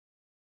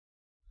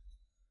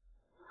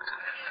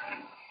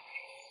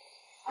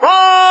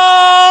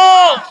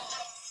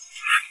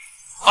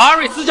阿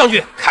瑞斯将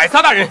军，凯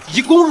撒大人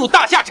已攻入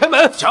大夏城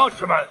门。将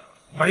士们，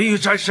北域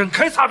战神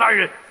凯撒大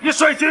人已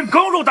率军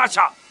攻入大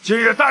夏，今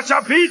日大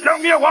夏必将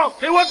灭亡！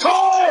给我冲！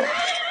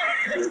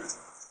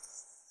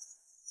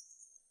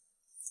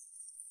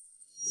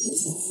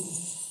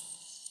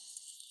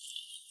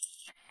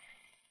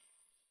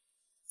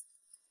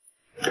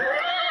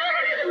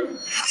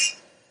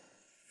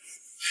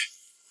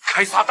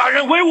凯撒大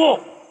人威武！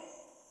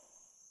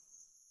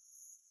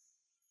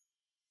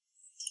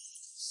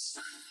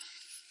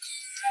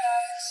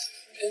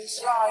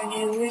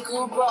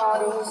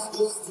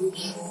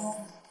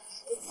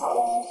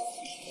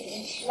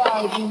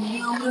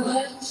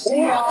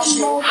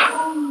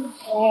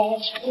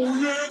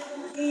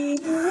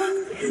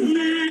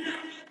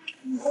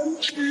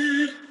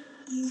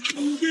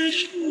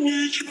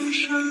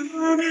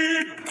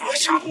 大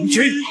夏龙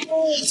君，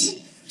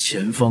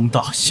前方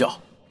大夏，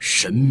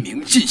神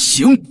明进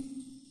行。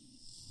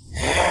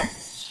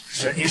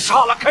是你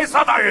杀了凯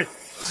撒大人，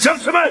将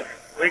士们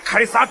为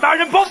凯撒大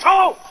人报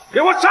仇！给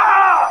我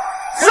杀！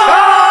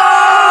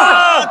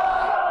杀！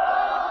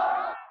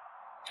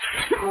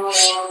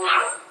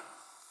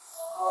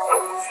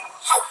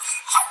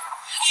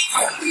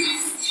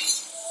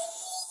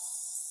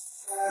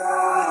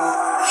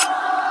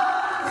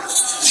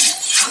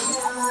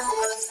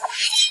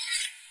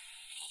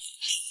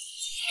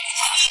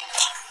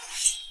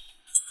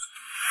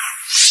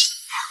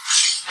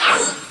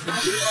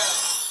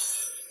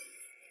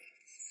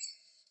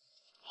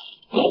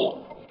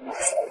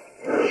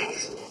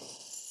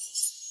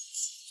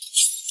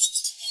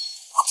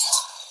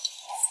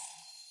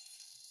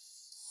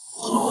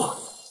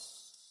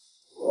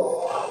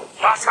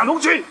 大夏龙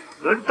君，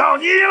轮到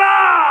你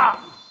啦！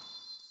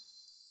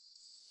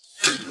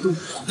入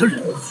党的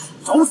人，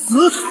找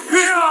死！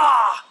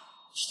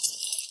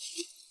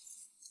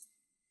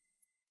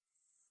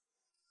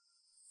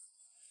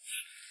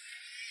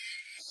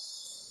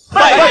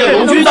拜见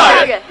龙君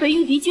大人。北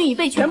域敌军已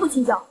被全部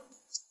清剿。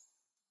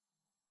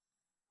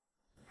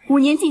5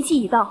年禁期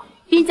已到，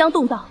边疆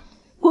动荡，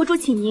国主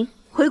请您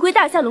回归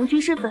大夏龙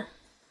君身份。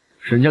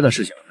沈家的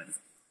事情安排得怎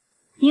么样？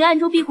您暗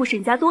中庇护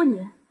沈家多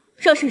年，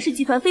让沈氏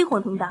集团飞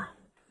黄腾达。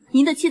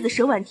您的妻子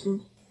沈婉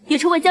婷也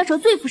成为江城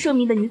最负盛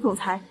名的女总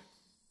裁。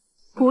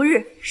不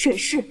日，沈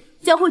氏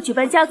将会举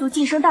办家族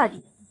晋升大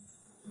典。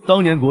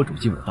当年国主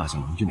敬我大夏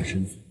龙君的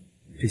身份，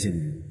这些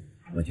年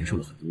婉婷受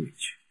了很多委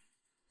屈。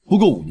不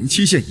过5年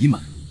期限已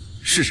满，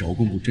是时候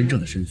公布真正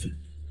的身份，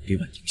给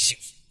婉婷幸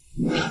福。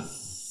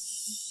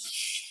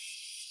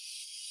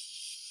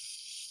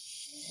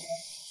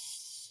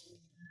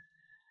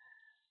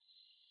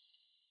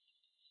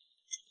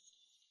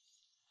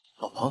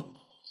老婆，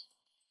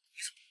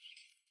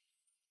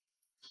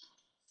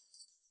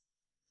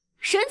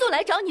沈总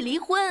来找你离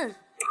婚。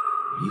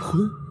离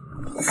婚？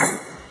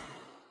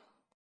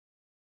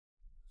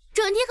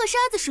整天和沙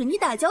子、水泥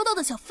打交道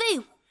的小废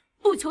物，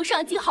不求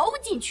上进，毫无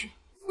进取。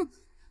哼，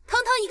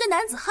堂堂一个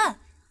男子汉，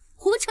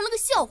活成了个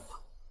笑话。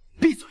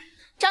闭嘴！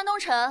张东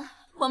城，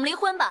我们离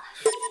婚吧，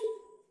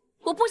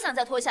我不想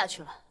再拖下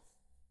去了。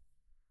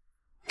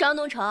张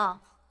东城，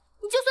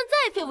你就算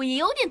再废物，也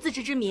有点自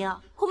知之明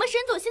啊！我们沈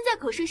总现在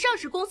可是上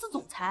市公司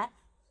总裁，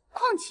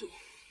况且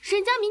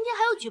沈家明天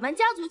还要举办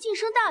家族晋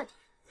升大典，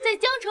在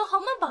江城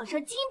豪门榜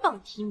上金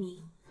榜题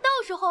名。到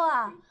时候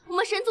啊，我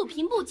们沈祖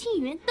平步青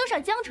云，登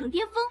上江城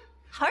巅峰。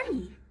而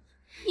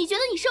你觉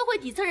得你社会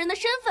底层人的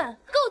身份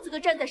够资格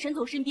站在沈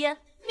总身边，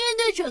面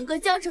对整个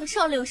江城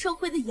上流社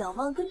会的仰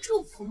望跟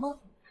祝福吗？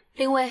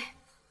林薇，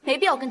没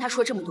必要跟他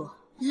说这么多。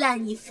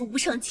烂泥扶不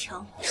上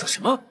墙。你说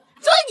什么？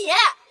说你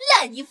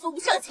烂泥扶不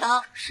上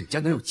墙。沈家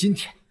能有今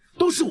天，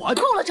都是我。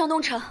够了，张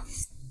东城，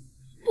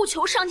不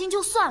求上进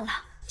就算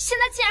了，现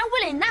在竟然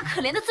为了你那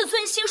可怜的自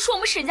尊心，说我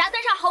们沈家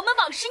登上豪门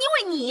榜是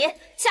因为你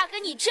嫁给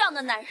你这样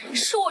的男人，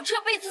是我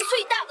这辈子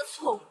最大的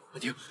错误。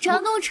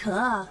张东城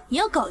啊，你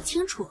要搞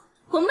清楚，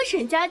我们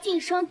沈家晋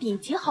升顶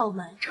级豪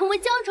门，成为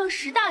江城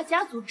10大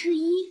家族之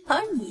一，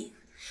而你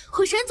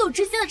和沈总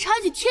之间的差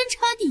距天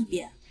差地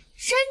别，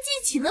山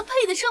鸡岂能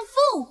配得上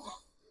凤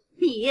凰？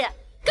你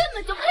根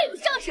本就配不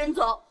上沈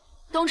总。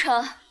东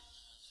城，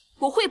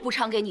我会补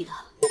偿给你的。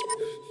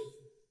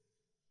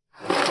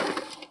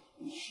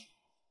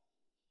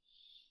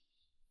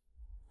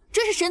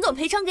这是沈总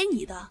赔偿给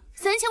你的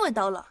3000万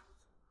$，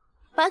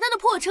把他的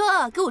破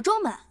车给我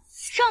装满，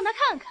让他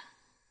看看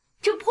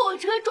这破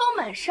车装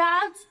满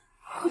沙子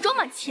和装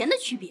满钱的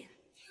区别。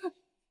哼！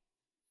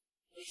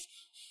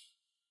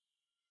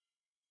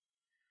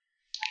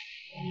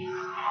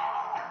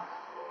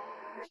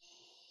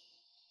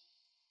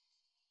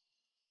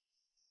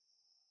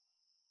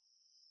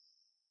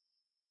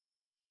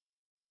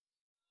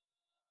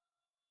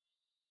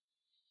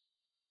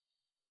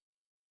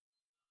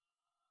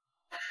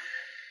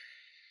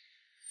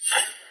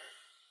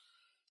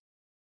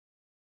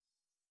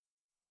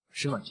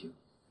沈婉婷，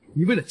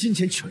你为了金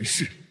钱权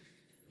势，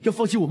要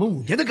放弃我们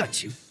5年的感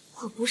情。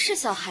我不是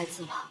小孩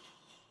子了，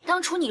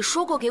当初你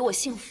说过给我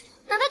幸福，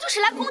难道就是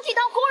来工地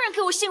当工人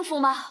给我幸福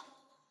吗？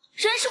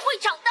人是会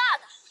长大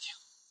的。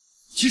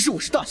其实我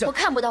是大夏，我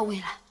看不到未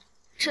来，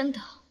真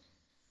的。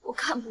我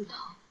看不懂。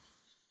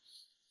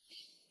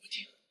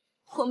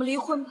我们离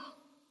婚吧。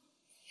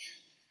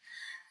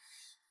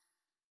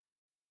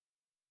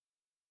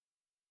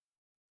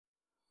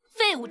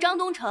废物张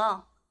东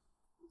城，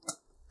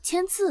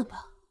签字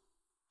吧。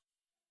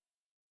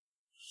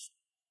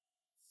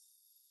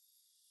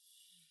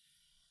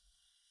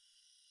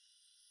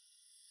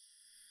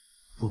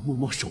我默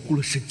默守护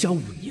了沈家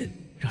5年，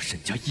让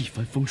沈家一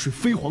帆风顺、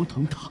飞黄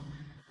腾达，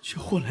却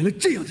换来了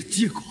这样的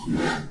结果。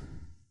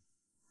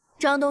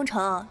张东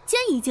城，既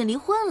然已经离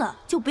婚了，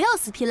就不要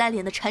死皮赖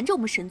脸的缠着我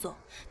们沈总。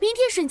明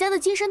天沈家的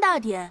晋升大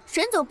典，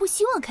沈总不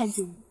希望看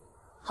见你。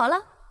好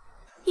了，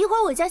一会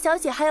儿我家小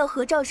姐还要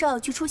和赵少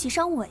去出席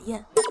商务晚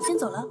宴，先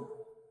走了。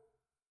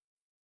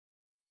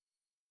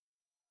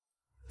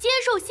接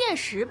受现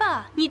实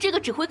吧，你这个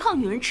只会靠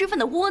女人吃饭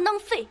的窝囊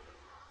废，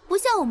不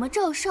像我们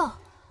赵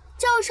少。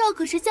赵少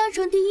可是江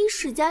城第1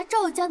世家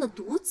赵家的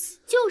独子，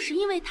就是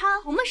因为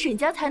他，我们沈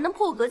家才能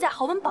破格在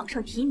豪门榜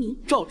上提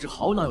名。赵志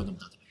豪哪有那么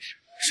大的本事？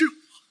是我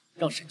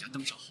让沈家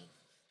登上豪门。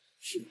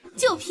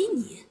就凭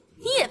你，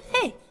你也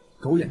配？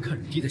狗眼看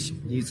人低的小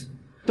妮子，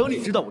等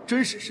你知道我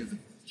真实身份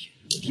的那天，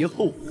你别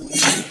后悔。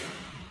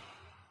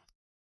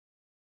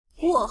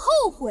我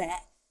后悔？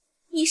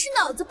你是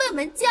脑子被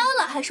门夹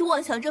了，还是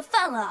妄想症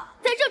犯了？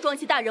在这装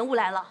起大人物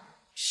来了？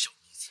小妮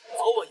子，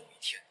早晚有一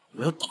天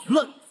我要打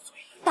烂你。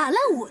打烂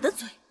我的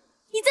嘴？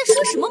你在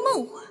说什么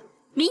梦话？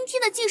明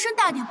天的晋升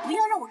大典不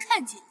要让我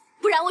看见你，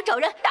不然我找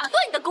人打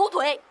断你的狗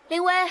腿！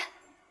林薇，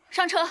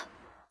上车。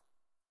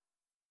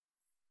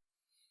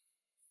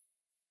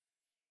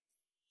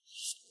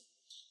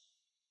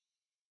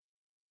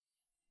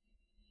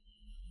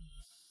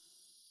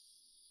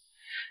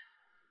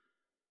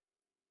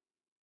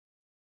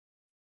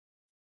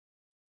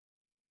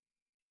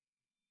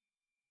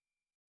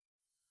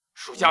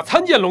属下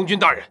参见龙君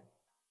大人。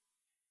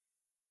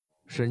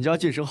沈家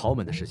晋升豪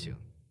门的事情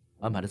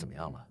安排的怎么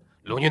样了？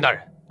龙君大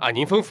人，按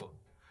您吩咐，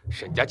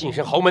沈家晋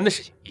升豪门的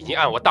事情已经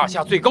按我大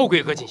夏最高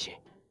规格进行，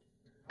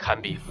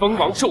堪比封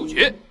王受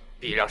爵，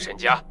必让沈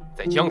家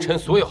在江城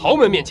所有豪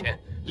门面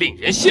前令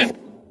人羡慕。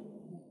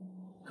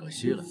可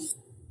惜了，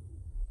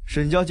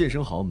沈家晋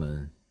升豪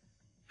门，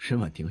沈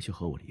婉婷却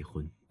和我离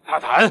婚。大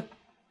胆！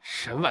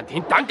沈婉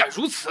婷胆敢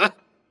如此！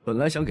本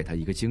来想给她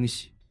一个惊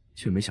喜，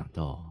却没想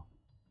到，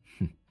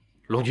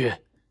龙君，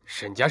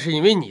沈家是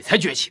因为你才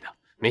崛起的。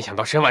没想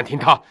到沈婉婷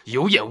她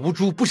有眼无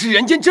珠，不识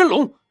人间真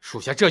龙，属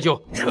下这就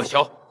撤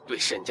销对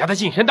沈家的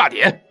晋升大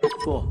典。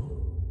不，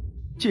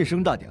晋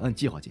升大典按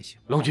计划进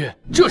行。龙君，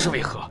这是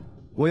为何？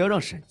我要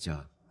让沈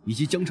家以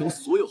及江城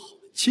所有豪门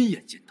亲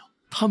眼见到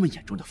他们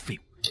眼中的废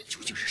物究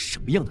竟是什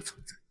么样的存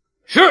在。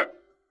是。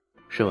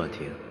沈婉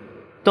婷，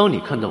当你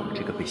看到我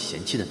这个被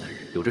嫌弃的男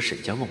人有着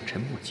沈家望尘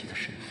莫及的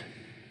身份，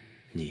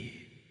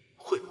你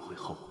会不会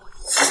后悔？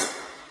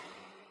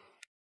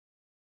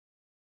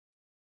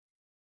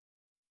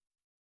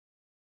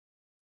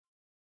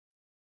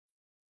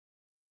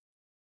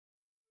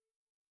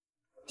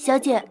小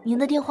姐，您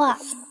的电话。喂。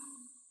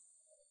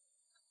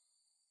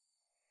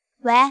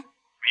明月小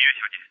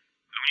姐，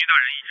龙君大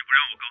人一直不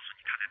让我告诉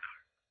你他在哪儿，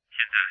现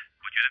在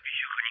我觉得必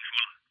须和你说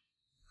了。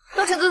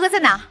东城哥哥在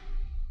哪？龙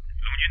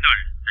君大人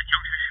在江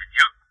城沈家。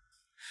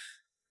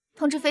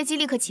通知飞机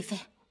立刻起飞，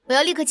我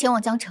要立刻前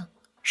往江城。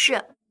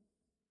是。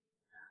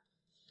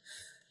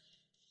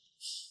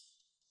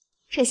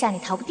这下你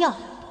逃不掉了。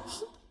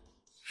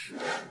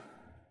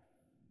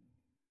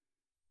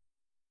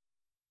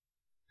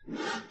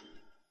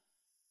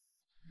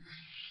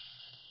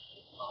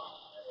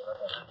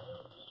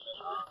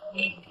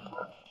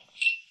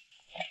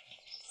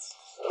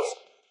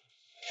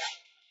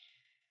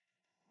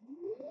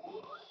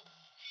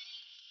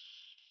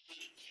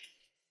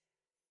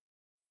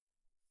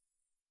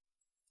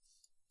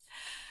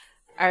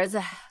儿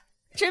子，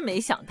真没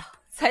想到，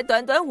才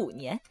短短5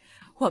年，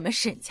我们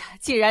沈家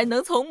竟然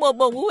能从默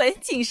默无闻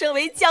晋升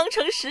为江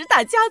城10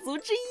大家族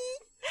之一，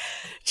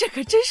这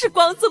可真是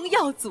光宗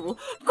耀祖，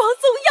光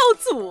宗耀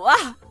祖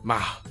啊！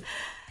妈，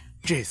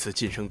这次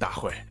晋升大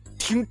会，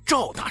听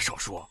赵大少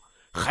说，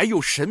还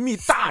有神秘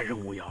大任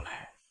务要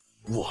来，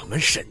我们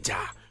沈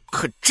家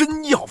可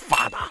真要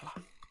发达了。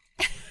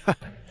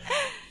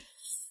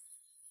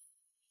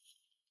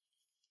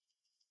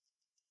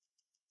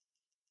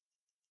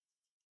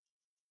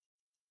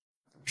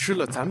吃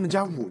了咱们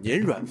家5年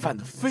软饭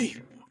的废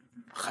物，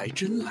还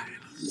真来了。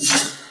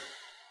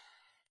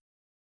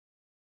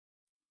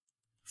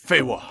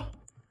废物，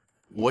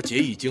我姐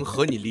已经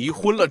和你离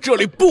婚了，这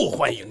里不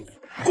欢迎你，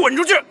滚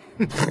出去！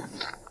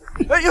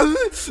哎呀，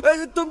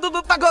哎，等，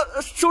大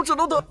哥，手指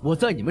头疼。我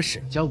在你们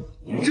沈家5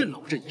年任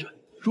劳任怨，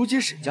如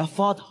今沈家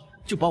发达，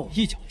就把我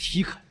一脚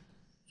踢开。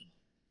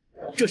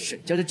这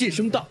沈家的晋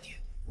升大典，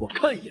我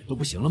看一眼都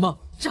不行了吗？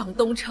张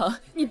东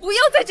城，你不要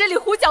在这里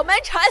胡搅蛮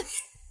缠。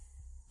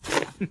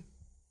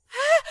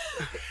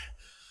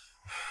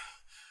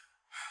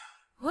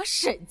我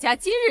沈家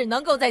今日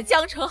能够在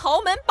江城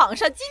豪门榜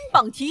上金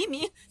榜题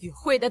名，与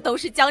会的都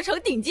是江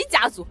城顶级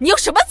家族，你有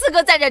什么资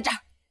格站在这儿？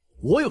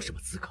我有什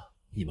么资格？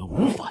你们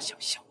无法想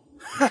象。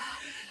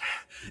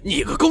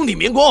你个宫底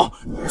民工，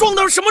装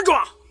的什么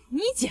装？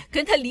你姐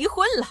跟他离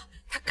婚了，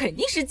他肯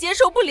定是接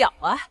受不了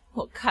啊！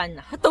我看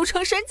呐，都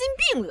成神经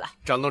病了。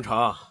张东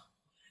城，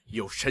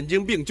有神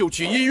经病就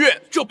去医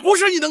院，这不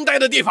是你能待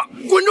的地方，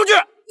滚出去！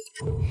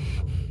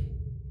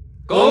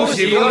恭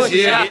喜恭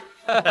喜！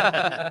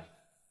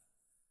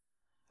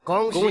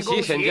恭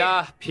喜沈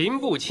家平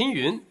步青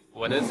云，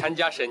我能参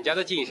加沈家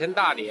的晋升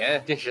大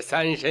典，真是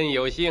三生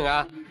有幸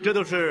啊！这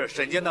都是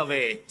沈家那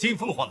位金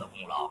凤凰的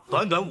功劳，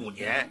短短5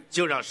年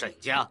就让沈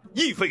家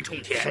一飞冲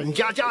天。沈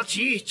家家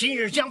旗今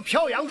日将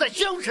飘扬在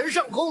江城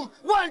上空，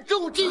万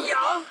众敬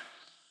仰。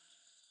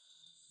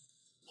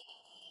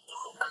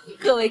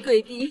各位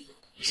贵宾，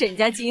沈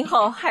家今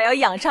后还要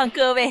仰仗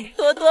各位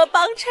多多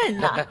帮衬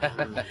呢。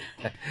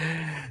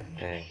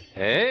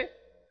哎，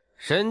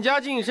沈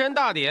家晋升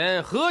大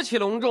典何其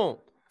隆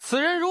重！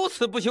此人如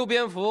此不修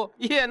边幅，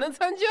也能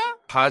参加？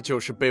他就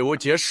是被我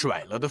姐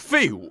甩了的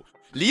废物，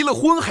离了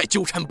婚还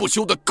纠缠不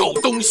休的狗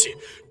东西，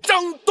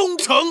张东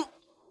城。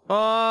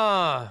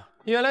啊，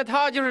原来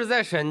他就是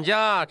在沈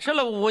家吃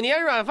了5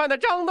年软饭的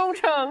张东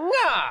城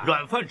啊！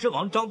软饭之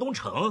王张东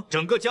城，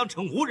整个江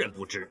城无人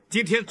不知。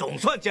今天总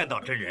算见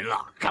到真人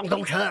了。张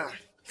东城，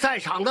在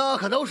场的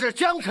可都是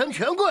江城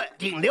权贵、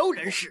顶流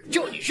人士，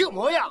就你这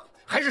模样，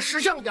还是识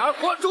相点，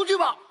滚出去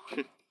吧！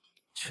哼，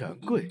权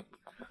贵。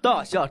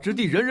大夏之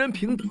地，人人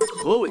平等，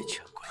何为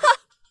权贵？哈，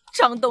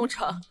张东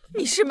城，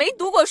你是没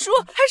读过书，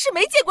还是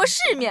没见过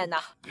世面呢？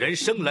人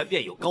生来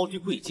便有高低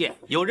贵贱，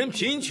有人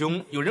贫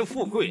穷，有人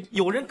富贵，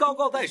有人高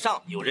高在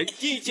上，有人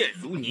低贱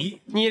如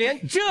泥。你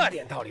连这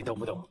点道理都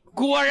不懂，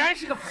果然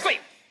是个废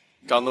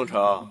物。张东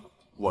城，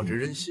我这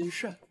人心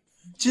善，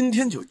今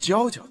天就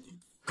教教你。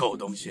狗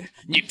东西，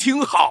你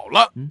听好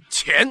了，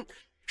钱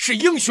是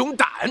英雄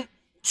胆，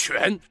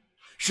权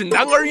是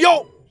男儿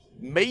腰。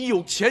没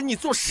有钱，你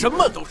做什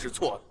么都是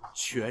错的。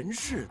权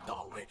势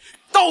到位，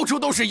到处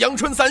都是阳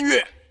春3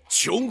月；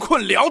穷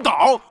困潦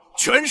倒，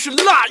全是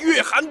腊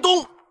月寒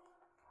冬。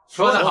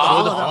说得好，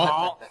说得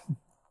好。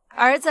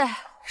儿子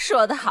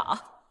说得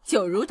好，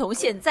就如同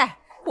现在，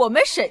我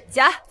们沈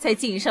家在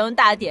晋升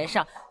大典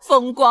上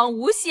风光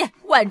无限，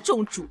万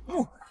众瞩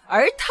目，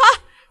而他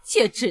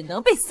却只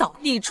能被扫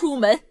地出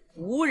门，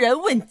无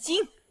人问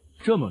津。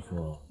这么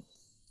说，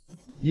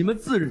你们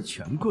自认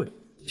权贵，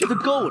觉得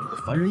高我这个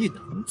凡人一等？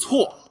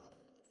错了，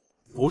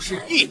不是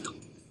一等，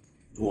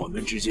我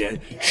们之间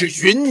是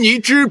云泥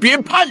之别，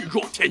判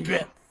若天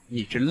渊。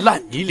你这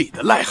烂泥里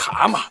的癞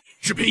蛤蟆，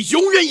只配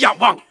永远仰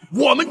望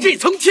我们这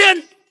层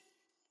天。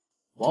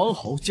王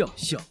侯将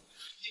相，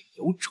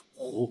宁有种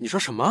乎？你说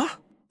什么？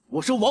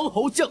我说王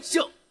侯将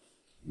相，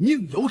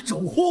宁有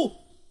种乎？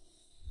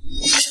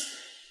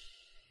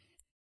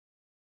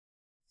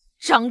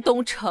张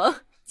东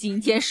城，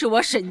今天是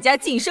我沈家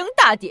晋升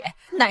大典，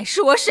乃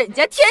是我沈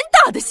家天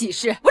大的喜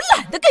事，我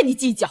懒得跟你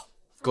计较。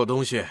狗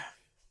东西，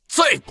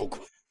再不滚，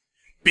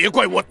别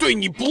怪我对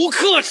你不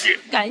客气。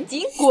赶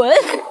紧滚！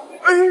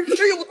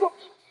这有错。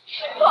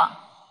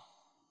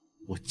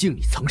我敬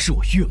你曾是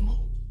我岳母。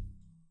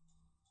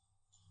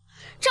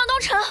张东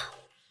城，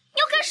你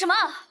要干什么？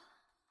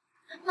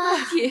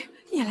问题，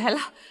你来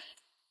了，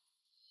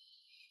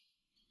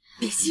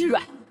别心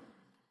软。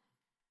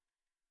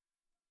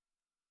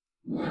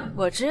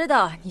我知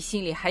道你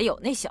心里还有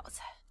那小子。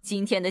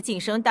今天的晋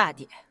升大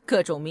典，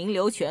各种名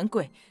流权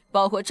贵，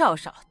包括赵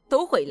少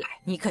都会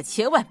来，你可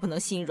千万不能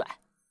心软。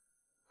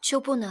就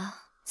不能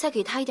再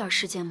给他一点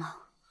时间吗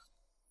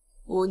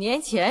？5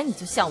年前你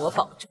就向我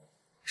保证，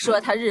说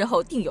他日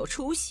后定有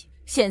出息。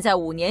现在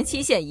5年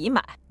期限已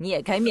满，你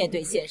也该面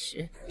对现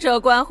实，这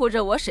关乎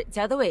着我沈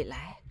家的未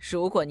来。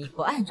如果你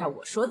不按照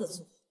我说的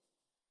做，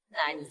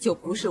那你就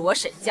不是我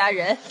沈家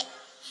人。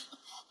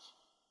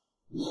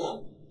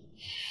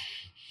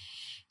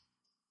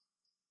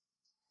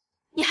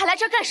你还来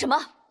这儿干什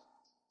么？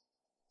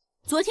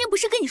昨天不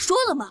是跟你说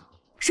了吗？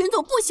沈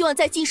总不希望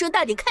在晋升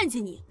大典看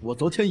见你。我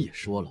昨天也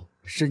说了，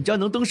沈家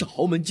能登上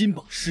豪门金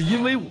榜，是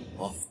因为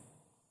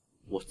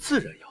我自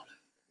然要来。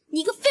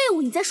你个废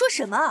物，你在说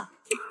什么？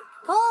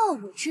哦，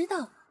我知道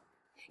了，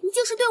你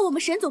就是对我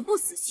们沈总不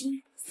死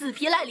心，死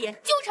皮赖脸，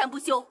纠缠不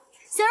休，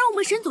想让我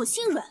们沈总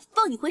心软，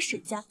放你回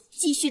沈家，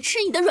继续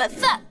吃你的软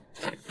饭。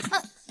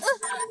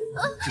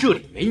这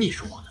里没你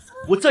说话的份，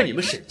我在你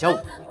们沈家5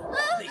年，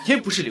哪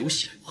天不是流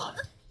血流汗？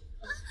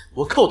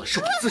我靠的是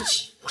我自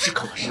己，不是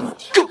靠的是你，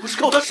更不是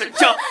靠他沈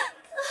家。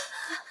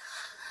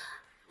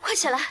快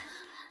起来！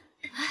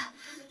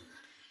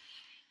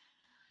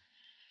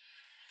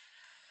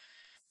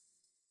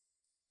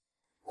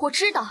我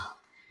知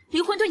道，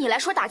离婚对你来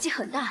说打击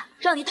很大，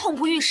让你痛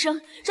不欲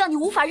生，让你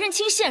无法认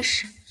清现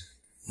实。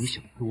你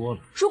想多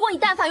了。如果你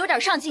但凡有点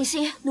上进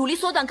心，努力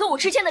缩短跟我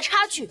之间的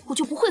差距，我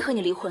就不会和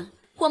你离婚。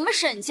我们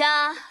沈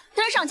家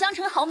登上江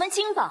城豪门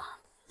金榜，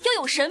又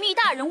有神秘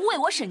大人物为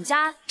我沈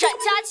家展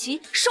家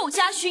旗、授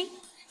家勋，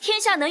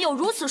天下能有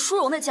如此殊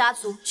荣的家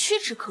族，屈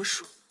指可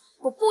数。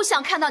我不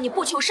想看到你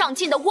不求上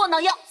进的窝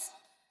囊样子。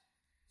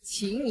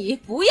请你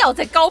不要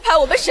再高攀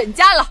我们沈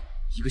家了。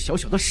一个小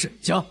小的沈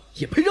家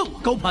也配让我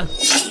高攀？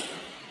沈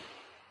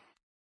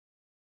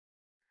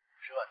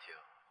婉婷，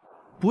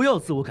不要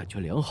自我感觉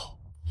良好，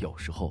有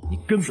时候你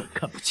根本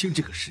看不清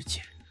这个世界。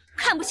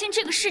看不清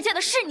这个世界的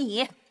是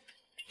你。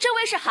这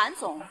位是韩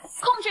总，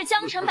控制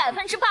江城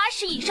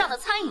80%以上的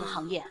餐饮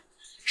行业，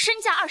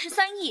身价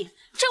23亿。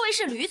这位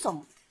是吕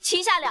总，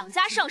旗下2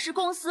家上市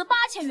公司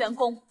8000员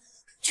工，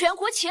全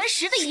国前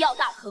10的医药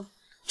大亨。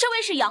这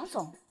位是杨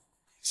总，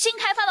新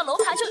开发的楼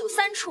盘就有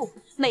3处，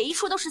每一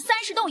处都是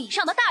30栋以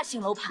上的大型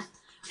楼盘。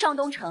张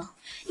东城，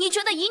你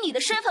觉得以你的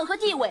身份和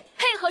地位，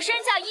配合身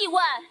价亿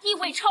万、地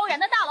位超然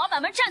的大老板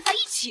们站在一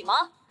起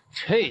吗？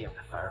这样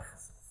的凡尔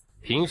赛，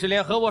平时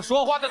连和我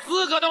说话的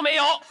资格都没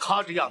有。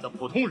他这样的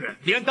普通人，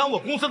连当我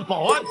公司的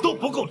保安都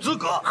不够资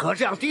格。和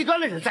这样低端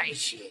的人在一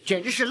起，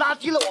简直是拉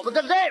低了我们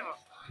的 level。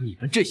你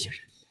们这些人，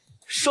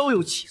稍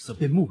有起色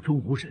便目中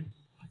无人，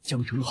把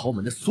江城豪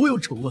门的所有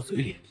丑恶嘴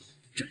脸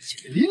展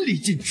现得淋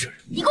漓尽致。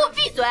你给我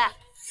闭嘴！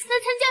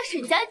那参加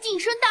沈家晋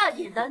升大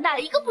典的哪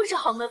一个不是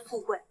豪门富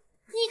贵？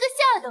你一个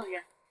下等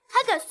人，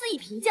还敢肆意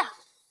评价？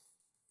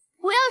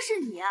我要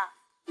是你啊，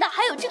哪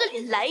还有这个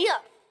脸来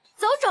呀？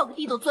早找个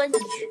地洞钻进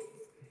去。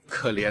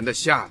可怜的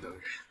下等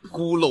人，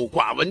孤陋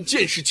寡闻，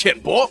见识浅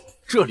薄。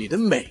这里的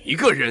每一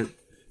个人，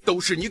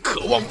都是你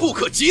可望不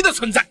可及的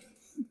存在。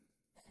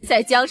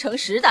在江城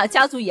10大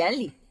家族眼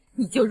里，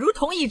你就如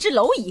同一只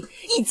蝼蚁，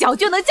一脚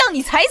就能将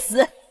你踩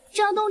死。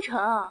张东城，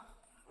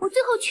我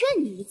最后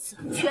劝你一次：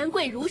权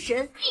贵如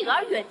神，敬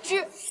而远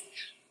之。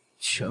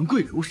权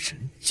贵如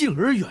神，敬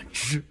而远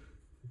之。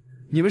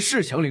你们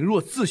恃强凌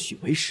弱，自诩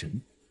为神。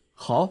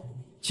好，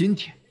今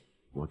天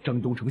我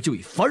张东城就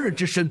以凡人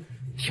之身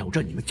挑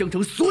战你们江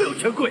城所有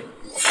权贵。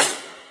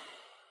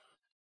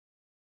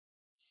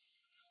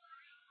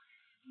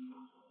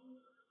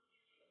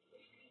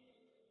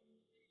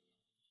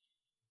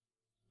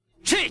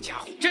这家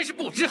伙真是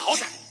不知好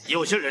歹。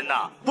有些人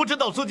呐，不知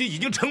道自己已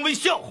经成为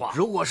笑话。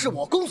如果是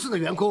我公司的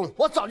员工，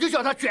我早就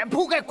叫他卷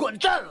铺盖滚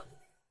蛋了。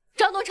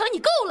张东城，你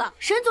够了！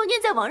沈总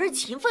监在往日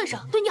情分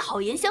上对你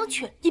好言相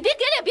劝，你别给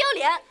脸不要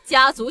脸。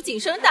家族晋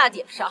升大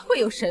典上会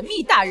有神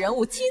秘大人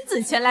物亲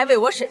自前来为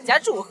我沈家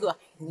祝贺，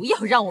不要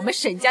让我们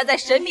沈家在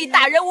神秘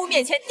大人物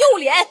面前丢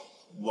脸。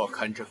我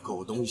看这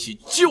狗东西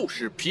就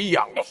是皮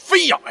痒了，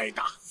非要挨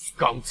打。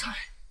刚才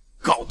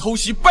搞偷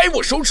袭掰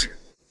我手指，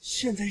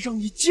现在让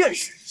你见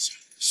识一下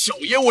小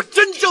爷我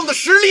真正的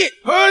实力。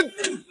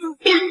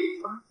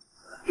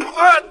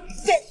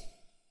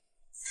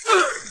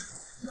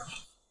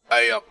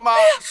哎呀妈！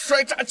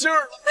摔岔劲儿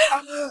了！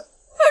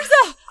儿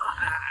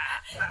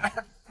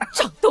子，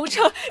张东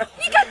城，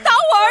你敢打我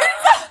儿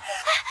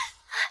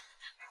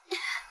子！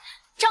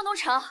张东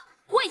城，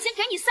我已经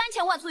给你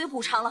3000万作为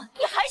补偿了，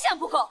你还嫌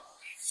不够？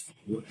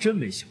我真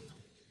没想到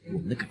我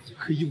们的感情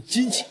可以用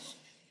金钱，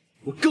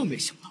我更没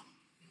想到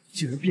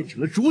竟然变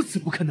成了如此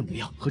不堪的模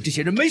样，和这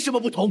些人没什么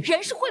不同。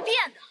人是会变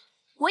的，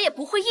我也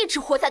不会一直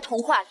活在童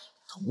话里。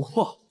童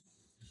话？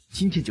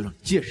今天就让你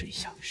见识一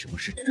下什么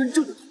是真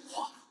正的童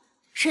话。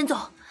沈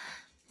总，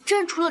这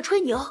人除了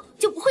吹牛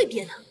就不会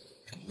别的。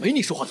没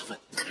你说话的份，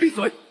闭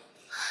嘴！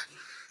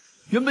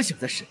原本想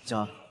在沈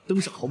家登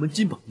上豪门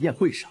金榜的宴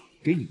会上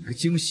给你一个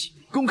惊喜，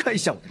公开一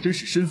下我的真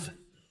实身份，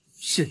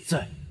现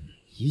在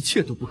一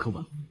切都不可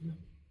挽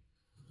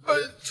回。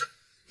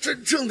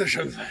真正的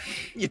身份？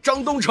你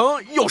张东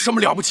城有什么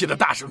了不起的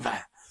大身份？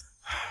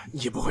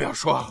你不会要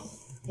说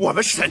我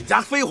们沈家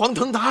飞黄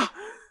腾达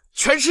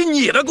全是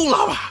你的功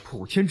劳吧？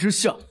普天之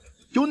下，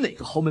有哪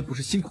个豪门不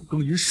是辛苦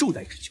耕耘数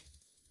代之久？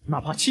哪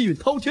怕气运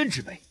滔天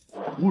之辈，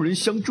无人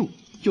相助，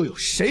又有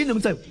谁能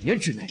在5年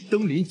之内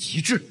登临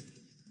极致？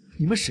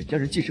你们沈家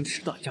人晋升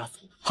10大家族，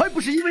还不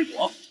是因为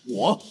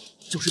我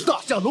就是大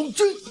夏龙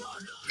君。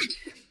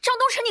张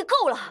东城，你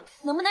够了，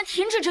能不能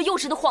停止这幼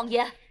稚的谎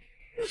言？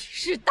你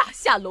是大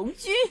夏龙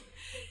君，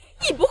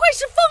你不会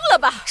是疯了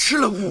吧？吃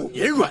了5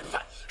年软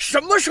饭，什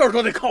么事儿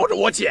都得靠着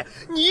我姐，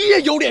你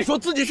也有脸说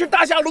自己是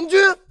大夏龙君？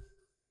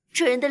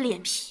这人的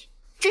脸皮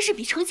真是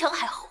比城墙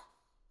还厚。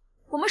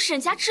我们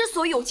沈家之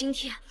所以有今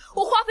天，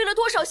我花费了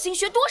多少心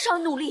血，多少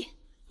努力，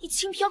你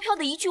轻飘飘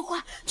的一句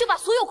话就把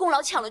所有功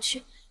劳抢了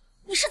去，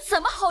你是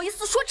怎么好意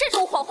思说这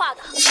种谎话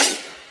的？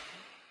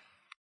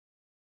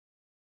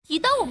你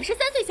当我们是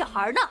3岁小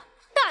孩呢？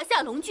大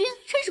夏龙君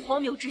真是荒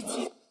谬至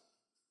极。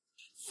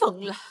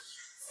疯了，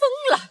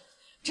疯了！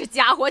这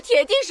家伙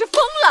铁定是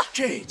疯了。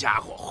这家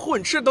伙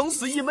混吃等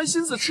死，一门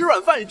心思吃软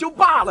饭也就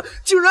罢了，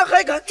竟然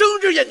还敢睁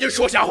着眼睛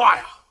说瞎话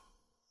呀！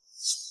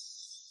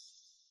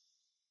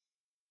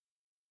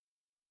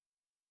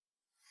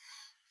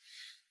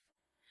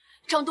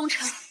张东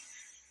城，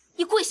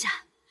你跪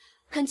下，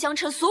跟江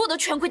城所有的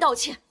权贵道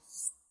歉。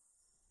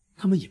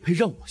他们也配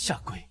让我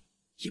下跪，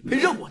也配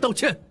让我道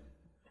歉。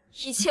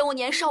以前我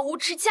年少无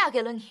知嫁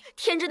给了你，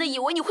天真的以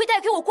为你会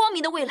带给我光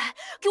明的未来，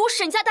给我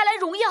沈家带来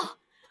荣耀，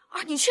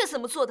而你却怎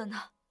么做的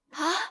呢？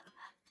啊！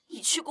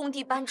你去工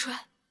地搬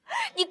砖，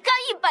你干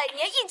100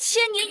年、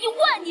1000年、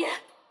10000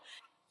年，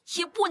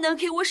也不能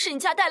给我沈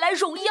家带来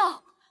荣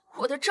耀。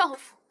我的丈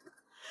夫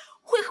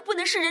为何不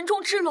能是人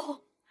中之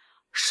龙，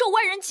受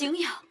万人敬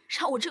仰，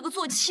让我这个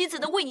做妻子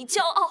的为你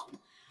骄傲？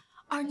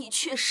而你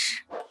却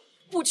是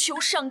不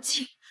求上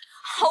进，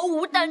毫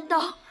无担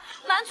当，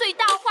满嘴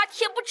大话，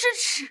恬不知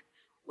耻。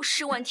我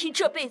施婉婷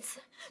这辈子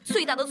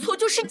最大的错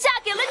就是嫁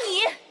给了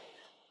你。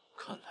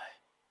看来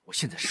我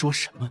现在说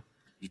什么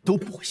你都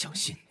不会相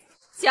信。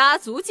家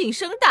族晋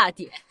升大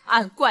典，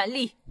按惯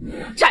例，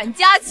斩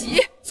家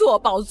旗，坐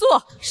宝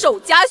座，授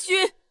家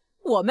勋。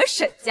我们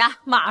沈家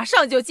马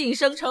上就晋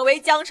升成为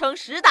江城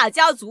10大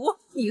家族，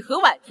你和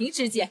婉婷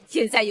之间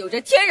现在有着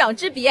天壤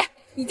之别，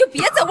你就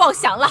别再妄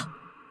想了。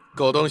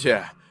狗东西，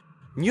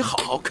你好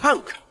好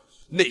看看，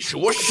那是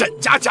我沈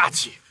家家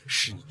旗，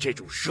是你这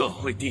种社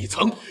会底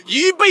层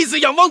一辈子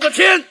仰望的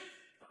天。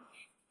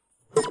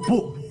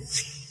不，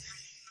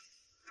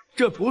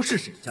这不是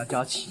沈家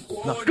家旗，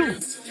那更有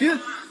天。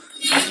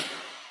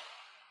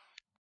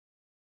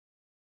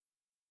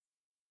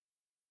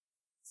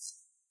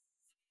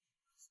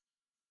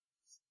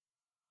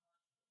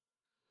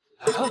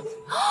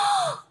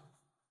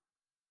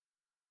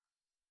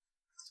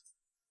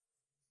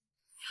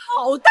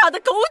好大的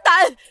狗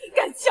胆，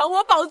敢抢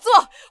我宝座，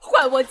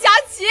换我家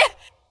旗，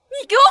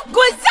你给我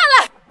滚下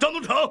来！张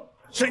东城，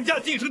沈家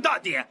晋升大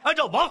典按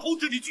照王侯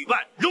之礼举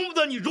办，容不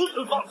得你如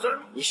此放肆。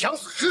你想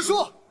死直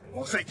说，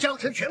我率江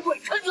城权贵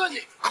成全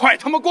你。快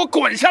他妈给我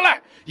滚下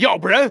来，要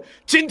不然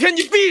今天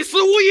你必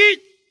死无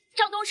疑！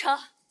张东城，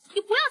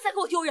你不要再给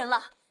我丢人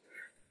了！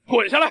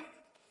滚下来，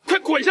快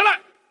滚下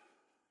来！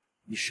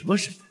你什么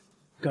身份？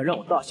敢让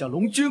我大夏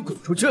龙君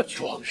滚出去？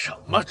装什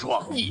么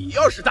装？你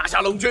要是大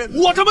夏龙君，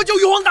我他妈就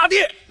玉皇大帝！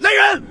来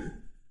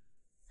人！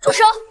住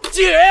手！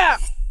姐，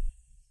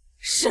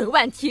沈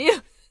婉婷，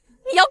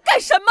你要干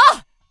什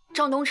么？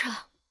张东城，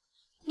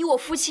你我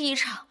夫妻一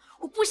场，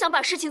我不想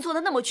把事情做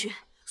得那么绝，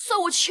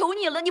算我求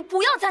你了，你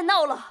不要再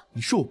闹了。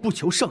你说我不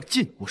求上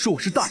进，我说我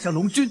是大夏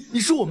龙君，你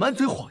说我满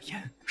嘴谎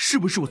言，是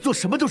不是我做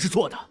什么都是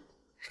错的？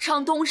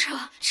张东城，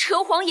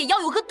扯谎也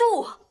要有个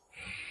度。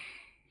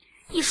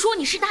你说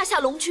你是大夏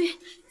龙君，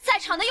在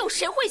场的有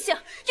谁会信？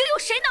又有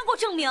谁能够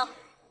证明？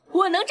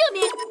我能证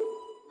明。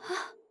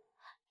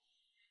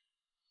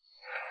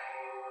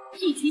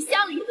一群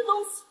瞎了眼的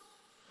东西，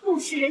不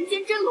识人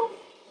间真龙，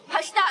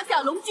还是大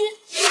夏龙君？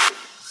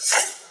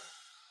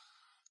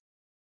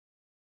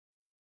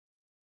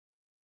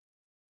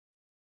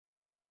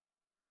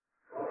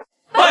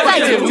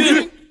拜见龙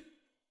君。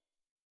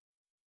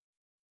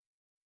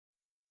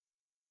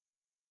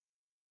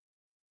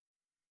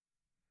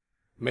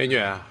美女，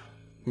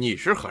你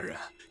是何人？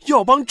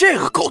要帮这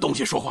个狗东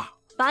西说话？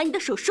把你的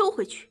手收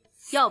回去，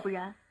要不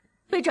然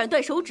被斩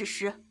断手指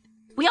时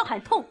不要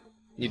喊痛。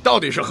你到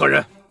底是何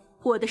人？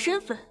我的身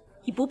份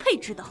你不配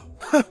知道。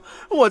哼，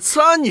我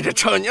擦你这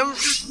臭娘！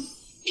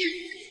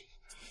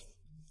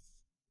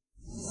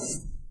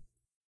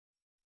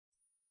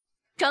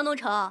张东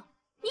城，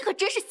你可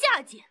真是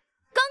下贱！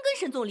刚跟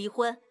沈总离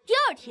婚，第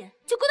2天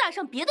就勾搭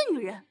上别的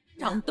女人。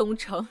张东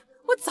城，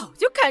我早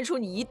就看出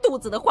你一肚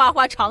子的花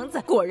花肠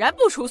子，果然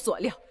不出所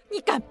料，你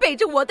敢背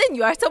着我的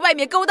女儿在外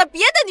面勾搭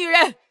别的女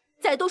人！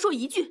再多说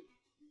一句，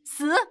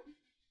死！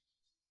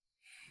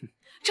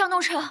张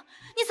东城，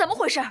你怎么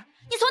回事？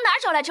你从哪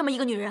找来这么一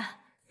个女人？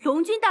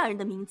龙君大人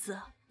的名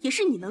字也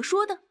是你能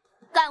说的？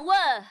敢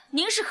问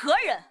您是何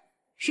人？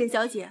沈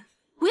小姐，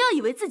不要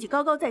以为自己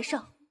高高在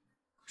上。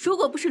如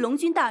果不是龙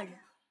君大人，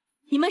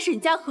你们沈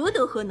家何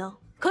德何能，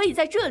可以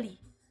在这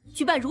里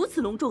举办如此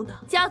隆重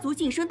的家族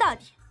晋升大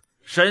典？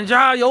沈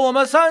家有我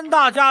们3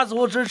大家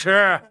族支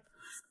持，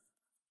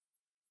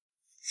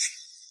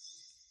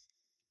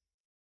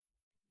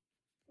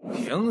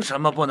凭什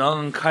么不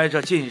能开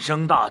这晋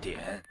升大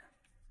典？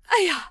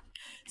哎呀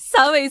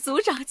，3位族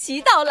长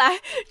齐到来，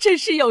真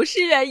是有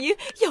失远迎，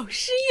有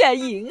失远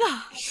迎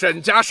啊！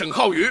沈家沈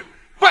浩宇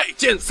拜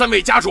见3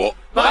位家主，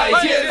拜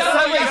见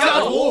3位家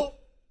主。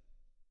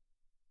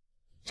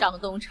张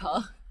东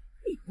城，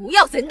你不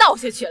要再闹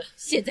下去了！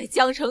现在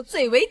江城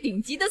最为顶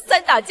级的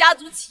3大家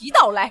族齐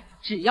到来，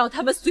只要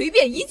他们随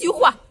便一句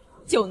话，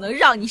就能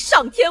让你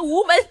上天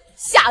无门，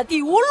下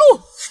地无路。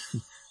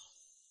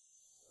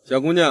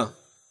小姑娘，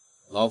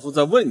老夫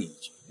再问你一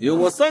句，有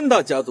我3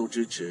大家族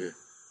支持，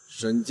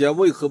沈家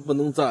为何不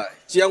能在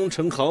江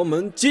城豪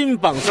门金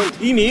榜上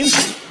提名？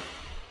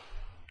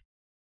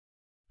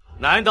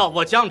难道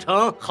我江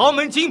城豪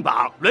门金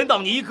榜轮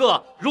到你一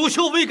个乳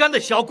臭未干的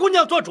小姑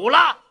娘做主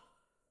了？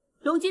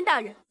龙君大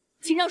人，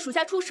请让属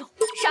下出手，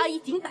杀一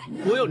儆百。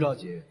不用着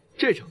急，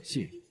这场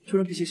戏就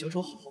让这些小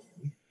丑好好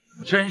演。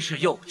真是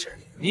幼稚！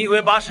你以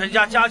为把沈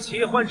家家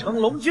旗换成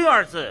龙君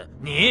2字，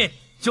你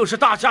就是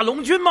大夏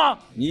龙君吗？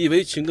你以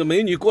为请个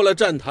美女过来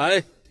站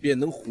台，便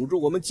能唬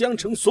住我们江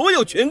城所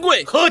有权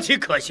贵？可喜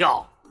可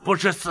笑，不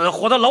是死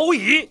活的蝼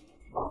蚁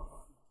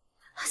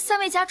！3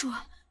位家主，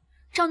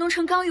张东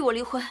城刚与我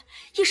离婚，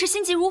一时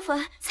心急如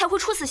焚，才会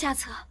出此下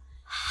策，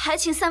还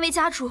请3位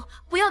家主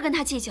不要跟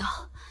他计较。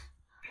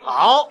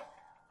好，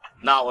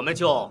那我们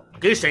就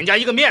给沈家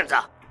一个面子，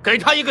给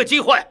他一个机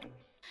会。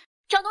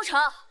张东城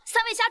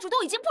，3位家主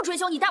都已经不追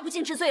究你大不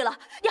敬之罪了，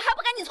你还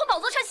不赶紧从宝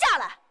座上下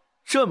来？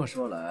这么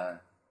说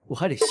来，我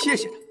还得谢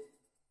谢他。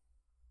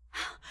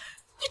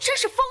你真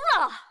是疯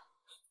了！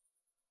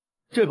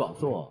这宝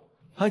座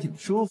还挺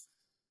舒服。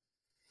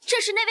这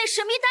是那位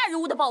神秘大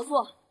人物的宝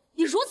座，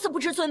你如此不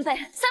知尊卑，3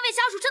位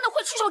家主真的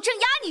会出手镇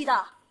压你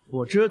的。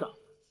我知道，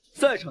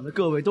在场的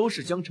各位都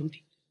是江城顶，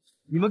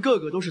你们个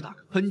个都是打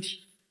个喷嚏，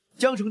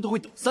江城都会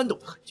抖三抖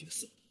的狠角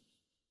色。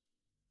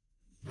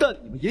但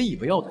你们引以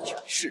为傲的权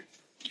势、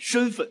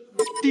身份、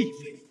地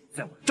位，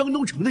在我张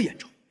东城的眼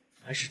中，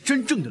才是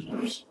真正的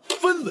蝼蚁，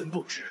分文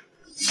不值。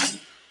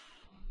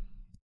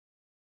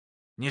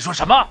你说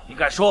什么？你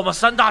敢说我们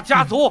三大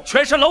家族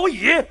全是蝼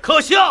蚁？可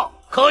笑！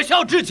可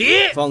笑至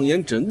极！放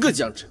眼整个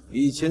江城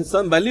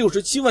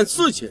，1367万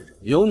4000人，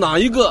有哪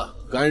一个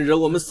敢惹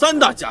我们三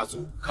大家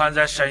族？看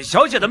在沈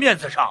小姐的面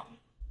子上，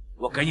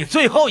我给你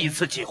最后一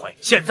次机会，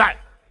现在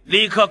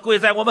立刻跪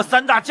在我们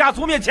三大家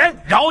族面前，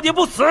饶你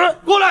不死！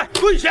过来，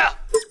跪下！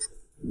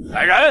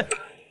来人，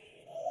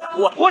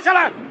给我脱下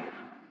来！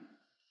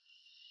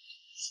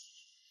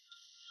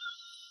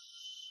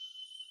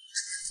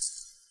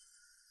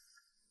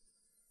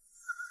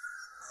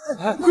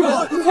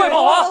快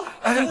跑啊！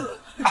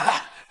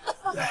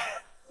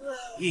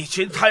一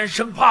群贪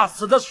生怕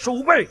死的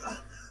鼠辈，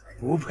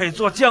不配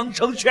做江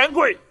城权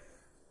贵。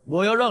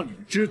我要让你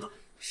们知道，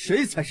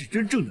谁才是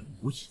真正的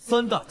蝼蚁。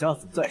三大家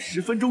族在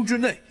10分钟之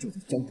内就在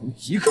江城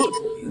即刻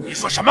出兵。你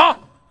说什么？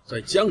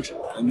在江城，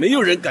没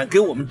有人敢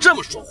跟我们这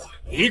么说话。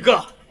一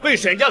个被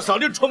沈家扫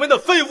地出门的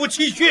废物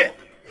弃婿，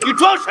你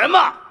装什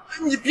么？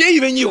你别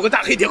以为你有个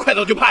大黑铁快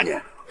走就怕你。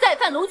再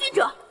犯龙君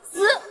者，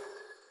死！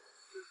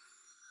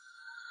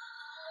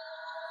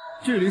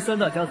距离三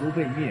大家族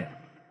被灭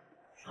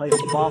还有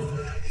8分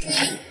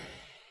钟。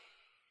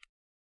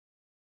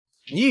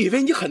你以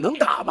为你很能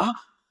打吗？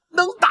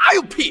能打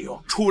有屁用！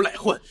出来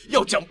混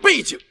要讲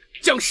背景，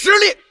讲实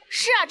力。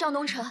是啊，张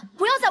东城，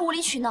不要再无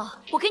理取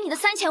闹。我给你的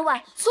3000万，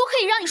足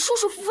可以让你舒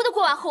舒服服的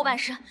过完后半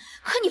生，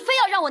可你非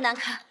要让我难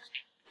堪。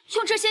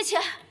用这些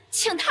钱，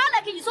请他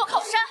来给你做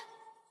靠山。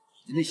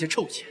你那些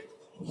臭钱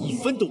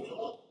，1分都没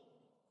有。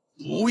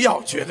不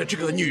要觉得这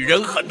个女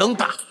人很能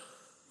打，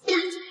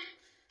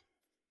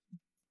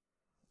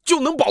就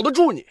能保得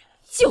住你。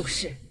就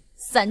是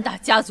三大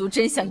家族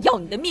真想要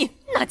你的命，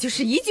那就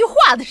是一句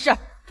话的事儿。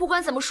不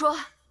管怎么说，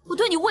我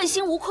对你问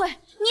心无愧，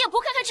你也不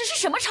看看这是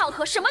什么场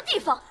合、什么地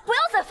方，不要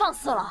再放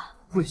肆了。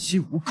问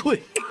心无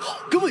愧，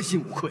好个问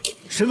心无愧！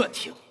沈婉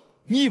婷，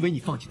你以为你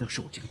放弃的是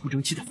我这个不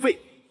争气的废物，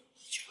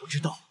你却不知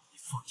道你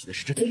放弃的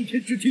是这通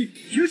天之梯，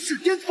绝世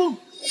巅峰。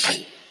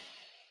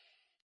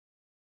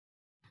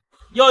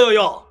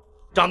哟，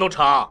张东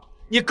城，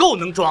你够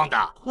能装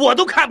的，我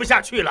都看不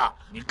下去了。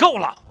你够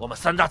了！我们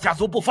三大家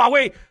族不发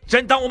威，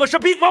真当我们是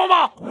病猫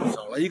吗？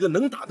少了一个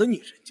能打的女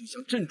人，就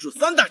想镇住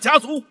三大家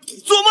族，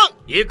做梦！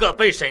一个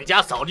被沈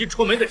家扫地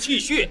出门的弃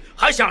婿，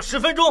还想10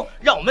分钟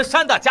让我们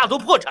三大家族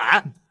破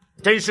产，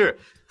真是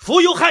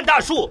福有撼大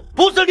树，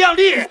不自量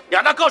力！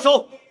两大高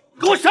手，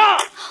给我上！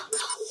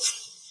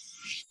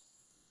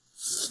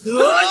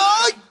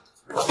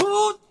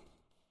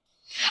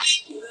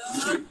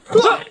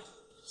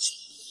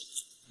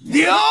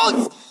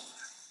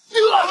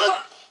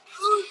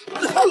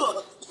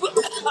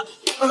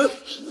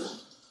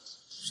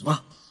什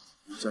么？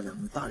这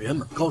2位大圆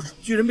满高手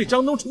居然被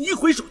张东城一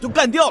挥手就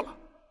干掉了！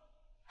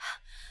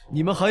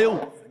你们还有5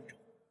分钟。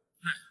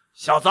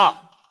小子，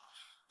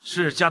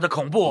世家的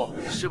恐怖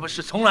是不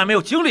是从来没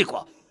有经历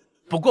过？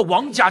不过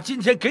王家今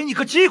天给你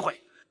个机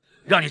会，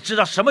让你知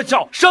道什么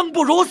叫生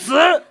不如死。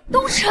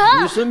东城，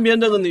你身边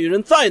那个女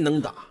人再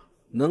能打，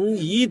能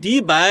以一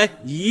敌百，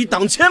以一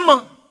挡千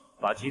吗？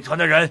把集团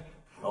的人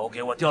都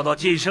给我调到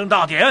晋升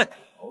大典。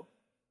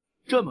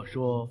这么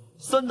说，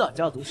三大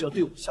家族是要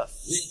对我下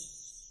死令？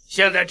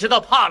现在知道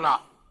怕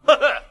了，呵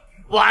呵，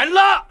完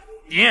了，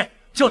你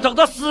就等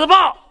着死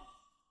吧！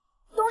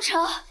东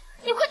城，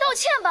你快道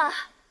歉吧。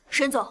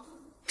沈总，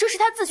这是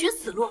他自寻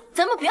死路，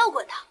咱们不要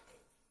管他。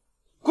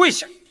跪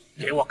下，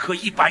给我磕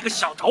100个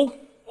响头！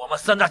我们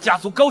三大家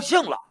族高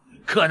兴了，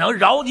可能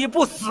饶你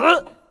不死。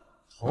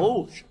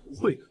头我是不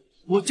会磕，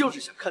我就是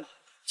想看到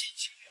尽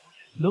情表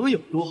演，能有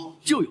多好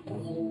就有多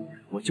好。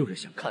我就是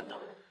想看到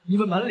你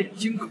们满脸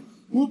惊恐，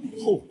无比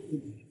后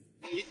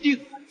悔，一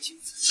定满镜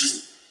自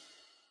喜。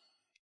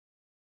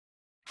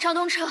张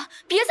东城，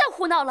别再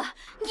胡闹了！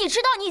你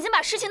知道你已经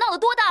把事情闹得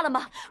多大了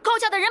吗？高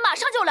家的人马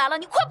上就来了，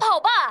你快跑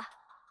吧！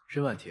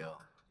沈婉婷，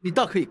你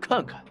大可以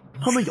看看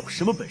他们有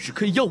什么本事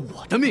可以要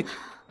我的命！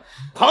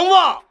狂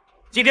妄！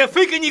今天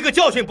非给你一个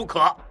教训不可！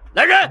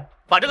来人，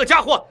把这个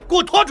家伙给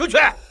我拖出去！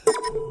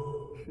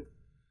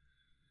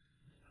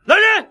来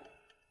人！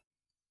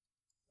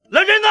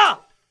来人呐！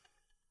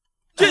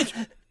进去！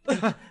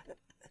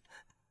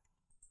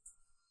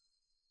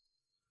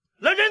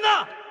来人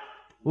呐！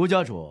吴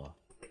家主，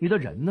你的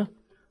人呢？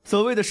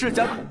所谓的世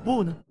家恐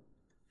怖呢？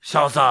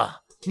小子，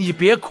你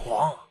别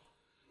狂，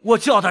我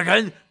叫的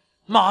人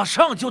马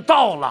上就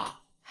到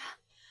了。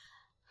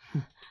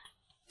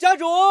家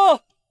主，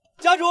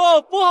家主，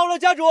不好了，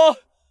家主！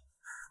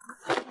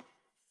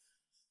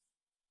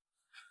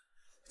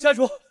家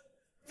主，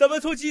咱们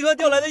从集团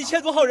调来的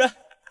1000多号人，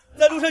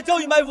在路上遭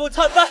遇埋伏，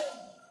惨败。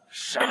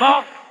什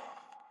么？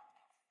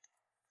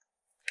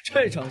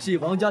这场戏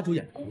王家主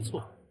演的不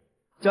错，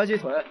夹鸡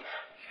腿。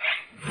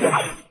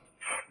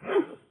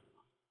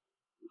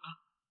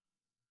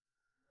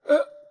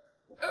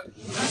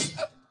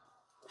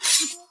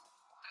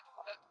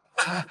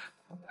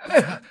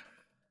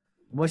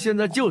我现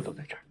在就坐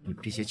在这儿，你们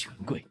这些权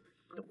贵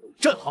都给我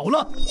站好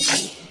了！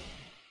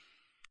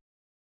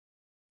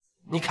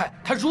你看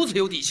他如此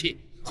有底气，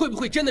会不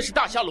会真的是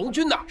大侠龙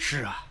君呢？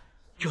是啊，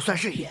就算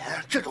是演，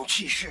这种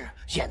气势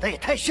演的也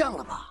太像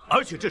了吧！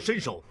而且这身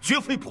手绝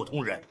非普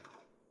通人。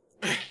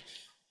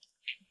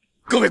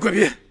各位贵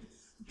宾，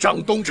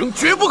张东城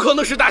绝不可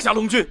能是大侠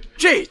龙君。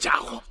这家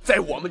伙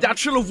在我们家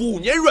吃了5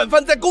年软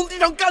饭，在工地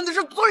上干的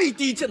是最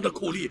低贱的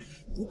苦力。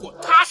如果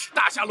他是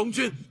大侠龙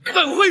君，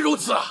怎会如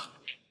此啊？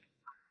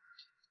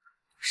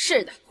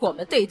是的，我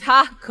们对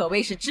他可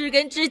谓是知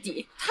根知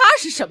底。他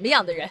是什么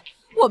样的人，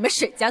我们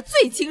沈家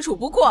最清楚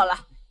不过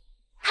了。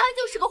他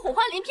就是个火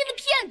花连篇的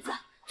骗子，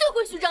最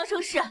会虚张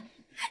声势。大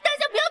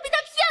家不要被他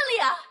骗了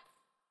呀！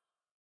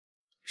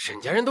沈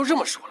家人都这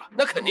么说了，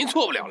那肯定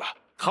错不了了。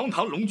堂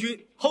堂龙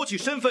君抛弃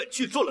身份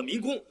去做了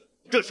民工，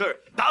这事儿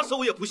打死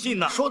我也不信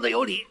呢。说的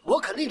有理，我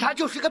肯定他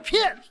就是个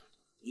骗子。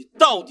你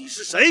到底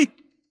是谁？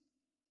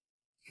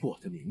我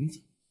的名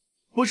字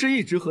不是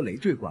一直和累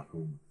赘挂钩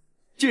吗？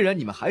既然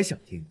你们还想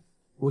听，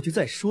我就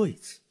再说一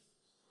次，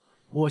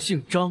我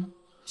姓张，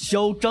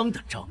嚣张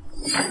的张。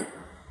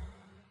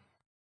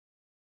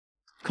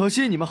可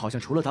惜你们好像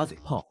除了打嘴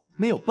炮，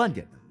没有半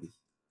点能力。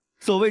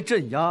所谓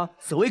镇压，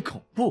所谓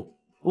恐怖，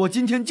我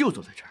今天就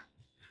坐在这儿，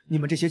你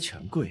们这些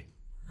权贵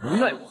无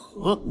奈我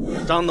何？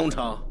张东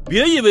城，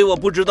别以为我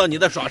不知道你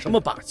在耍什么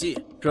把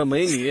戏。这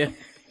美女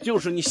就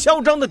是你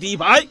嚣张的底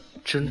牌。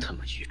真他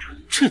妈愚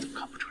蠢，这都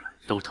看不出来，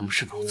都他妈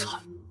是脑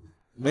残。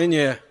美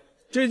女，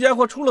这家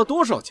伙出了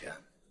多少钱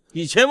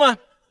？1000万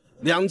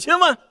？2000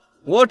万？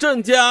我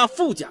郑家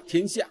富甲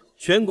天下，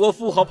全国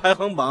富豪排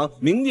行榜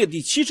名列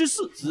第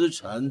74，资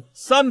产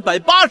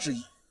380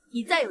亿。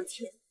你再有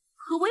钱，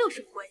和我有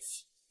什么关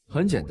系？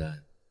很简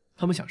单，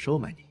他们想收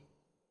买你。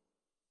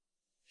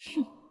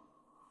哼，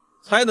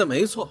猜的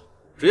没错，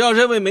只要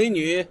这位美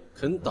女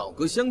肯倒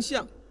戈相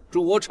向，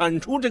助我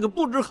铲除这个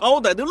不知好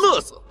歹的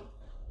乐色，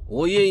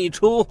我愿意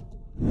出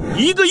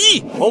1个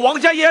亿。我王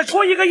家也出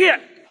1个亿。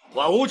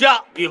我吴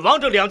家与王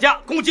郑2家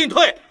共进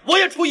退，我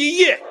也出1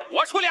亿。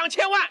我出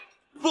2000万。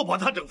不把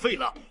他整废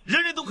了，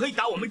人人都可以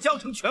打我们江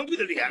城权贵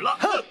的脸了。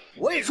哼，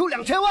我也出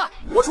2000万。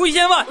我出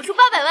1000万。我出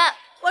800万。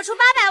我出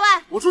800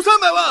万。我出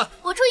300万。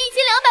我出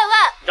1200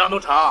万。张东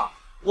城，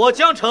我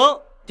江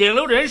城顶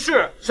流人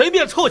士随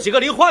便凑几个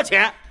零花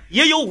钱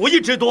也有5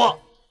亿之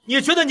多，你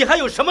觉得你还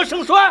有什么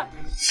胜算？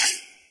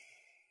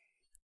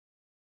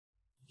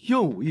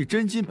用5亿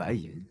真金白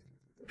银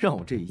让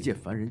我这一介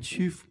凡人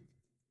屈服，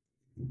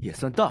也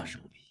算大手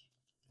笔。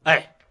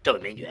哎，这位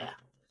美女，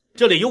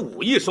这里有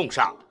5亿送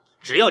上，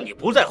只要你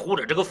不再护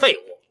着这个废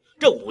物，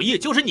这5亿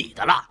就是你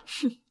的了。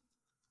哼，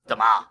怎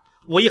么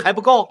5亿还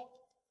不够？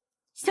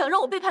想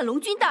让我背叛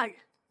龙君大人，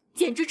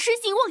简直痴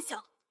心妄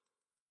想。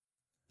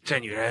这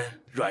女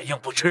人软硬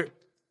不吃，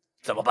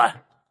怎么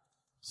办？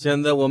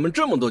现在我们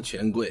这么多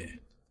权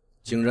贵，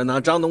竟然拿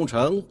张东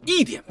城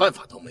一点办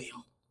法都没有。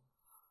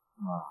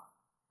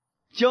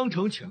江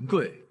城权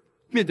贵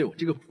面对我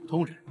这个普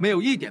通人，没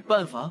有一点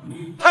办法？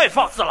太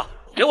放肆了！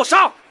给我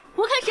上！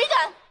我看谁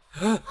敢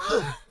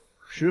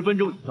！10分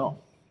钟已到，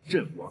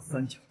阵亡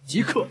3角，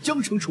即刻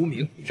江城除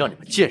名，让你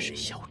们见识一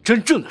下我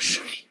真正的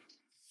实力。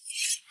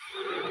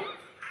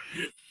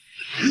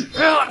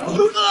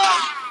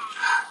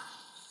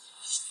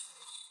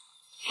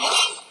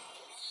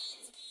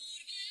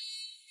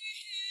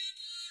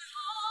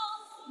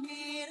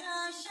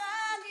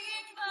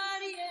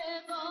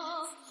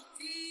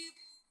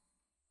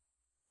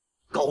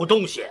狗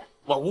东西！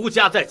我吴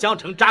家在江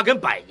城扎根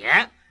100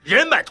年，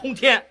人脉通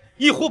天，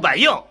一呼百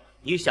应。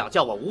你想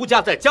叫我吴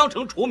家在江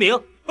城除名？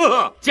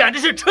简直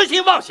是痴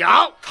心妄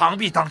想！螳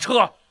臂挡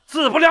车，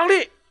自不量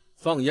力。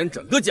放眼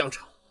整个江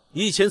城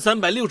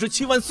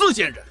，1367万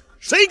4000人，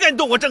谁敢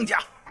动我郑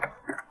家？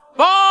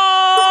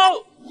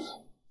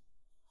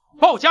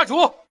报家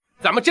主，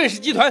咱们郑氏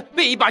集团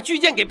被一把巨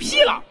剑给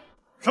劈了。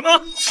什么？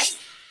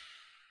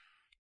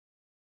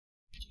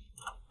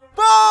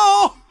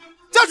报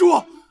家主，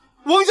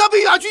王家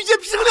被一把巨剑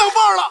劈成2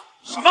半了。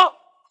什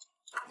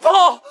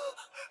么？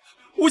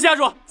吴家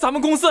主，咱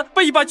们公司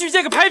被一把巨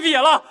剑给拍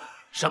瘪了。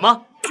什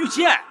么巨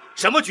剑？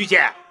什么巨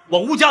剑？我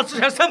吴家资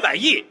产300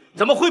亿，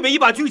怎么会被一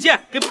把巨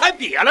剑给拍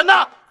瘪了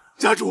呢？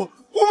家主，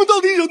我们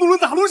到底惹怒了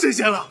哪路神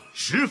仙了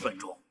？10分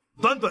钟，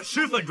短短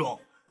10分钟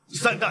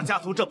，3大家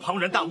族这庞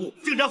然大物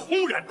竟然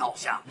轰然倒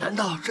下。难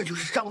道这就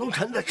是张东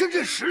城的真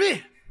正实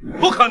力？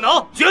不可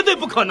能，绝对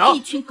不可能！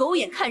一群狗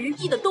眼看人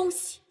低的东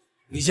西！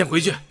你先回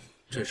去，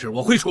这事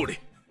我会处理。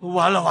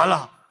完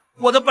了，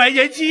我的100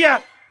年基业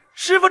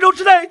10分钟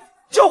之内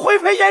就灰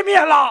飞烟灭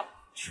了。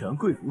权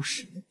贵如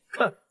石，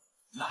看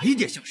哪一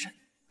点像神？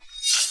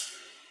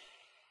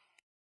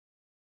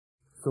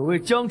所谓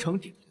江城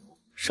顶流，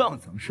上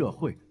层社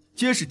会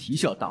皆是啼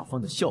笑大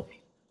方的笑柄。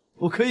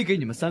我可以给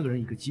你们3个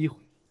人一个机会，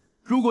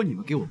如果你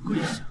们给我跪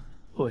下，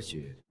或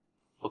许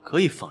我可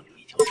以放你们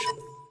一条生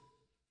路。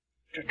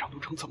这张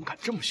东城怎么敢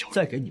这么嚣张？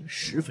再给你们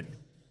10分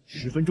钟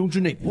，10分钟之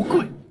内不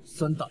跪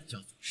，3大家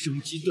族生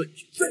机断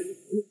绝。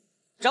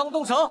张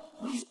东城，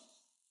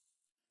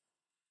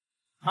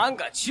胆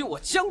敢欺我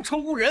江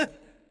城无人，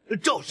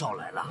赵少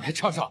来了，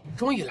赵少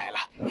终于来了。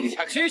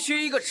区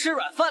区一个吃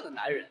软饭的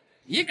男人，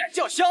也敢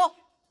叫嚣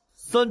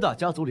？3大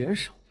家族联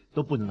手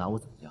都不能拿我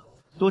怎么样，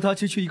多他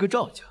区区一个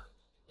赵家，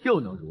又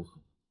能如何？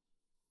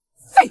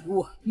废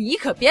物！你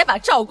可别把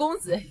赵公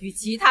子与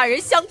其他人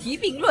相提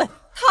并论，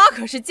他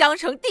可是江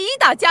城第1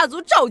大家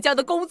族赵家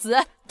的公子。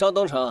张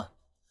东城，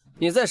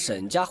你在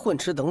沈家混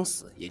吃等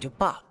死也就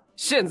罢了，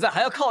现在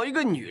还要靠一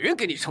个女人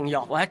给你撑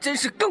腰，我还真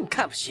是更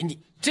看不起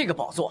你。这个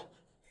宝座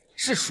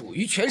是属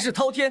于权势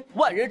滔天、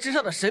万人之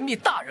上的神秘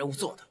大人物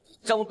做的。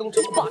张东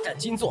城霸占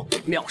金座，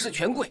藐视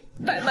权贵，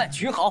怠慢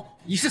群豪，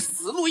已是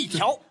死路一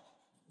条。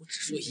我只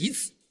说一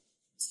次，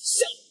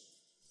下。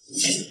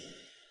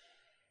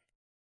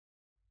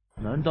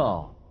难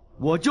道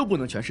我就不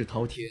能权势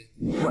滔天、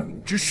万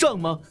人之上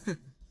吗？哼，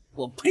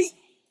我呸！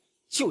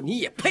就你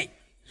也配！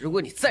如果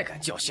你再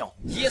敢叫嚣，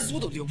耶稣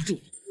都留不住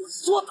你。我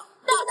说的，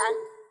大胆，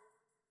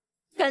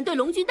敢对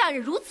龙君大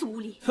人如此无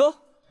礼！哟，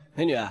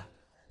美女，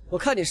我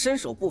看你身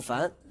手不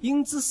凡，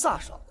英姿飒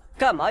爽的，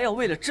干嘛要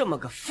为了这么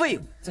个废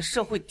物在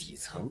社会底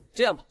层？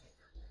这样吧，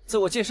自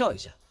我介绍一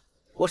下，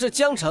我是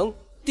江城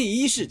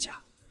第1世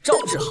家赵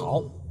志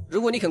豪。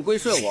如果你肯归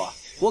顺我，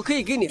我可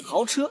以给你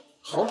豪车、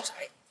豪宅，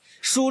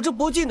数之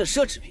不尽的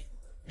奢侈品，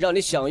让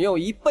你享用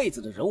一辈子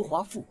的荣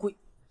华富贵。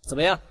怎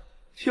么样？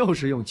又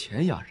是用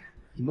钱压人，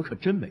你们可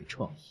真没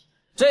创意。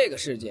这个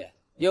世界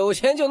有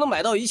钱就能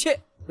买到一切，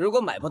如果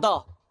买不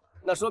到，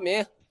那说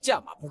明价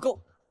码不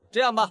够。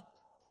这样吧，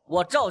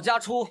我赵家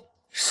出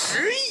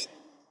10亿。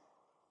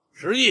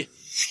10亿！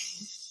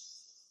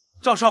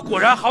赵少果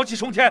然豪气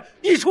冲天，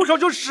一出手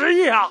就10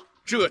亿啊！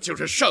这就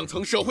是上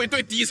层社会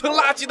对底层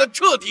垃圾的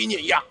彻底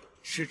碾压。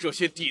是这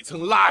些底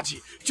层垃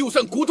圾，就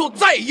算骨头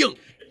再硬，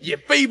也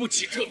背不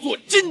起这座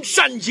金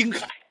山银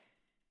海。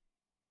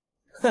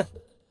哼，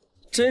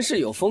真是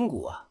有风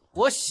骨啊！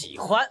我喜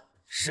欢。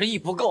10亿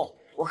不够，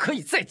我可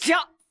以再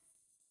加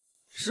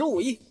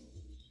15亿、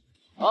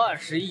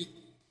20亿、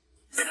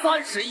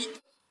30亿。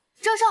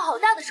赵少好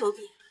大的手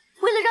笔，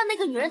为了让那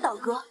个女人倒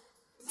戈，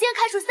竟然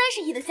开出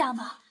30亿的价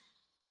码。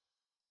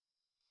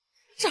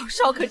赵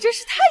少可真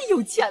是太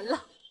有钱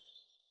了。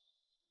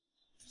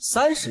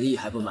30亿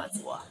还不满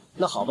足啊？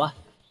那好吧，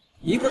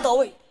一步到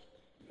位。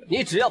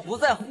你只要不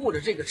再护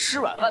着这个吃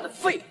软饭的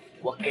废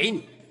物，我给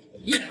你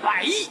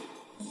100亿。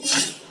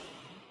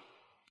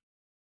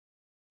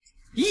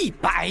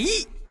100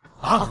亿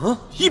啊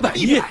！100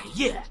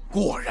亿！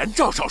果然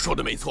赵少说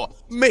的没错，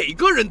每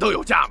个人都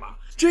有价码。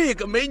这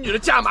个美女的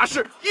价码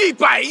是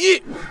100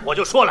亿。我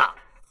就说了，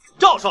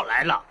赵少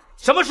来了，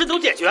什么事都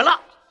解决了。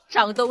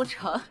张东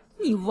城，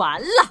你完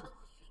了！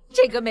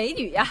这个美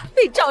女呀，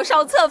被赵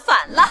少策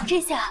反了，这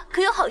下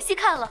可有好戏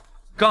看了。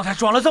刚才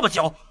装了这么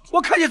久，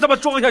我看你怎么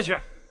装下去。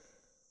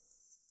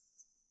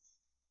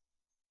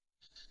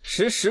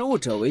识时务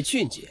者为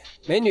俊杰，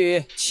美女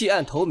弃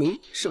暗投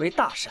明，是为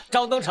大善。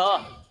张东城，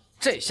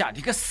这下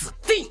你可死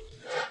定！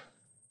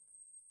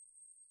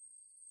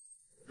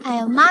哎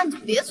呀妈，你就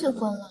别催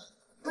婚了，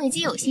我已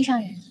经有心上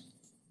人了，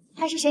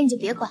他是谁你就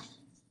别管了，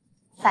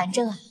反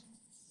正啊，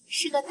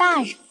是个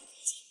大人。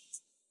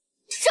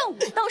让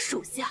我当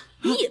手下，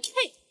你也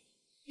配？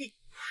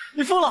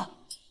你疯了！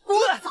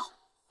聒噪！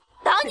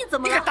打你怎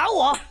么了？你敢打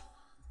我？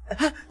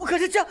我可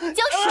是将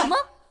什么？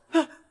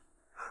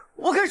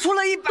我可是出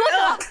了100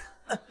了！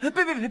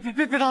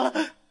别打了！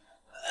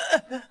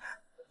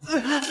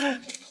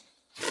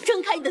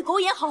睁开你的狗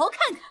眼，好好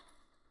看看，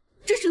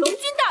这是龙君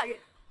大人，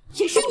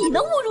也是你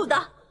能侮辱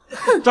的。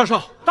赵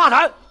少大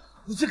胆，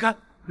你竟敢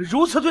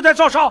如此对待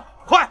赵少！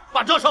快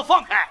把赵少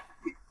放开！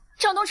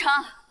张东城，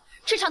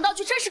这场闹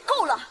剧真是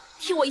够了，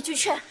听我一句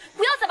劝，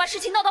不要再把事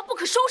情闹到不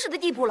可收拾的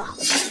地步了。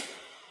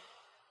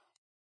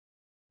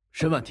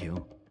沈婉婷，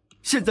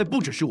现在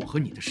不只是我和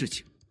你的事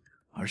情，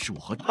而是我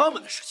和他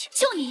们的事情。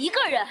就你一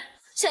个人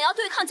想要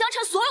对抗江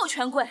城所有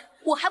权贵，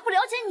我还不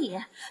了解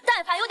你。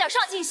但凡有点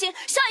上进心，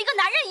像一个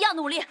男人一样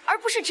努力，而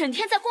不是整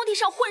天在工地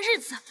上混日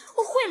子，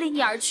我会离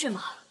你而去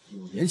吗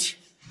？5年前，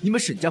你们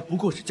沈家不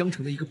过是江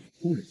城的一个普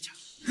通人家，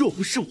若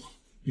不是我，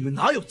你们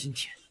哪有今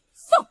天？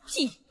放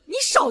屁！你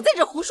少在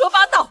这胡说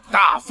八道！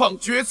大放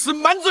厥词，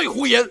满嘴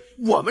胡言！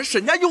我们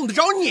沈家用得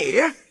着你？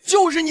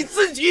就是你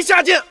自己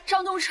下贱！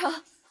张东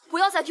城，不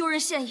要再丢人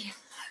现眼！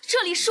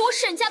这里是我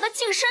沈家的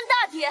晋升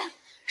大典，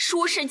是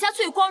我沈家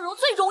最光荣、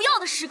最荣耀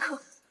的时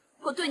刻。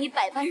我对你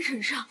百般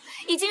忍让，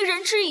已经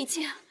仁至义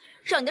尽，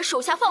让你的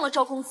手下放了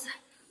赵公子。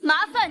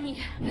麻烦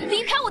你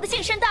离开我的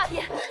晋升大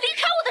典，离开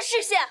我的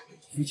视线。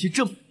夫妻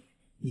这么，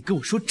你跟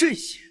我说这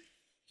些，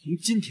从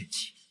今天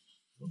起，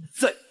我们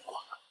再无瓜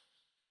葛。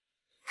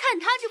看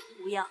他这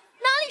副模样，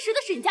哪里识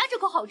得沈家这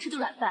口好吃的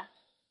软饭？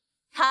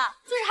他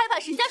就是害怕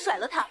沈家甩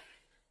了他，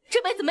这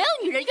辈子没有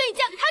女人愿意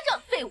嫁给他这样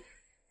的废物。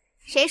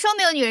谁说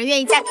没有女人愿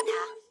意嫁给他？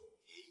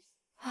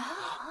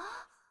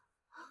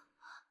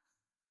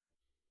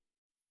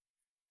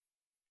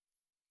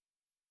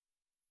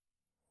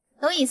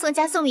龙隐送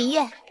嫁宋明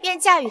月，愿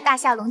嫁与大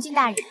夏龙君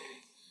大人。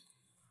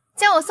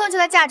将我送去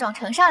的嫁妆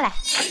呈上来。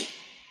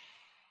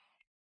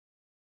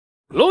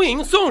龙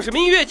隐宋氏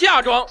明月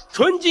嫁妆，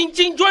纯金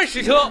金砖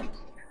10车。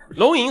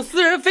龙吟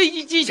私人飞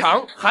机机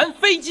场，含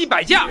飞机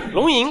百架，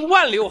龙吟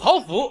万柳豪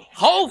府，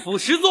豪府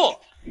10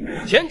座，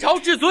前朝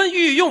至尊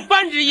御用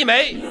扳指1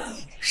枚。10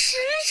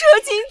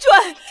车金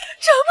砖，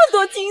这么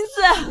多金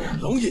子！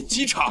龙吟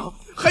机场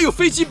还有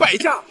飞机百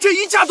架，这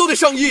一架都得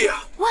上亿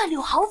啊！万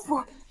柳豪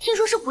府，听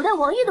说是古代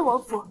王爷的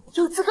王府，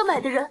有资格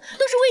买的人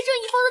都是威震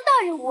一方的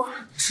大人物。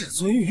至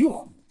尊御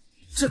用，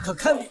这可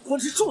堪比国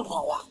之重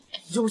宝啊！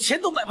有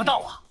钱都买不到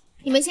啊！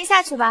你们先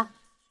下去吧。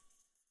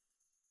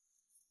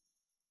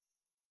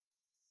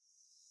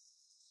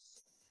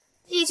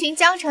一群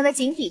江城的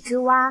井底之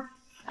蛙，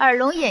耳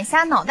聋眼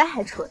瞎，脑袋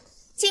还蠢，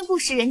竟不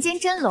识人间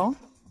真龙。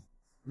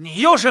你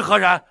又是何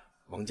人？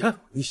王家，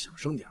你小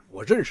声点，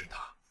我认识他。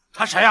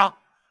他谁啊？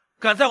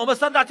敢在我们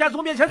3大家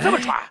族面前这么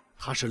拽？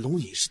他是龙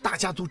隐氏大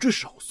家族之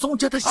首，宋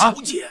家的小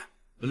姐。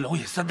龙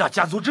隐3大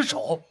家族之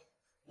首？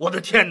我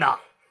的天哪！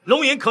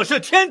龙隐可是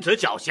天子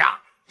脚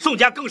下，宋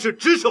家更是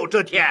只手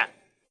遮天，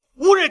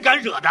无人敢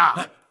惹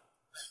的。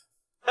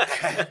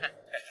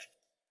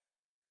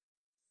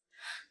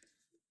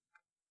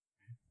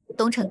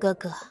东城哥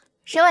哥，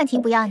沈婉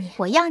婷不要你，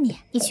我要你，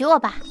你娶我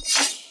吧。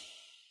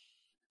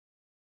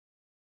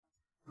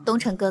东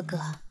城哥哥，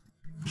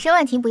沈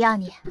婉婷不要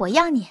你，我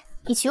要你，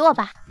你娶我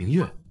吧。明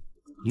月，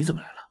你怎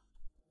么来了？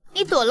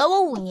你躲了我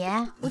5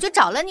年，我就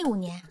找了你5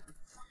年，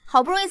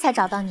好不容易才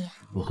找到你。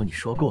我和你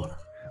说过了，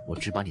我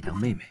只把你当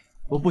妹妹，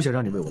我不想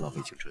让你为我浪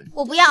费青春。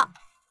我不要，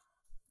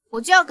我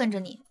就要跟着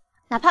你，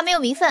哪怕没有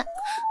名分，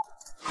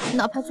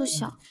哪怕做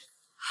小。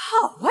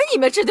好啊，你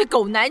们这对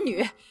狗男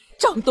女！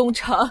张东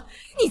城，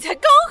你才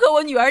刚和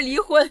我女儿离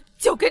婚，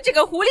就跟这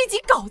个狐狸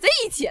精搞在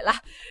一起了，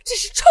真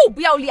是臭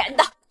不要脸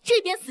的！这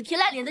边死皮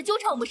赖脸的纠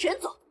缠我们沈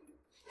总，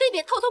那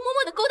边偷偷摸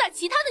摸的勾搭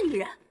其他的女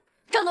人。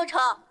张东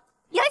城，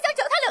你还想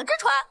脚踏2只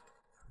船？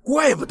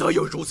怪不得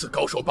有如此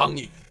高手帮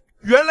你，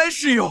原来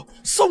是有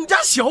宋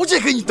家小姐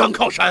给你当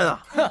靠山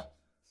啊！哼，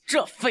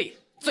这废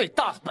物最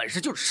大的本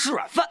事就是吃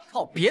软饭，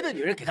靠别的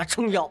女人给他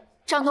撑腰。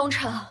张东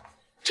城，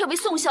这位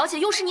宋小姐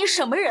又是你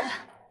什么人？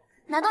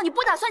难道你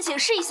不打算解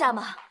释一下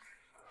吗？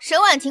沈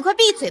婉婷，快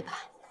闭嘴吧，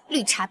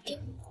绿茶婊！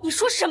你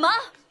说什么？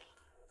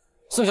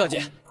宋小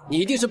姐，你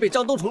一定是被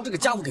张东城这个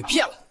家伙给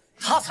骗了，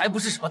他才不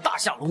是什么大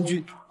夏龙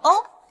君哦。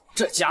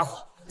这家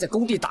伙在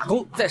工地打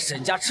工，在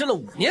沈家吃了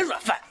5年软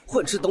饭，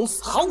混吃等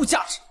死，毫无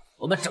价值。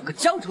我们整个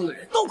江城的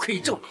人都可以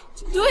证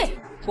明。对，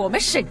我们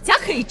沈家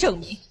可以证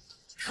明，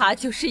他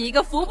就是一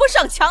个扶不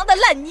上墙的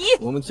烂泥。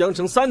我们江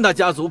城3大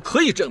家族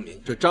可以证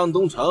明，这张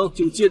东城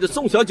就借着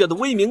宋小姐的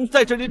威名，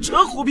在这里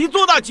扯虎皮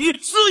做大旗，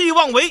肆意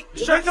妄为。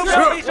是，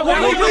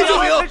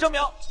我可以证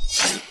明。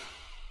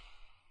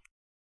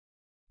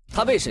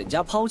他被沈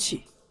家抛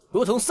弃，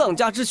如同丧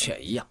家之犬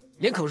一样，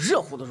连口热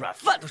乎的软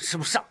饭都吃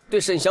不上，对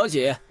沈小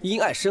姐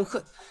因爱生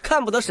恨，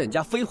看不得沈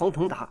家飞黄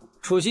腾达，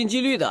处心积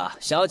虑的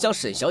想要将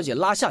沈小姐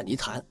拉下泥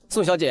潭。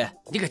宋小姐，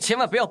你可千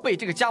万不要被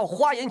这个家伙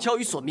花言巧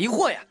语所迷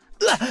惑呀！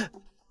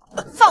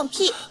放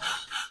屁！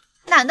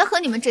懒得和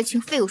你们这群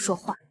废物说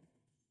话。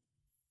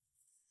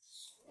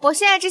我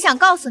现在只想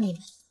告诉你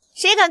们，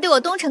谁敢对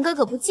我东城哥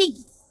哥不敬，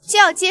就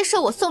要接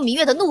受我宋明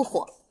月的怒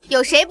火。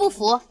有谁不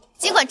服，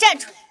尽管站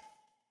出来。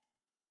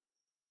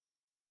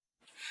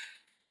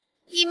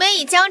你们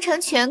以江城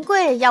权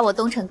贵压我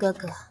东城哥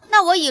哥，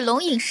那我以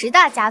龙隐10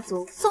大家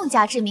族宋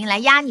家之名来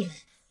压你们，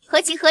合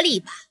情合理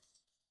吧？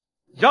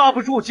压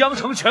不住江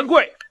城权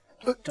贵。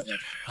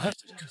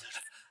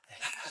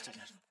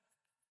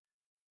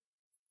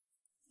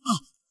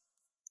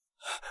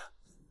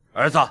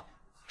儿子，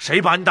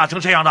谁把你打成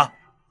这样的？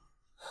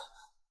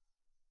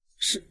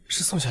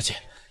是宋小姐。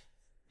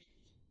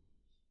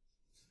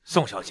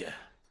宋小姐，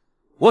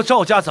我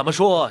赵家怎么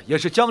说也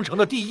是江城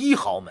的第1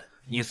豪门。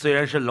你虽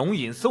然是龙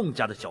隐宋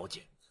家的小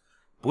姐，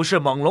不是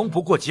猛龙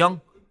不过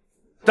江，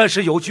但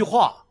是有句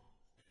话，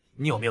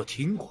你有没有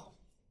听过？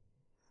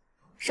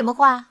什么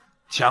话？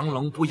强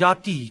龙不压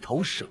地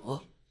头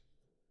蛇。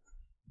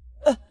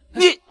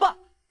你爸，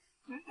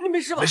你没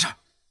事吧？没事。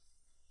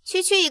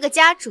区一个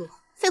家主，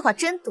废话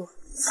真多。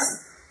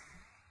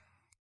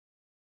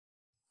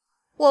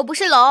我不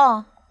是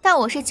龙，但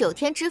我是9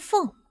天之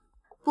凤，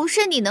不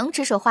是你能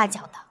指手画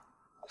脚的。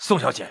宋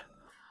小姐，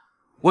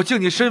我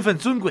敬你身份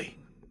尊贵，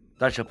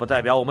但是不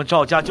代表我们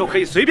赵家就可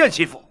以随便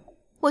欺负。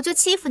我就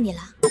欺负你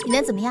了，你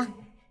能怎么样？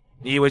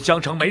你以为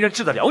江城没人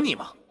治得了你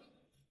吗？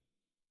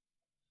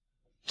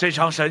这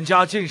场沈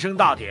家晋升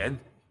大典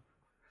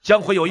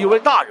将会有一位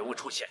大人物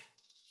出现，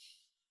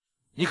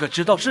你可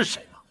知道是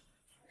谁吗？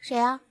谁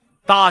啊？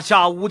大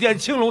夏武殿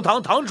青龙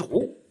堂堂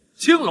主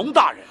青龙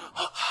大人。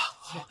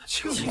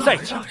你再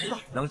抢，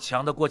能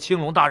抢得过青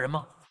龙大人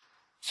吗？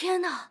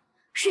天哪！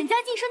沈家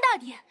晋升大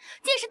典，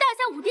竟是大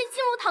夏武殿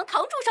青龙堂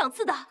堂主赏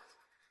赐的。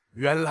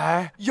原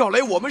来要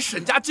来我们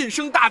沈家晋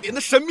升大典的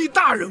神秘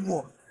大人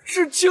物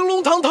是青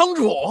龙堂堂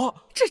主，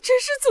这真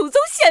是祖宗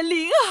显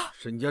灵啊！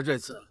沈家这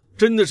次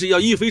真的是要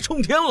一飞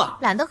冲天了。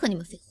懒得和你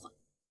们废话。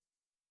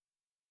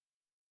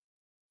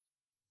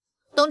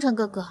东城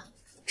哥哥，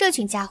这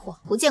群家伙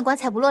不见棺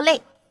材不落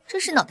泪，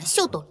真是脑袋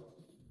秀都绿。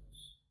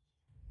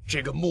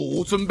这个目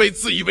无尊卑、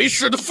自以为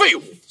是的废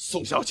物！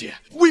宋小姐，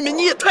未免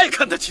你也太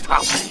看得起他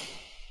了。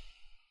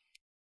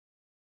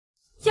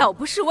要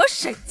不是我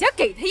沈家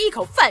给他一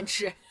口饭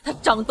吃，他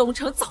张东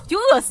城早就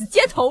饿死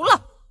街头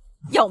了。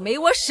要没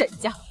我沈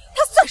家，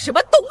他算什么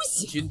东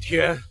西？今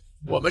天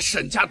我们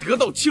沈家得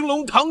到青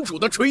龙堂主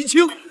的垂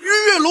青，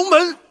日月龙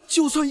门。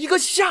就算一个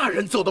下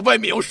人走到外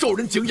面要受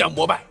人敬仰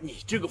膜拜，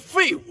你这个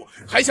废物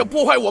还想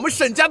破坏我们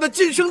沈家的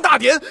晋升大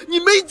典，你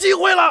没机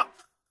会了。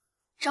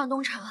张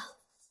东城，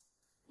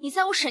你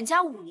在我沈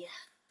家5年，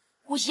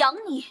我养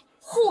你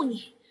护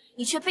你，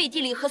你却背地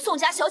里和宋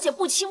家小姐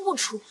不清不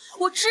楚。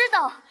我知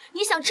道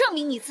你想证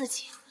明你自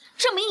己，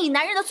证明你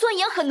男人的尊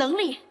严和能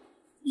力。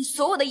你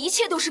所有的一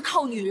切都是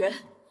靠女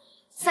人，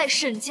在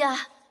沈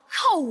家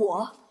靠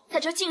我，在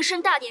这晋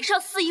升大典上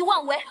肆意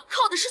妄为，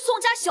靠的是宋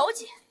家小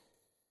姐。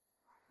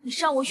你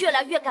让我越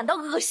来越感到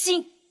恶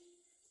心。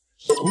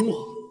哄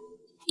我？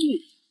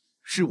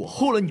是我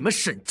护了你们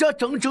沈家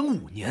整整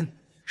5年，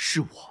是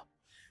我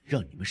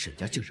让你们沈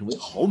家晋升为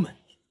豪门。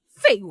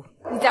废物！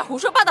你在胡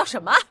说八道什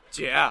么？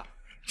姐，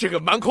这个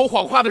满口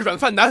谎话的软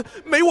饭男，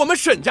没我们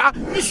沈家，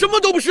你什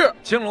么都不是。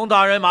青龙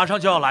大人马上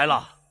就要来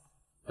了，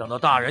等到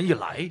大人一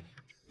来，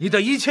你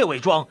的一切伪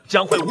装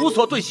将会无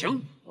所遁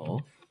形。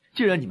哦，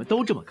既然你们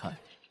都这么看，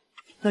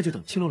那就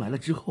等青龙来了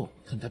之后，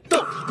看他到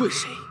底跪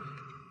谁。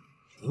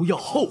不要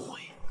后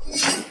悔。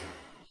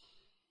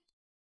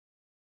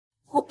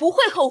我不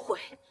会后悔，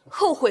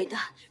后悔的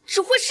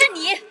只会是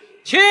你。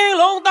青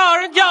龙大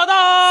人驾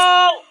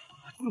到！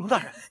青龙大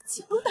人，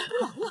青龙大人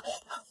来了！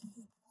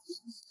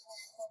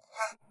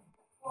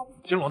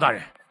青龙大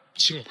人，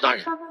青龙大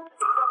人，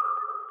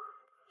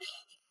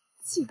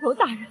青龙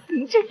大人，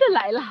您真的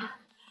来了！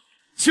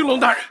青龙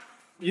大人，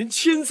您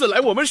亲自来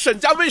我们沈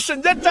家为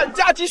沈家斩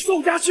家及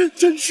授家勋，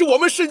真是我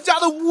们沈家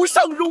的无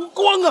上荣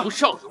光啊！无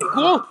上荣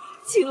光。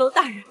青龙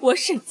大人，我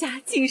沈家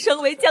晋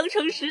升为江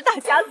城10大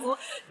家族，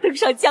登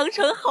上江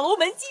城豪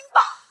门金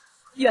榜，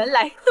原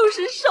来都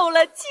是受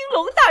了青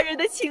龙大人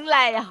的青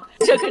睐呀！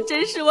这可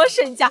真是我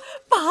沈家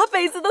8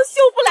辈子都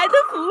修不来的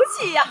福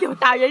气呀！有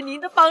大人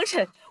您的帮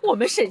衬，我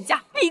们沈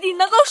家必定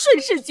能够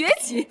顺势崛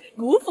起，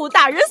如负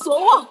大人所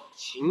望。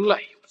青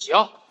睐有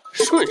加，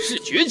顺势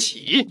崛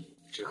起，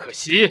只可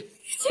惜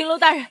青龙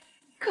大人，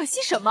可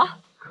惜什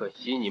么？可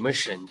惜你们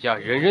沈家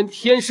人人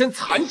天生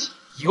残疾，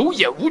有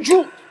眼无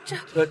珠。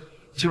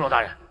青龙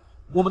大人，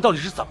我们到底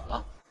是怎么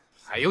了？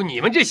还有你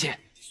们这些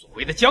所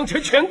谓的江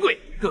城权贵，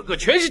个个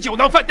全是酒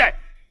囊饭袋，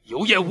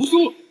有眼无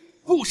珠，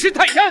不识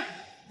泰山。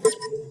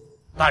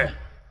大人，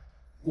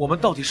我们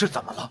到底是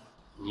怎么了？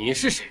你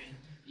是谁？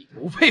你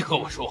不配和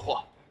我说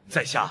话。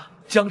在下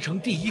江城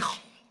第1好，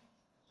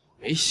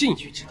没兴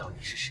趣知道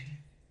你是谁。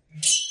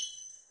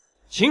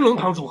青龙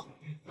堂主，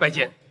拜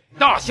见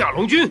大夏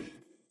龙君。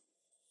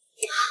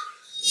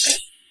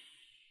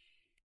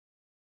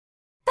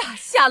大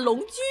夏龙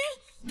君，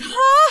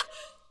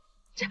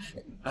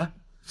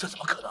这怎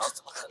么可能？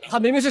他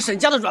明明是沈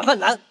家的软饭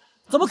男，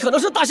怎么可能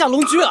是大夏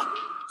龙君啊？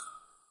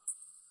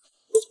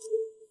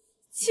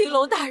青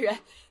龙大人，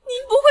您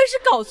不会是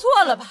搞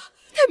错了吧？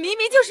他明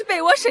明就是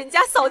被我沈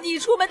家扫地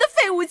出门的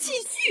废物弃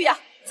婿呀，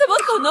怎么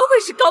可能会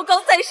是高高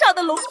在上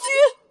的龙君？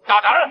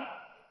大胆！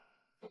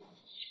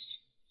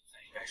再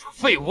敢说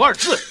废物2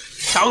字，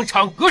当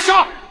场格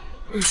杀！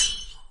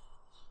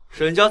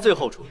沈家最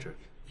后处置，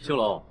青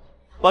龙，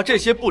把这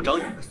些不长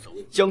眼的所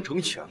谓江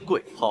城权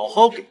贵好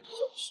好给教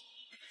训。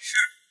是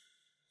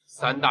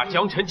，3大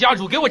江城家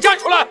主给我站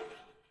出来！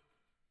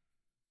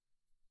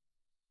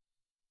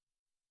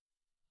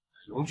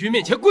龙君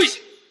面前跪下！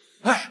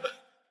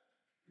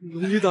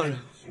龙君大人，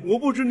我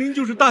不知您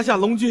就是大夏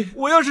龙君，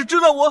我要是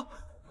知道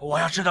我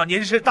要知道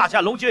您是大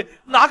夏龙君，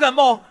哪敢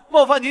冒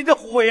犯您的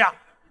护卫呀？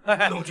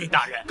龙君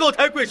大人，高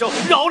抬贵手，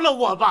饶了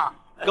我吧！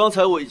刚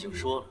才我已经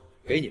说了，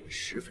给你们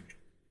10分钟，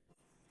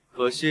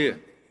可惜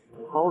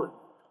抛了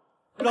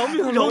你。饶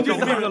命啊！龙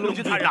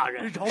君大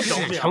人，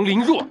恃强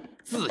凌弱，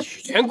自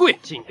诩权贵，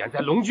竟敢在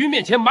龙君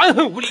面前蛮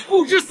横无理，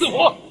不知死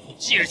活！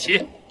即日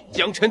起，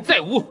江城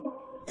再无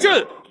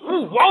朕、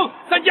父王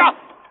3家，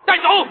带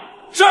走！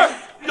是，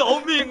饶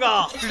命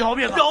啊！饶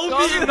命啊！饶命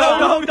啊！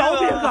饶命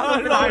啊！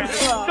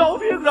饶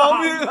命！饶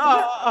命啊！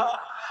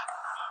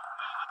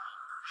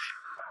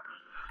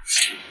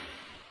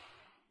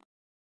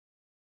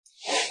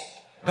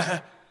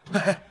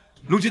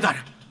龙君大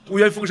人，我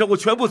愿奉上我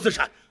全部资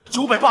产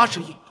980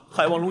亿，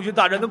还望龙君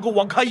大人能够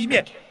网开一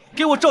面，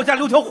给我赵家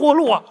留条活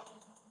路啊！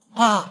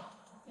爸，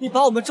你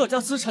把我们赵家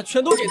资产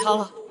全都给他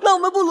了，那我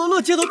们不沦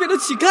落街头变成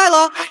乞丐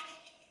了？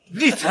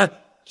逆子，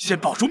先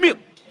保住命，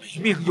没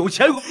命有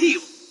钱有屁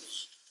用！我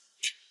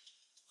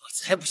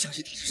才不相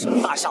信他是什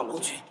么大夏龙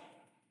君！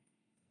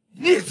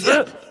逆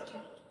子，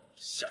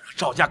想让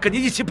赵家跟你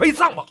一起陪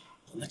葬吗？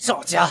我们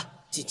赵家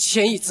近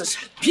1000亿资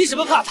产，凭什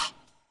么怕他？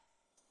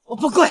我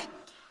不跪！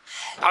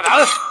大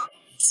胆！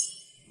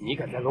你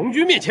敢在龙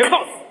君面前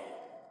放肆！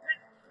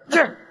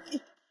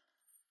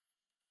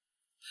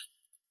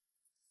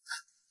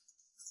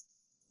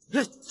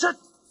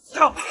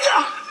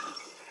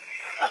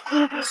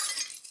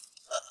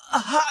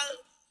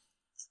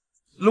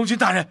龙君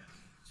大人，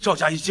赵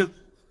家已经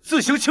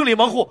自行清理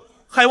门户，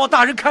还望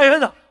大人开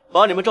恩啊！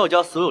把你们赵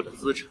家所有的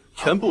资产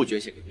全部捐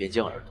献给边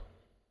疆儿童，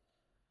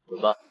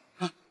滚吧！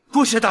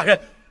多谢大人。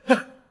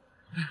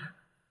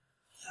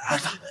儿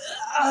子，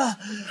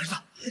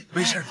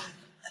没事吧？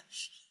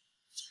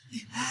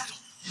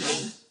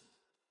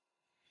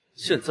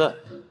现在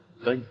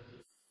该你。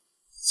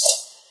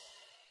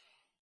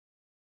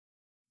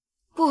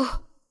不，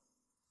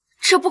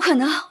这不可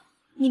能！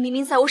你明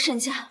明在我沈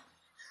家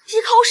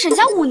依靠我沈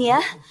家5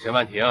年。沈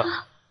婉婷，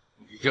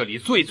你这里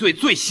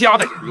最瞎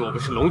的人，若不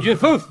是龙君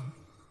吩咐，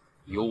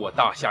有我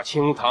大夏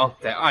青龙堂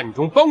在暗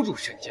中帮助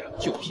沈家，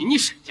就凭你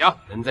沈家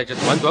能在这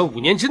短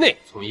5年之内，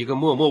从一个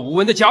默默无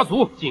闻的家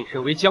族晋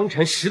升为江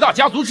城10大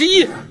家族之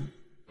一。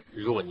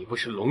若你不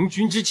是龙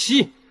君之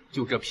妻，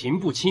就这平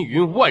步青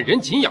云、万人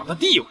敬仰的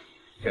地位，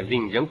这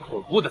令人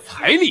恐怖的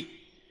财力，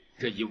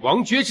这以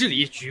王爵之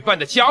礼举办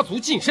的家族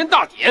晋升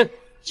大典，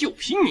就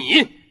凭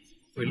你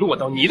会落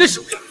到你的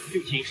手上，就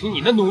仅是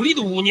你那努力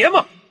的5年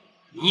吗？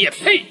你也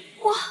配？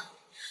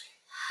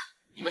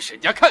你们沈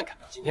家看看，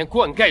今天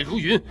灌溉如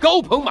云，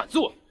高朋满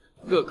座，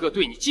个个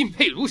对你敬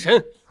佩如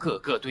神，个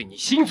个对你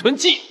心存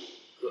忌惮，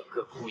个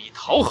个故意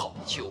讨好，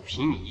就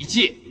凭你一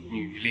介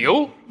女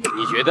流，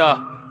你觉得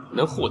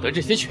能获得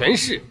这些权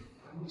势，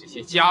这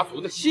些家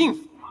族的幸福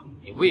吗？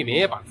你未免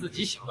也把自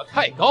己想得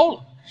太高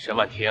了。沈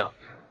婉婷，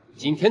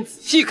今天仔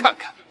细看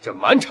看，这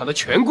满场的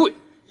权贵，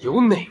有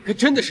哪个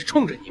真的是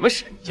冲着你们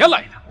沈家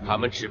来的？他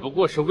们只不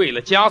过是为了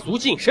家族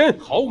晋升、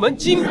豪门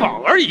金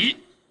榜而已。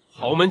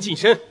豪门晋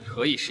升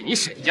可以是你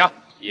沈家，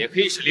也可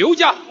以是刘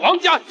家、王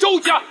家、周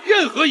家，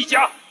任何一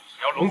家，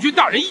只要龙君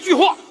大人一句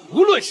话，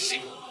无论是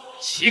谁，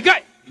乞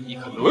丐亦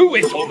可沦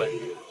为豪门，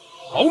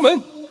豪门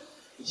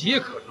皆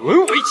可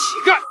沦为乞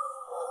丐。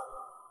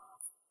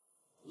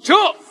这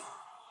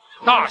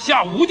大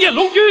夏无殿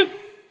龙君。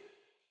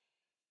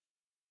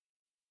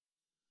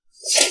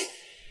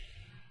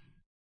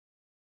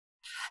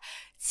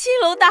青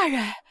龙大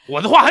人，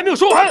我的话还没有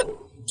说完。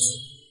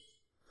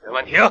沈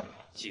婉婷，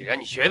既然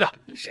你觉得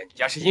沈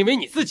家是因为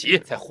你自己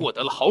才获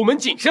得了豪门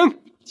晋升，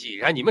既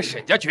然你们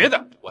沈家觉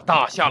得我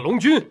大夏龙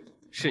君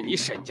是你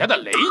沈家的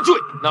累赘，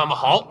那么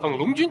好，奉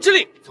龙君之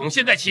令，从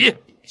现在起，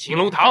青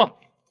龙堂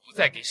不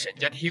再给沈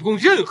家提供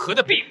任何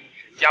的庇护，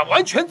沈家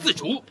完全自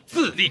主，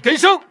自力更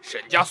生。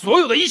沈家所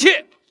有的一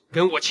切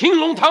跟我青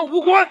龙堂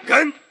无关，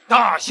跟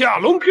大夏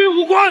龙君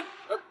无关。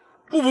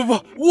不，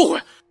误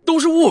会，都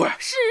是误会。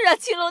是啊，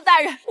青龙大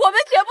人，我们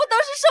全部都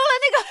是受了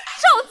那个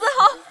赵子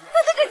豪他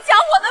那个家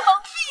伙的蒙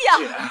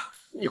蔽呀！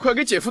你快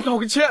给姐夫道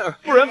个歉，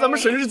不然咱们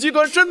沈氏集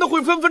团真的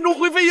会分分钟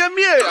灰飞烟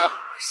灭呀！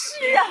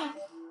是啊，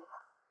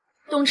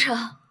东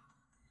城，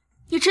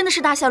你真的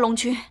是大夏龙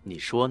君？你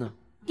说呢？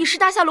你是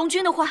大夏龙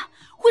君的话，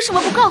为什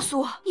么不告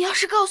诉我？你要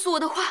是告诉我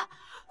的话，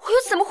我又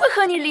怎么会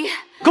和你离？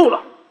够了！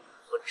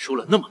和你说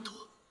了那么多，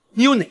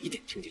你有哪一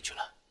点听进去了？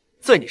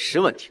在你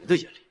沈婉婷的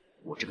眼里，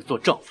我这个做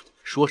丈夫的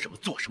说什么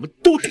做什么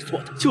都是错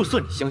的。就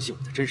算你相信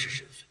我的真实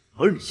身份，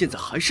而你现在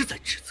还是在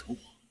指责我。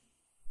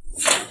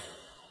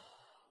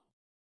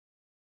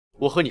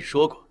我和你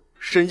说过，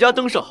沈家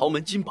登上豪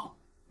门金榜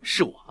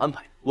是我安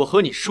排的。我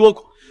和你说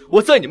过，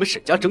我在你们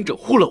沈家整整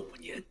护了5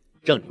年，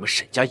让你们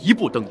沈家一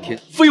步登天，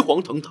飞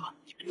黄腾达，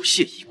你不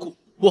屑一顾。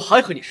我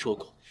还和你说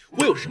过，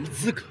我有什么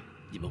资格，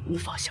你们无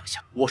法想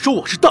象。我说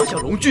我是大夏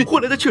龙君，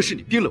换来的却是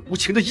你冰冷无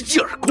情的一记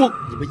耳光。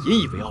你们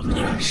引以为傲的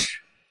权势，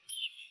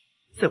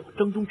在我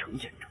张东城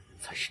眼中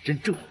才是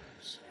真正的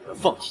武器。你们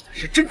放弃的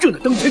是真正的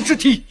登天之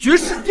梯，绝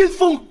世巅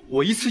峰。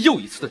我一次又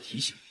一次的提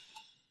醒你，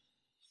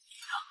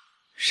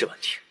沈婉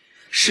婷，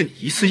是你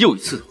一次又一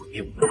次的毁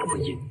灭我们的婚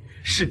姻，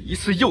是你一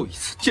次又一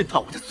次践踏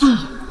我的尊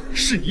严，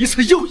是你一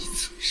次又一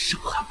次伤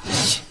害我的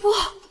心。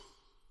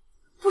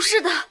不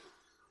是的，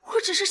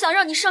我只是想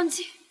让你上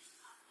进，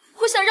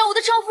我想让我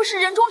的丈夫是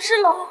人中之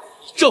龙。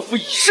你丈夫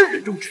已是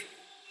人中之龙，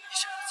你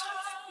想要财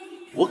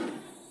富，我给；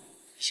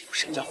你想要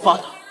沈家发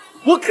达，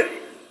我给；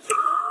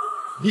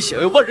你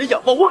想要万人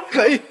仰望，我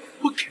给。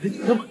我给了你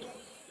那么多，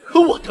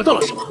可我得到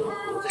了什么？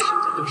我在沈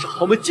家登上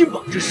豪门金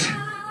榜之时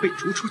被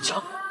逐出家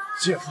门。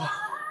姐夫，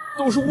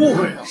都是误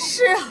会啊！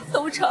是啊，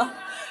东城，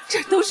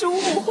这都是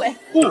误会。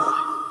误会，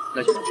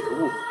那就让这个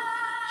误会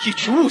一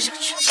直误下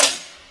去。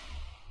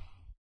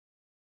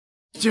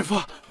姐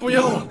夫，不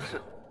要了！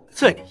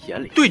在你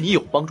眼里，对你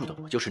有帮助的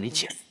我就是你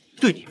姐夫，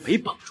对你没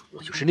帮助，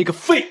我就是那个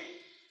废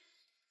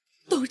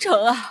物。东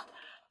城啊，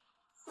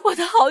我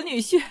的好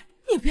女婿，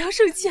你不要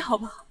生气好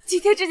吗？今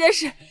天这件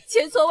事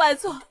千错万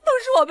错，都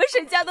是我们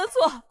沈家的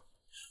错。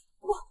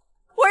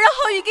我让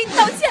浩宇给你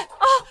道歉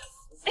啊！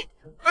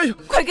哎呦，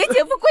快给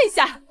姐夫跪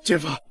下！姐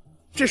夫，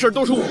这事儿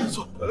都是我的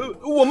错，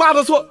我妈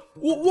的错，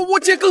我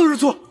姐更是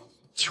错。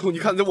求你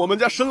看在我们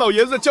家沈老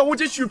爷子将我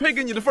姐许配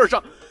给你的份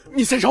上，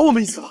你再饶我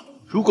们一次吧。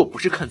如果不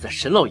是看在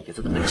沈老爷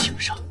子的恩情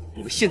上，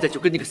你们现在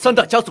就跟那个3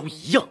大家族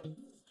一样，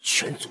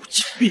全族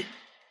尽灭。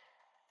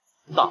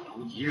大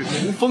唐一日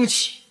同风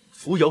起，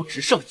扶摇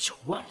直上9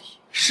万里。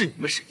是你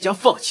们沈家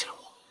放弃了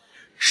我，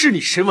是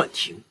你沈婉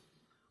婷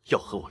要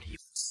和我离婚。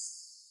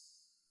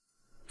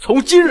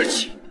从今日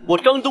起，我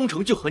张东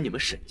城就和你们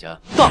沈家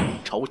大路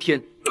朝天，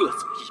各走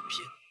一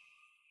边。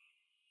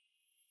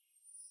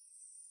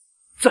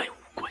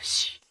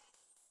系。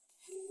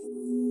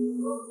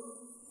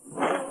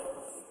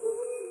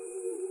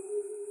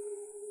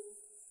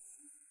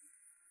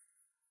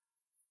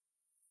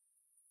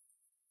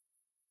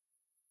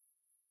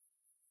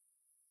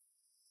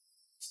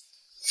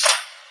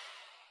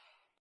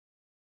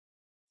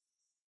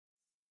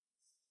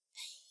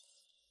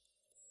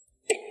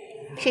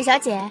沈小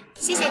姐，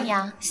谢谢你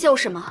啊！谢我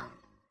什么？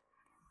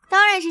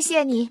当然是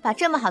谢你把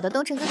这么好的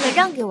东城哥哥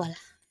让给我了。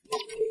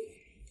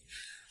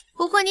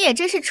不过你也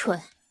真是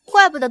蠢，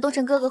怪不得东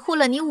城哥哥护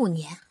了你5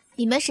年，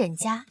你们沈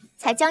家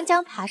才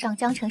将爬上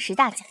江城10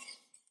大家。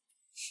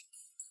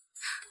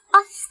啊，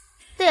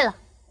对了，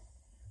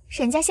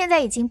沈家现在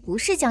已经不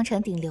是江城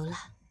顶流了，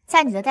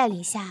在你的带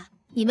领下，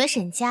你们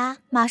沈家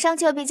马上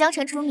就要被江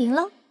城除名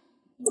喽。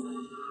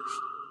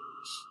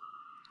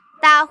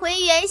打回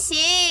原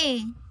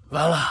形！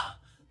完了。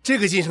这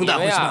个晋升大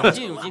会是吧？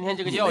记住今天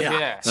这个教训，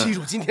记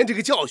住今天这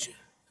个教训。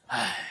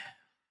哎，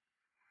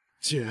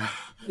姐，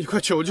你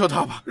快求求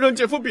他吧，让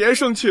姐夫别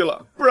生气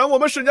了，不然我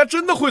们沈家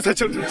真的会在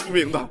江城出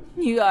名的。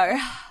女儿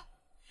啊，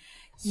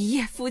一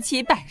夜夫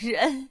妻百日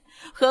恩，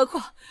何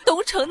况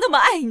东城那么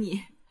爱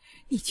你，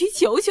你去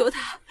求求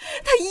他，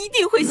他一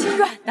定会心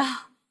软的。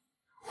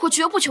我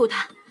绝不求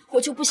他，我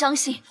就不相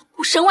信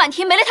我沈婉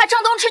婷没了他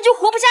张东城就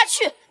活不下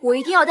去。我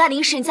一定要带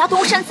领沈家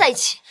东山再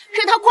起，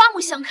让他刮目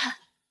相看。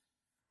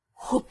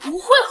我不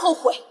会后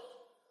悔。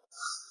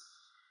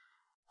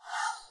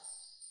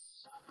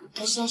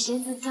脱下鞋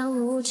子跳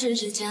舞，赤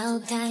着脚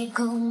太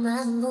空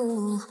漫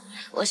步。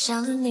我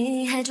笑了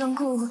你还装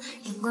酷，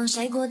阳光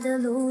晒过的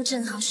路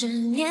正好是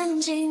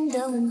年轻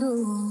的温度，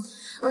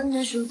温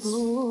暖舒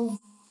服。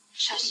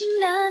刷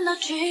新了老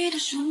去的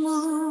树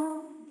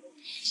木，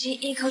吸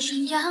一口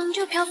纯阳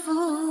就漂浮。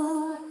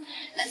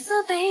蓝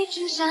色背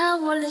景下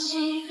我练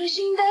习飞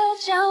行的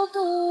角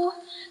度，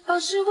保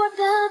持我的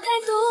态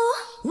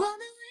度。我们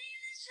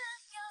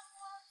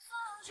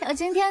跳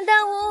整天的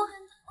舞。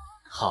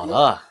好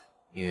了，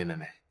云云妹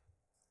妹。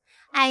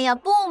哎呀，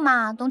不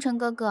嘛，东城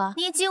哥哥，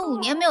你已经5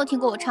年没有听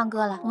过我唱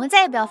歌了，我们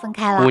再也不要分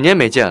开了。5年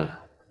没见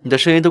了，你的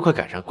声音都快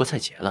赶上郭采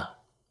洁了。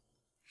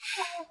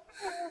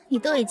你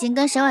都已经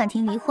跟沈婉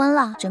婷离婚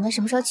了，准备什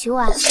么时候娶我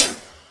啊？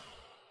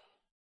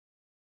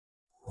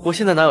我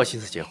现在哪有心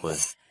思结婚？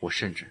我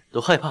甚至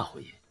都害怕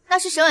婚姻。那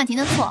是沈婉婷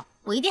的错，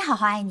我一定好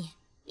好爱你，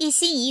一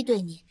心一意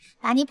对你，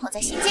把你捧在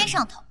心尖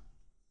上头。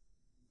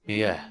云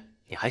月，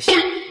你还小。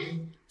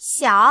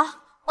小？我哪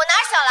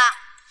小了？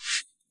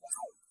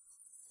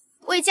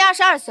我已经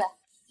22岁，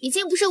已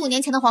经不是5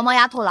年前的黄毛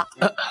丫头了。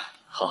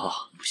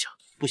好，不小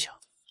不小。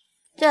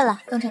对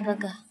了，东城哥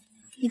哥，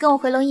你跟我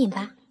回龙隐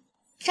吧。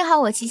正好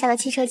我旗下的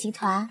汽车集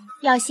团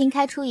要新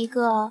开出一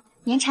个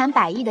年产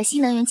100亿的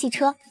新能源汽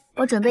车，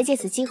我准备借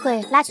此机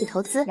会拉取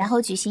投资，然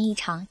后举行一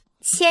场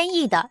1000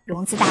亿的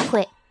融资大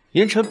会。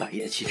年产100亿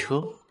的汽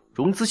车，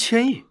融资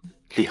1000亿，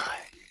厉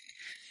害。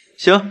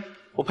行，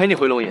我陪你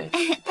回龙隐。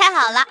太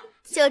好了，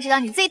就知道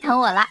你最疼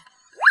我了。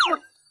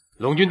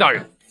龙君大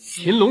人，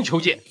秦龙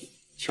求见。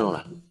青龙来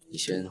了，你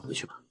先回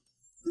去吧。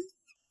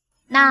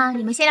那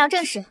你们先聊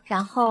正事，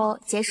然后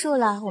结束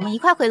了，我们一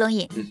块回龙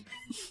隐。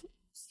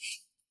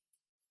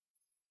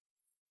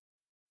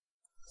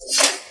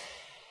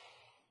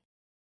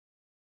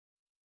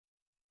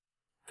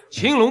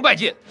青龙拜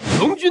见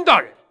龙君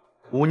大人。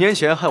5年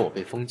前害我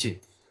被封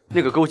禁，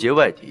那个勾结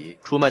外敌、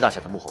出卖大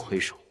侠的幕后黑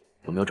手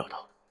有没有找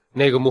到？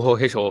那个幕后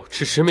黑手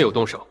迟迟没有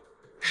动手，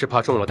是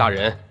怕中了大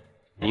人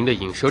您的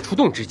引蛇出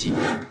洞之计。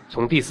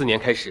从第4年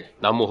开始，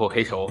那幕后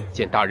黑手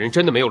见大人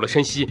真的没有了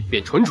声息，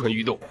便蠢蠢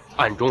欲动，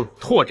暗中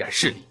拓展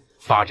势力，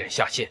发展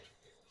下线。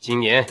今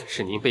年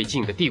是您被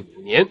禁的第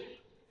5年，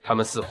他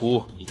们似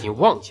乎已经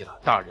忘记了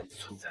大人的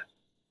存在，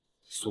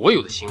所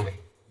有的行为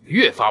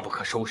越发不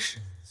可收拾，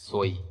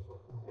所以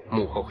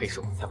幕后黑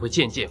手才会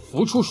渐渐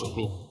浮出水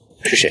面。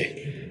是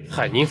谁？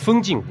害您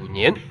封禁5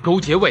年，勾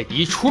结外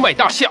敌，出卖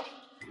大夏，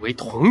为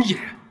同一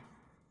人。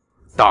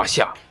大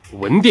夏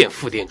文店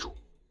副店主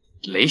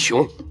雷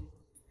雄。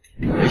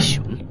雷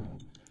雄，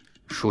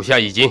属下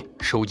已经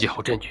收集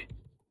好证据。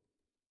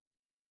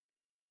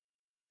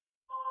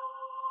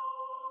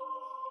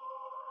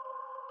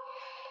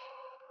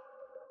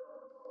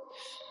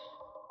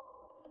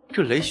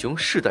这雷雄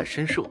世代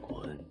深受国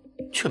恩，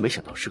却没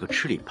想到是个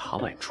吃里扒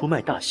外、出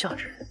卖大夏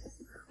之人，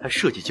还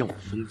设计将我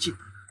封禁。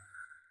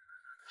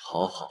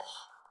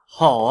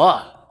好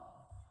啊！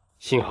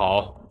幸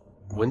好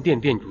文店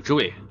店主之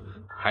位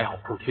还好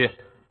空缺，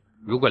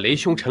如果雷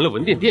兄成了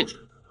文店店主，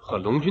和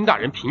龙君大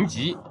人平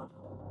级，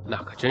那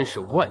可真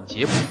是万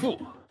劫不复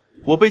啊！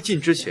我被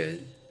禁之前，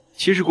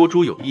其实国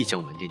主有意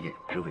将文店店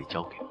主之位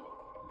交给我。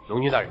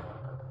龙君大人，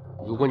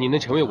如果您能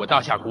成为我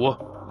大夏国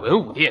文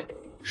武殿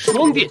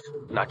双殿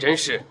主，那真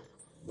是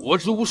国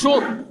之无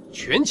双，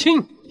权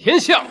倾天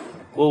下。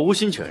我无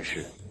心权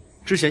势，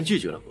之前拒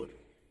绝了国主，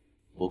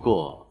不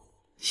过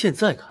现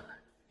在看来，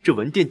这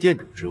文店店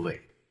主之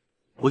位，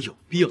我有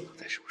必要拿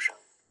在手上。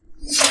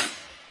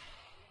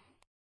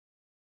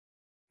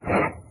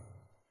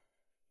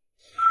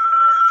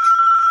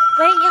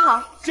喂，你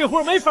好，这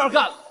活没法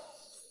干了。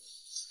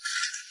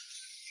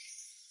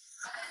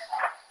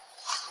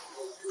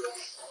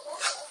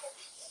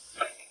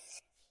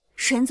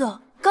沈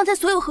总，刚才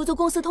所有合作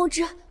公司通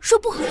知说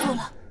不合作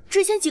了，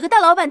之前几个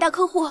大老板、大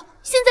客户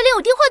现在连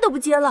我电话都不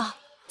接了，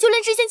就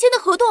连之前签的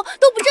合同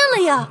都不认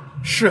了呀。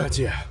是啊，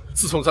姐，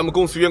自从咱们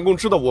公司员工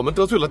知道我们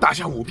得罪了大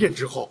夏五店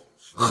之后，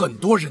很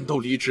多人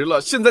都离职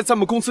了，现在咱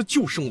们公司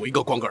就剩我一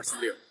个光杆司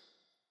令。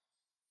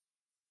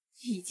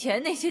以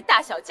前那些大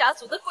小家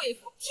族的贵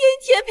妇天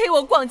天陪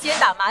我逛街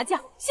打麻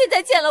将，现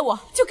在见了我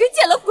就跟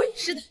见了鬼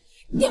似的，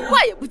电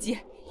话也不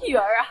接。雨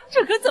儿啊，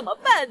这可怎么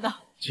办呢？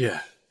姐，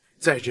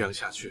再这样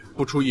下去，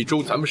不出1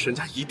周，咱们沈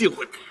家一定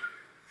会赔。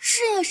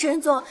是呀，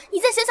沈总，你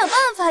再想想办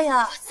法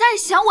呀！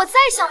我再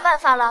想办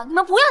法了，你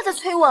们不要再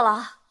催我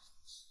了。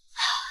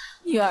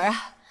女儿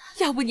啊，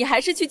要不你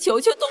还是去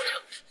求求东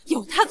城，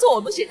有他做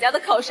我们沈家的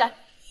靠山，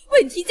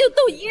问题就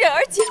都迎刃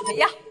而解了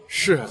呀。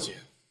是啊，姐，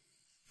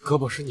胳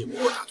膊是拧不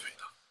过大腿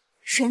的。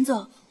沈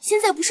总，现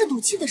在不是赌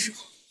气的时候，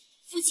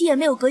夫妻也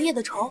没有隔夜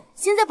的仇，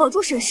现在保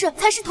住沈氏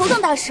才是头等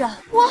大事。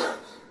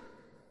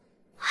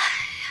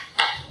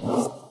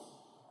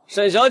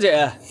沈小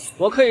姐，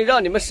我可以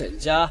让你们沈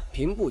家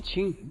平步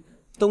青云，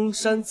东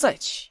山再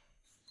起。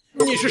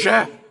你是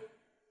谁？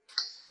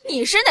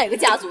你是哪个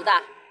家族的？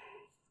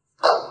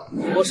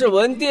我是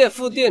文店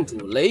副店主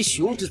雷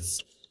雄之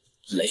子，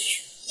雷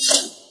雄。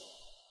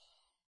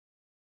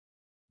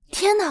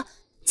天哪，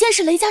竟然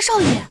是雷家少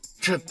爷！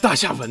这大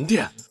夏文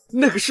店，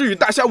那可是与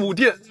大夏五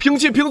店平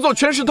起平坐、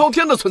权势滔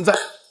天的存在。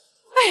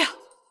哎呀，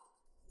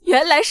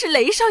原来是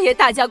雷少爷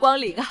大驾光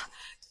临啊！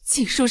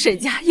请恕沈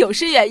家有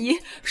失远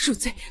迎，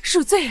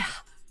恕罪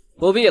啊！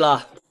不必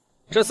了，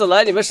这次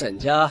来你们沈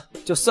家，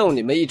就送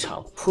你们一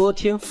场泼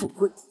天富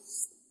贵。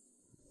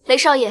雷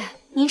少爷，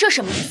您这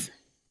什么意思？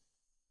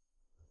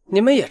你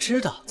们也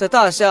知道，在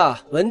大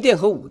夏文店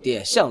和武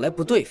店向来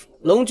不对付，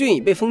龙君已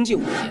被封禁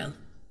5年了，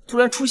突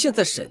然出现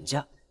在沈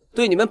家，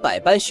对你们百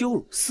般羞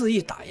辱，肆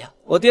意打压。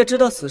我爹知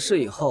道此事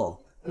以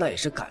后，那也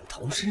是感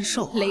同身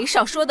受啊。雷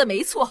少说的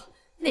没错，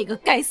那个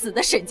该死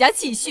的沈家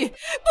继续，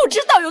不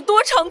知道有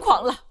多猖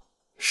狂了。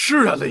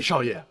是啊，雷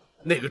少爷，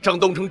那个张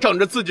东城仗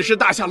着自己是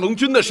大夏龙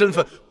君的身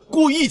份，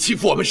故意欺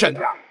负我们沈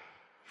家。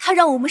他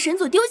让我们沈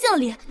总丢尽了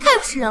脸，太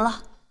不是人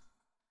了。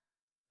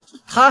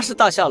他是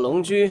大夏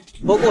龙君，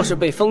不过是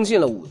被封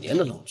禁了5年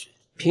的龙君，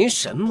凭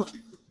什么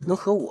能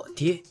和我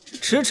爹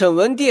驰骋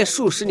文店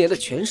数10年的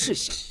权势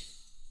相比？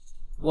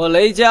我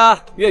雷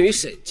家愿与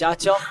沈家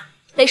交好。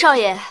雷少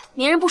爷，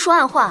明人不说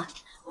暗话，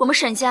我们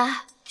沈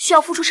家需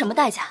要付出什么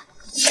代价？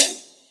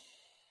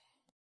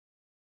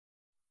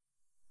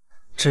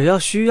只要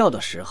需要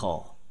的时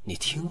候，你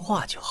听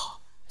话就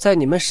好。在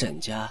你们沈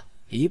家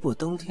一步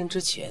登天之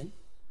前，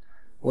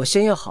我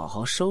先要好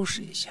好收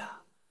拾一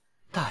下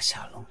大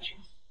夏龙君。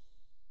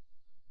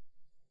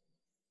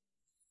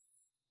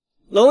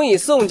龙椅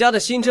宋家的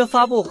新车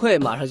发布会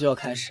马上就要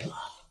开始了，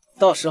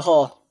到时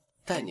候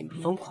带你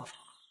们疯狂。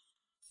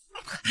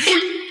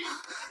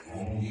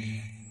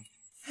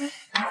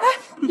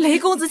雷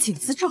公子请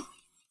自重。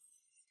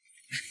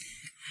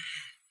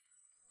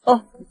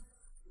哦，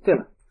对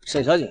了，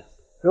沈小姐，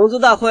融资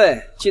大会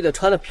记得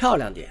穿得漂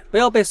亮点，不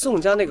要被宋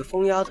家那个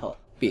疯丫头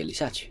比了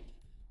下去。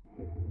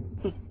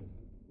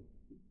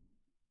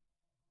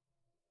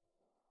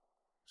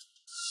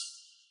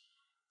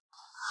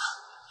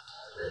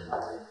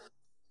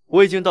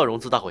我已经到融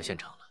资大会现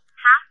场了。好，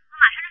我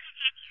马上就去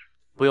接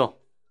你。不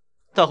用，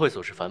大会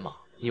琐事繁忙，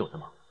你有的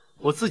忙，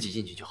我自己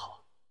进去就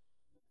好。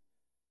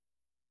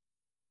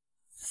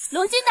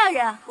龙君大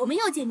人，我们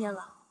又见面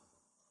了。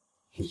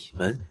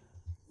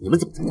你们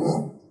怎么在这？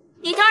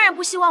你当然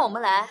不希望我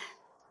们来，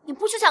你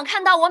不就想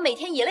看到我每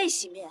天以泪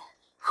洗面，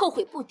后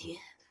悔不迭？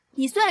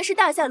你虽然是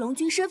大夏龙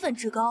君身份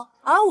至高，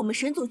而我们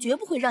沈总绝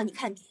不会让你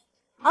看扁，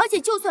而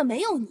且就算没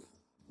有你，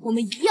我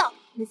们一样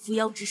能扶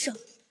摇直上。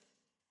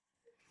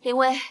林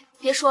薇，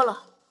别说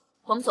了，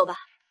我们走吧。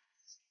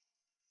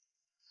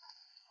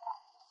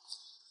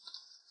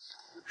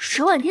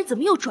沈婉天怎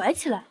么又拽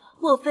起来了？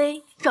莫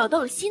非找到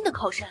了新的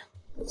靠山？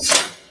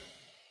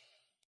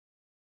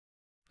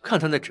看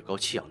他那趾高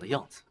气扬的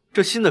样子，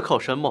这新的靠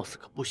山貌似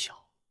可不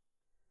小。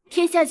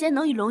天下间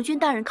能与龙君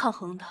大人抗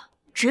衡的，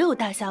只有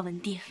大夏文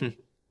店。哼，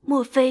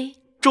莫非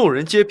众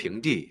人皆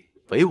平地，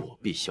唯我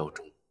必效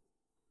忠？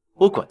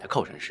我管他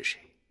靠山是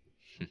谁？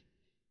哼！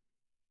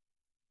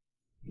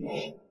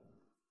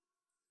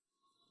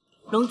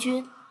龙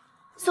君，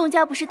宋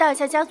家不是大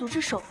夏家族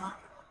之首吗？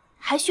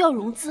还需要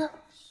融资？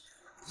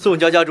宋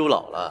家家主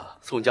老了，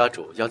宋家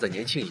主要在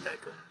年轻一代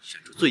中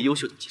选出最优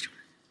秀的继承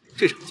人。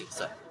这场竞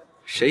赛，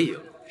谁赢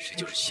谁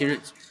就是新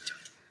任宋家主。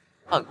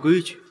按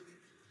规矩，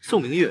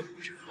宋明月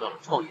只得到了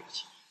创业的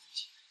机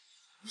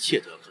会，一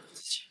切都要靠他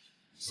自己，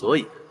所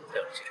以才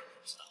有了这场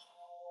融资大会。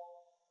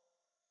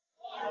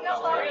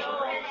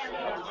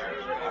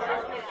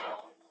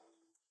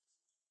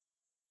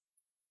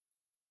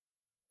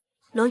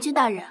龙君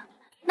大人，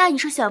那你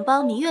是想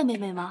帮明月妹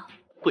妹吗？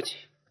不急，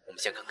我们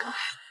先看看。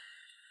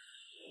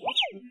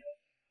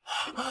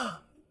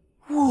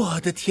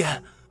我的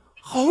天，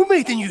好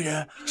美的女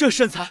人！这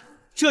身材，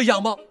这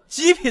样貌，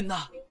极品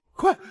呐！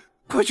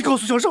快去告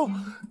诉销售，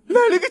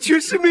来了个绝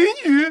世美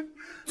女！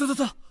走。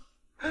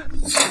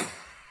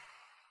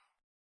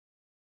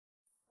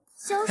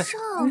销售，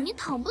你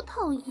讨不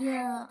讨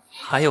厌？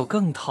还有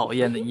更讨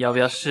厌的，你要不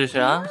要试试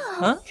啊？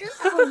啊，真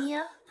讨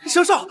厌！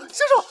销售，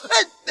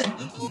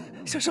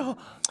销售，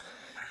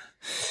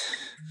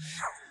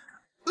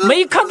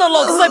没看到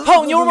老子在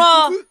泡妞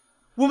吗？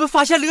我们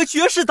发现了个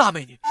绝世大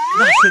美女，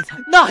那身材，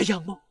那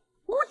样貌，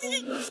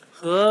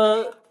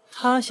和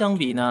她相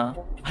比呢？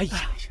哎呀，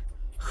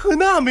和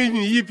那美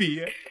女一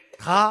比，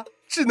她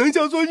只能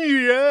叫做女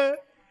人。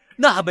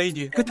那美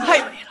女可太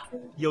美了，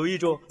有一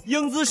种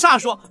英姿飒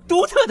爽、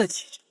独特的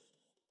气质。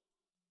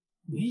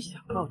没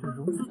想到这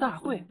融资大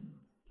会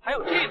还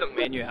有这等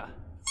美女啊！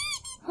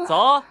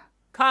走，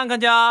看看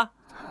去啊！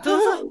走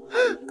走。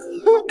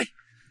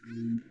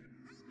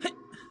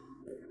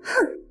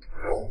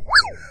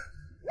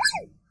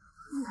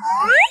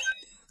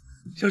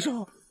销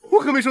售，我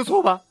可没说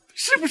错吧？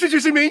是不是就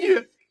是美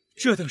女？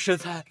这等身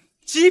材，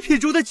极品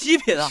中的极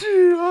品啊！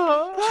是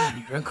啊，这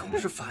女人可不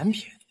是凡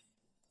品，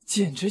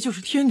简直就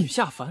是天女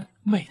下凡，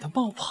美的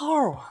冒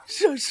泡啊！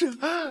是。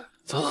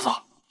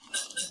走。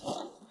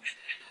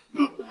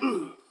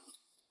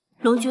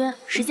龙君，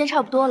时间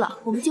差不多了，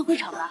我们进会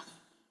场吧。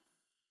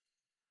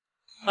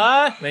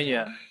哎，美女，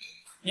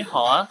你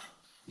好啊！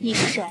你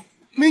是谁？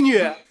美女，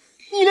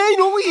你连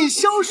龙饮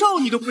销售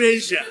你都不认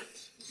识？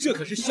这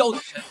可是萧子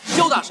辰，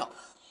萧大少，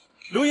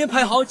龙吟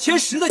排行前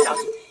10的家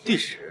族，第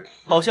10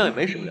好像也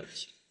没什么了不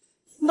起。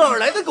哪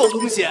来的狗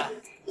东西，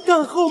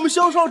敢和我们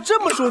萧少这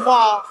么说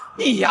话？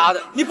你丫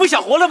的，你不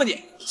想活了吗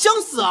你？想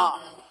死啊！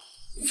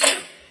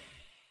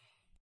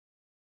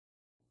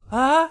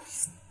啊，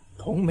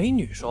同美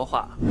女说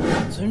话，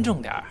尊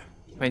重点儿。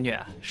美女，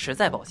实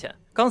在抱歉，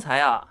刚才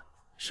啊，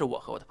是我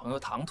和我的朋友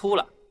唐突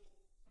了。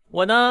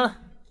我呢，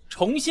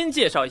重新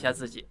介绍一下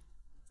自己，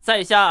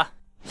在下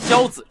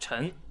萧子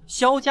辰，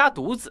萧家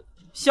独子，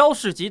萧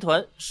氏集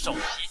团首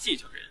席继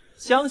承人。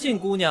相信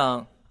姑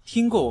娘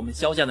听过我们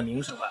萧家的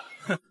名声吧？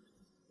哼，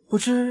不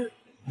知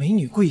美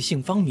女贵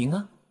姓芳名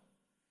啊？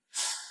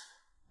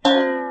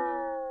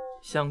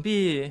想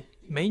必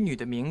美女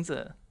的名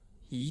字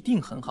一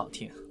定很好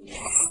听。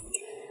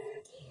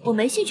我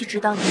没兴趣知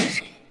道你是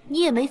谁，你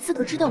也没资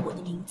格知道我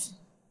的名字。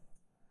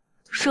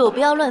手不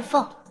要乱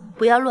放，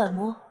不要乱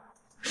摸，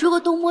如果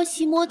东摸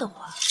西摸的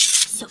话，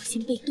小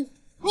心被剁。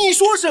你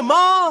说什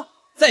么？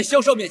在萧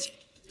少面前，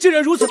竟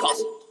然如此放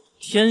肆！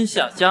天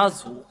下家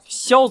族，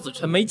萧子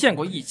辰没见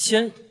过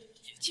1000，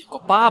也见过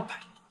800。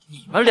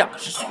你们两个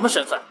是什么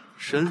身份？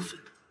身份？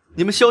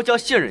你们萧家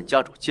现任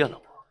家主见了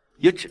我，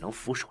也只能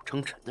俯首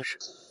称臣的身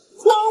份。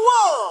狂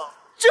妄！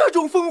这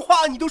种疯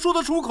话你都说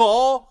得出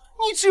口？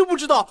你知不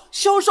知道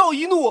萧少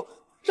一怒，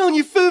让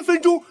你分分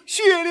钟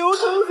血流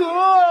成河？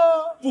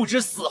不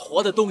知死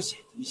活的东西，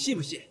你信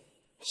不信？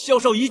萧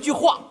少一句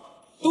话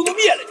都能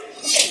灭了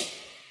你！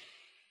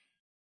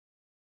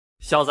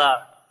小子，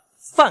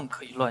饭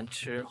可以乱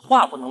吃，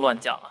话不能乱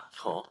讲啊！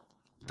哦，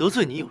得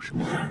罪你有什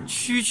么？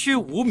区区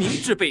无名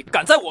之辈，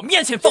敢在我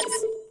面前放肆！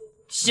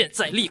现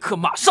在立刻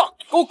马上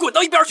给我滚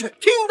到一边去！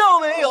听到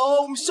没有？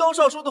我们萧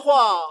少说的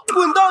话，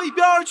滚到一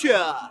边去！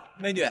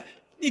美女，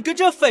你跟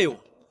这废物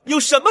有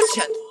什么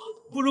前途？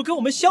不如跟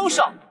我们萧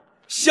少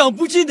享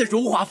不尽的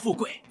荣华富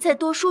贵。再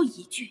多说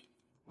一句，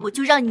我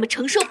就让你们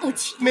承受不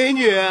起。美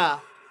女，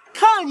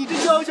看你这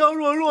娇娇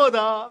弱弱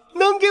的，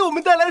能给我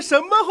们带来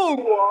什么后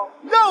果？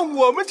让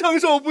我们承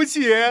受不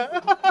起。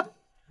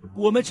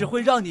我们只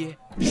会让你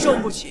受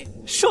不起，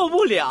受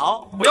不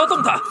了。不要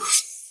动他！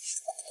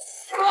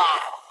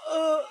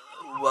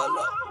完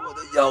了，我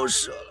的腰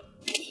折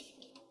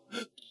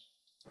了。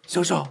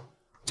萧少，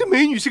这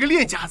美女是个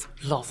练家子，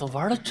老子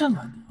玩了这么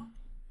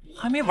多，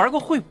还没玩过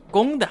会武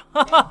功的，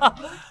哈哈哈！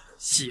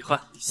喜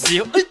欢。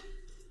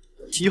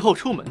以后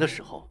出门的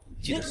时候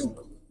记得送。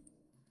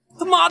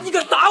他妈的，你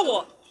敢打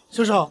我！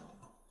萧少，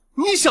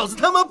你小子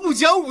他妈不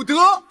讲武德，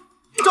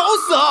找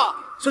死啊！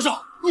萧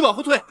少，你往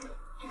后退，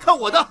看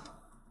我的，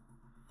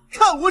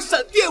看我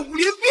闪电5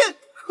连鞭！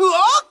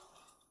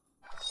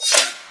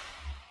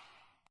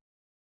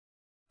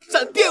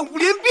闪电5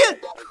连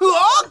鞭！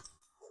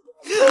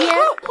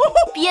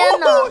鞭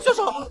呢？萧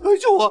少，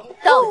救我！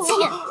道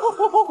歉，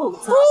否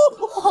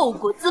则后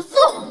果自负。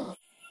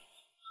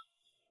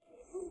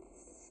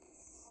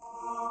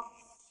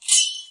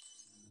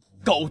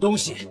狗东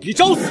西，你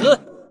找死！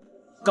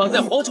敢在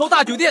皇朝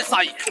大酒店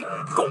撒野！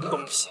狗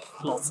东西，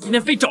老子今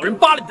天非找人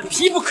扒了你的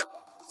皮不可！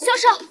萧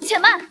少，且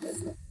慢！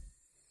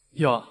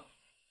哟，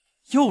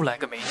又来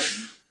个美女。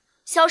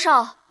萧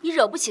少，你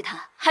惹不起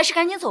他，还是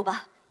赶紧走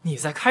吧。你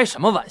在开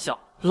什么玩笑？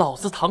老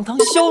子堂堂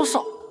萧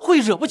少会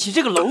惹不起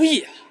这个蝼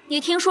蚁？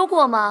你听说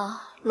过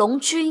吗？龙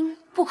君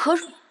不可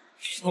辱。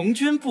龙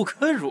君不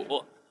可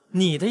辱？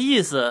你的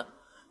意思，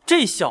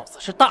这小子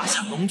是大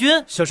夏龙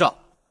君？萧少，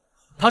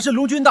他是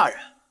龙君大人。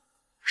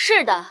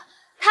是的，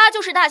他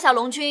就是大夏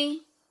龙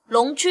君，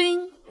龙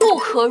君不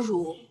可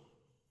辱。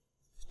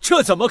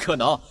这怎么可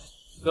能？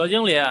葛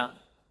经理，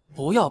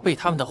不要被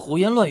他们的胡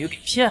言乱语给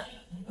骗。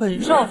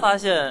本少发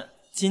现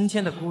今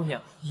天的姑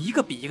娘一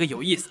个比一个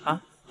有意思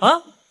啊！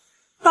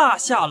大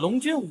夏龙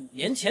君5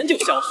年前就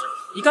消失，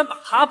你敢把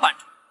她搬出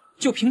来？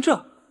就凭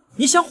这，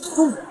你想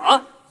唬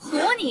我？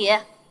唬你？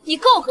你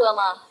够格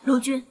吗？龙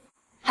君，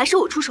还是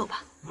我出手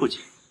吧。不急。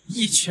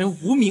一群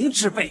无名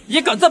之辈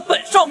也敢在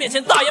本少面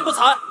前大言不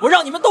惭，我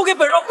让你们都给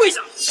本少跪下！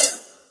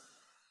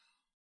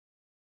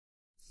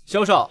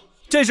萧少，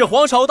这是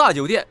皇朝大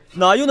酒店，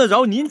哪用得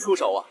着您出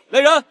手啊？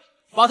来人，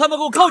把他们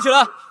给我铐起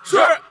来！是。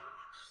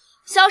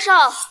萧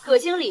少，葛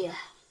经理，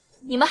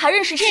你们还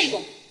认识这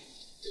个？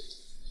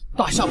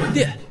大夏文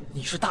殿，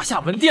你是大夏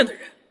文殿的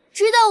人？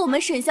知道我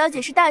们沈小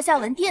姐是大夏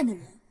文殿的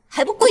人，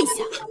还不跪下？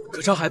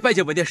葛长海拜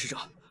见文殿使者。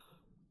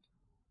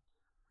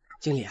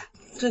经理，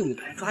这女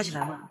的抓起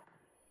来吗？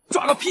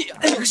抓个屁呀！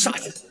你个傻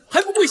子，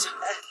还不跪下！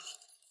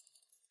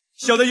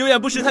小的有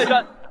眼不识泰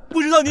山，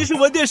不知道您是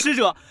文殿使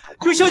者，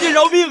求小姐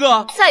饶命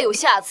啊！再有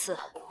下次，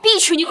必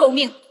取你狗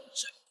命！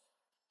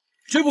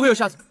绝不会有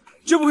下次，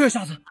绝不会有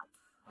下次！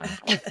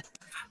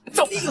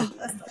饶命啊！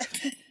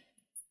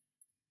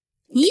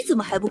你怎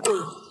么还不跪？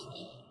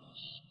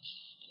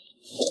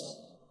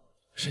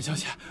沈小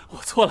姐，我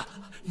错了，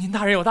您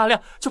大人有大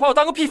量，就把我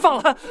当个屁放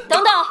了。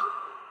等等！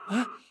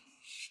啊，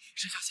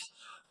沈小姐。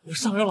我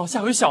上有老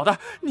下有小的，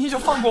你就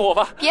放过我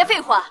吧！别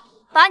废话，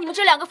把你们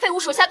这2个废物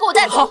手下给我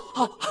带走！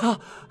好，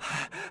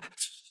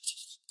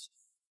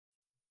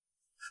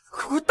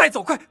快带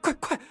走，快！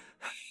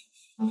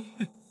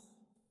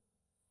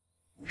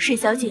沈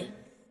小姐，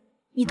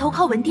你投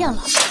靠文殿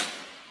了。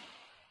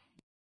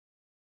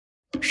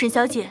沈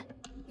小姐，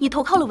你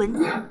投靠了文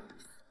殿。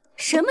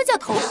什么叫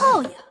投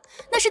靠呀？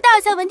那是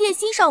大夏文殿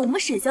欣赏我们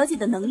沈小姐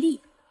的能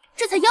力，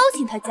这才邀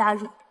请她加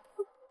入。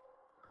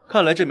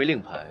看来这枚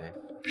令牌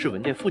是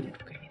文殿副殿主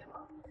给你的吧？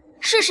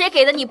是谁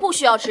给的你不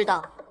需要知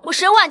道，我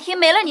沈婉婷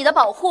没了你的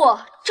保护，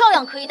照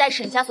样可以带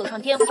沈家走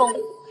上巅峰。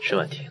沈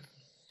婉婷，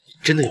你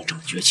真的有这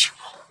么绝情吗？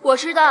我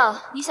知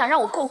道你想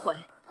让我后悔，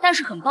但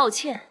是很抱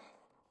歉，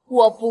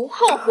我不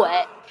后悔。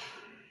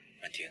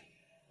婉婷，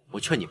我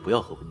劝你不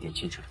要和文殿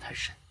牵扯得太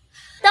深。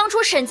当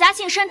初沈家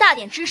晋升大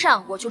典之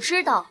上，我就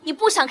知道你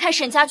不想看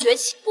沈家崛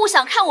起，不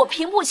想看我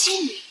平步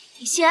青云。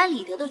你心安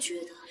理得的觉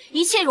得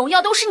一切荣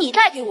耀都是你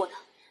带给我的，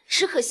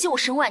只可惜我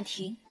沈婉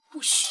婷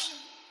不需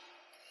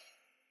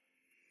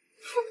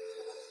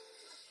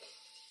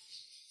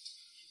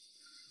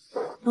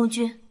要。龙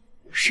君，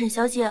沈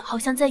小姐好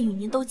像在与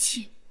您斗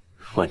气。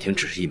婉婷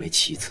只是一枚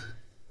棋子，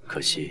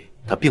可惜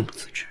她并不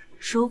自知。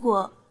如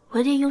果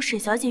文殿用沈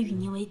小姐与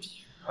您为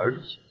敌，而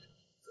你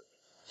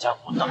家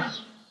国大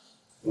义，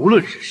无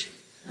论是谁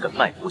敢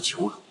卖国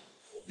求荣，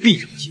我必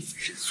让其粉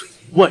身碎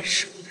骨，万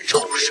世不得超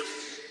生。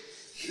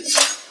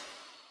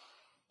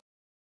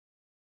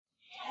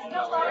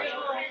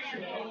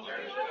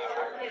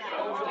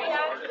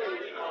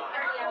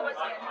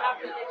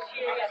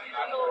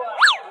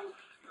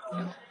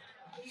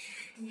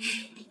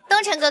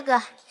东城哥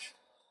哥，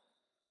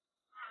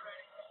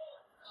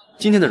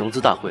今天的融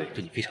资大会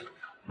对你非常重要，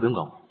不用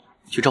管我，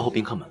去招呼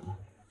宾客们。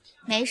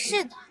没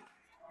事的。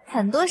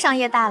很多商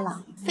业大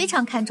佬非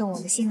常看重我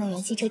的新能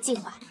源汽车计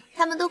划，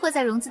他们都会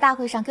在融资大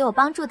会上给我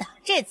帮助的。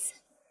这次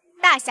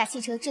大夏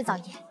汽车制造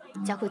业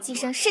将会跻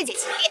身世界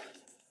前列。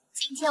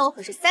今天我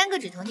可是3个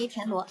指头捏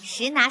田螺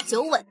，10拿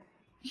9稳。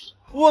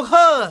我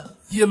看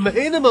也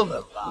没那么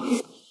稳吧。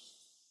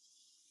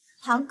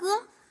堂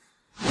哥，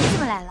你怎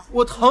么来了？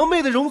我堂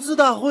妹的融资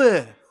大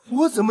会，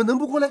我怎么能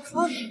不过来看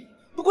呢？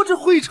不过这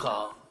会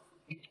场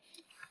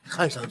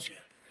看上去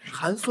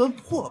寒酸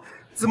破败，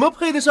怎么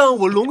配得上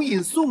我龙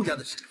隐宋家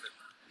的身份？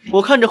我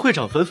看这会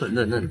场粉粉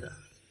嫩嫩的，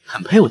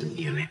很配我的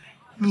女妹妹。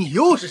你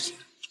又是谁？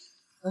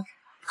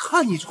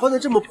看你穿的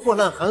这么破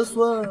烂寒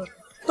酸，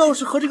倒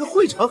是和这个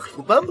会场很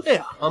不般配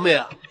啊！堂妹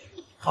啊，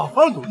好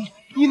好努力，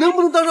你能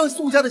不能当上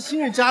宋家的新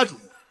任家主？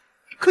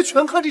可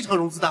全看这场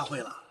融资大会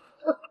了。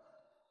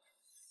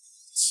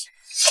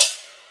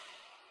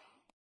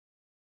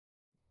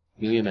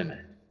明月妹妹，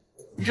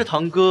你这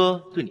堂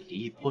哥对你敌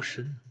意颇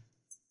深。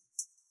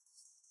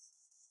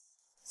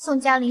宋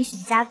家遴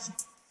选家族，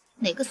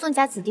哪个宋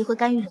家子弟会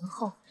甘于人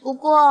后？不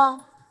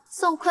过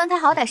宋坤他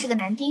好歹是个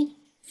男丁，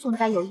宋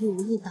家有意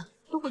无意的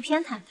都会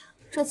偏袒他。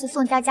这次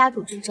宋家家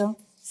主之争，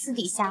私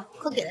底下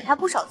可给了他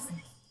不少资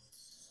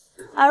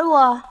源，而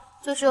我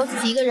就只有自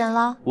己一个人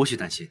了。无需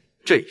担心，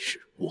这一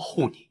事我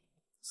护你。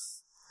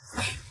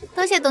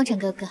多谢东城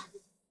哥哥，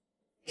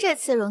这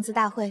次融资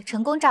大会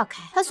成功召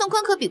开，他宋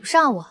坤可比不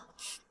上我。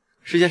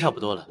时间差不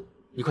多了，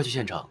你快去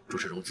现场主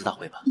持融资大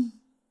会吧。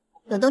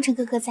有东城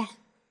哥哥在，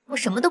我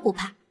什么都不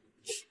怕。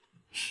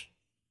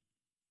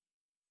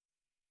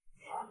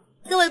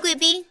各位贵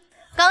宾，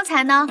刚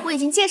才呢我已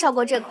经介绍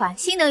过这款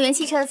新能源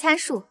汽车的参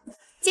数，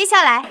接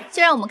下来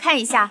就让我们看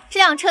一下这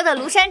辆车的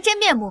庐山真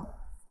面目。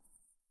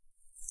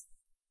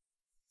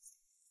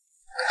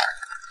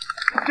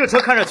这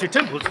车看上去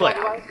真不错呀，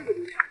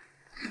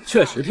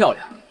确实漂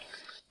亮。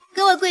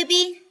各位贵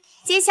宾，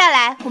接下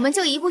来我们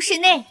就移步室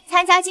内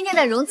参加今天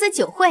的融资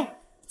酒会，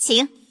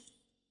请。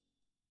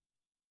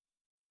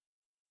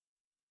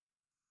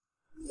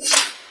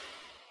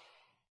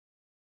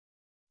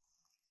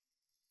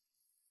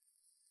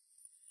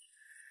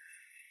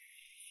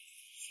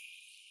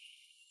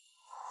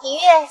明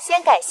月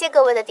先感谢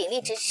各位的鼎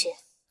力支持，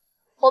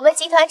我们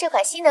集团这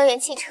款新能源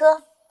汽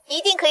车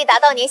一定可以达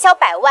到年销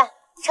100万，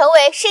成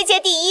为世界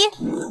第一。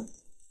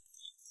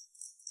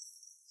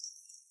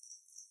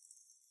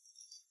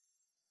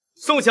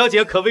宋小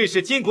姐可谓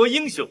是巾帼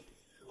英雄，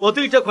我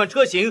对这款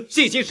车型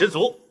信心十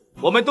足。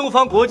我们东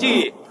方国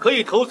际可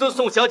以投资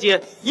宋小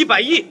姐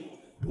100亿。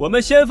我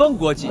们先锋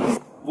国际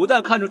不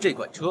但看重这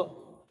款车，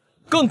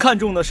更看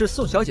重的是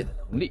宋小姐的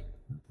能力。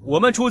我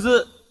们出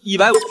资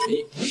150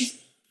亿。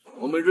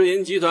我们瑞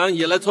银集团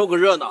也来凑个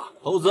热闹，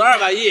投资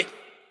200亿。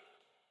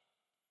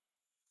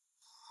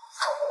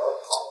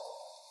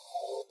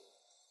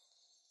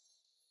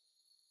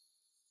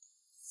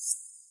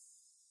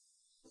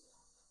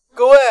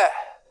各位，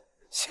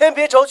先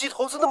别着急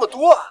投资那么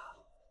多啊！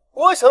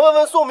我想问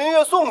问宋明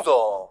月宋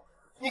总，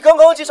你刚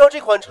刚介绍这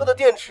款车的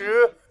电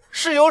池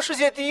是由世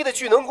界第一的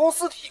聚能公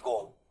司提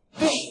供，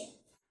对？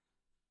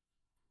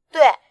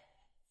对。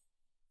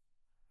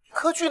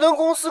可聚能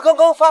公司刚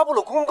刚发布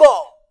了公告，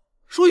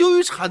说由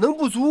于产能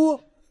不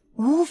足，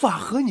无法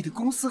和你的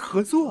公司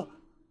合作。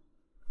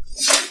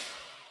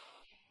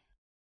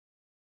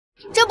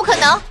这不可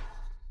能！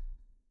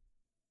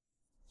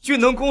聚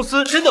能公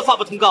司真的发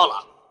布通告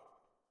了？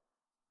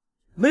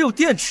没有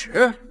电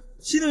池，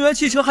新能源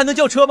汽车还能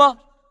叫车吗？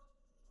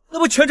那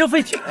不全程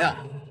废铁了呀！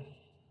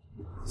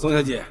宋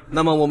小姐，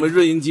那么我们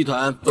瑞银集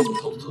团不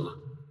投资了。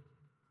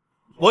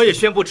我也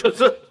宣布撤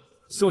资。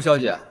宋小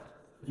姐，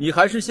你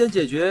还是先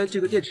解决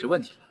这个电池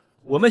问题。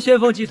我们先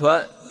锋集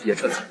团也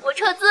撤资。我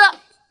撤资。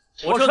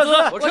我撤资。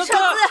我撤资。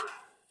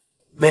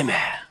妹妹，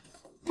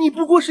你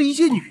不过是一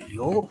介女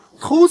流，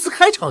投资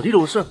开厂这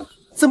种事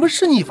怎么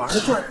是你玩的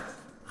转？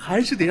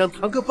还是得让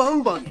堂哥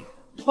帮帮你，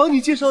帮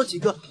你介绍几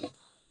个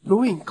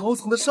龙影高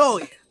层的少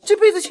爷，这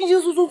辈子轻轻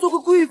松松做个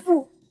贵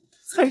妇，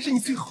才是你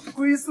最好的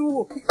归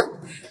宿。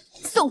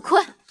宋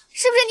坤，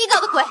是不是你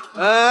搞的鬼？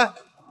哎，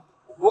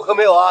我可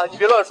没有啊，你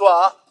别乱说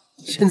啊！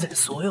现在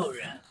所有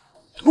人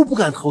都不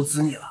敢投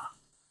资你了，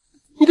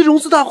你的融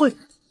资大会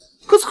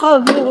可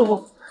惨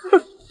了。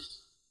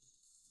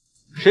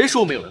谁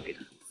说没有人给他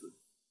投资？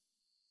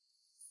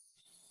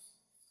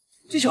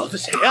这小子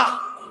谁啊？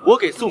我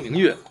给宋明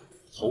月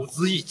投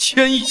资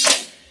1000亿。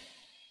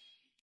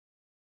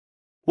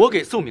我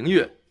给宋明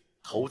月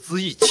投资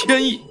1000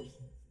亿，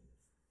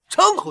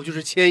张口就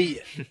是1000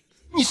亿。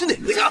你是哪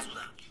个家族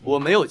的？我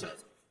没有家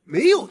族，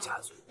没有家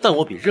族，但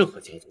我比任何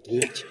家族都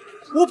有钱。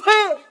我呸！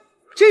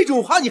这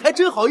种话你还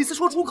真好意思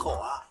说出口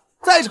啊？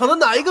在场的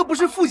哪一个不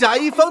是富甲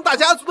一方大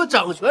家族的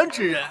掌权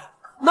之人？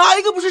哪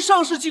一个不是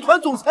上市集团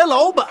总裁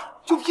老板？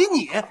就凭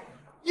你，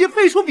也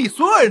配说比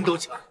所有人都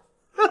强？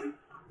哼！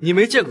你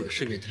没见过的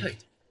世面太多。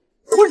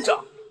混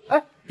账！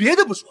哎，别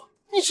的不说，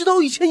你知道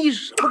1000亿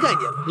是什么概念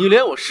吗？你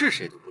连我是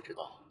谁都不知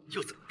道，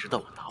又怎么知道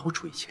我拿不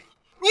出1000亿？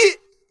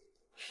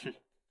你，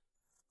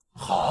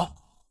哼！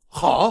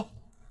好，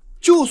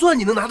就算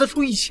你能拿得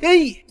出1000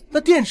亿，那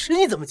电池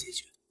你怎么解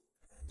决？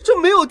这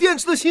没有电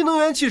池的新能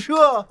源汽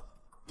车，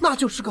那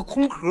就是个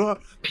空壳，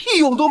屁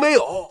用都没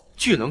有。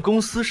聚能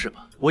公司是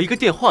吧？我一个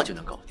电话就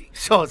能搞定。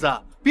小子，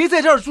别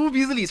在这儿猪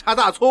鼻子里插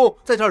大葱，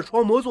在这儿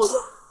装模作样。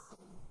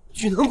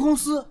聚能公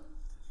司，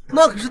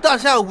那可是大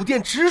夏五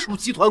电直属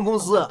集团公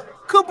司，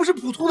可不是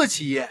普通的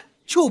企业。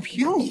就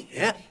凭你，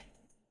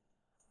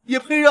也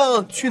配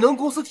让聚能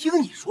公司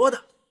听你说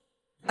的？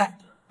哎，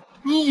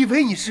你以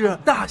为你是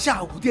大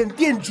夏五店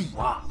店主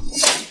啊？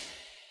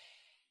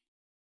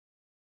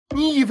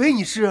你以为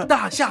你是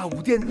大夏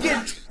五店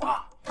店主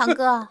啊？堂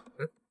哥，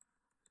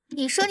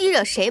你说你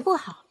惹谁不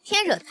好，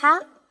偏惹他，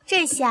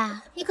这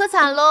下你可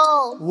惨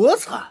喽！我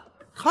惨，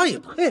他也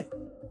配？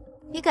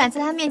你敢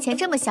在他面前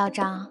这么嚣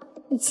张，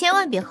你千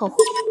万别后悔。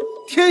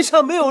天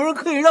下没有人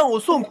可以让我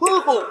宋坤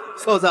后悔。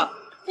小子，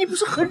你不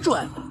是很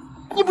拽吗？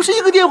你不是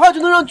一个电话就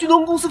能让聚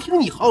能公司听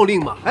你号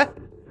令吗？哎，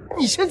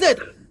你现在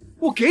打，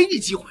我给你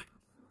机会，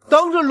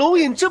当着龙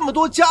隐这么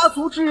多家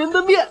族之人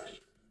的面，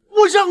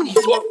我让你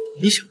说。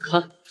你想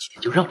看，今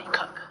天就让你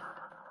看看。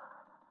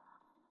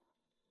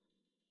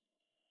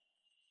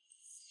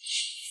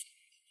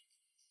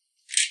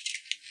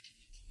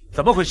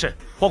怎么回事？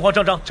慌慌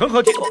张张，成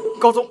何体统？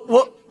高总，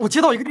我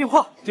接到一个电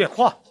话。电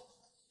话？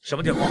什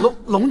么电话？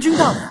龙君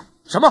大人。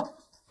什么？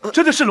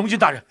真的是龙君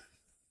大人？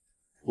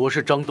我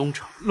是张东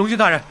城。龙君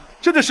大人，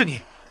真的是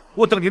你！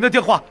我等您的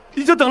电话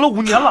已经等了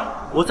5年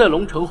了。我在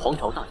龙城皇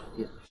朝大酒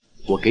店，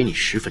我给你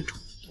10分钟，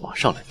马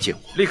上来见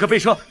我。立刻备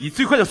车，以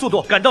最快的速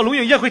度赶到龙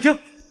影宴会厅。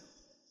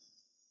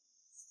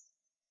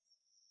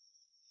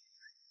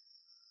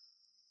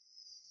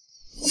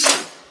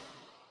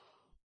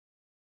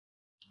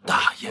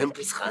大言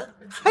不惭，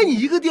还你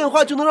一个电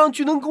话就能让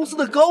聚能公司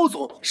的高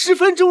总10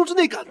分钟之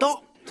内赶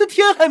到？这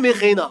天还没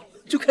黑呢，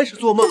就开始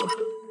做梦了。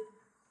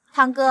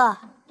堂哥，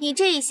你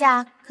这一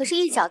下可是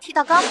一脚踢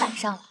到钢板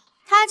上了。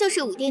他就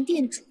是五店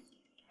店主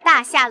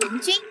大夏龙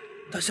君。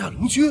大夏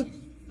龙君？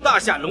大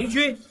夏龙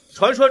君，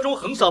传说中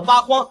横扫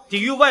八荒、抵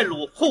御外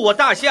虏、护我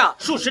大夏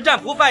数10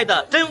战不败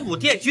的真武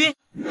殿军。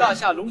大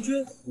夏龙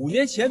君5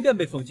年前便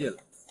被封禁了，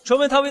传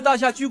闻他为大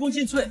夏鞠躬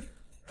尽瘁，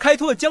开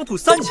拓疆土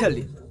3000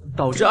里，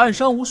导致暗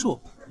伤无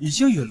数，已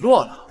经陨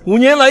落了。5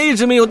年来一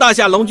直没有大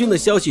夏龙君的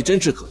消息，真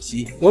是可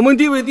惜。我们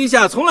地位低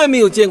下，从来没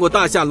有见过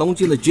大夏龙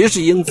君的绝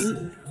世英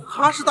姿。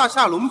他是大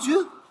夏龙君。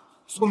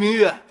宋明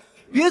月，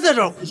别在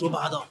这儿胡说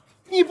八道，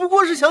你不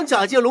过是想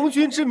假借龙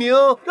君之名，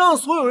让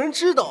所有人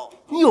知道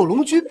你有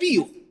龙君庇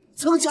护，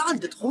增加你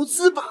的投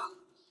资罢了。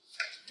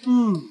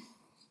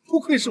不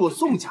愧是我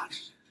宋家之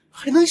人，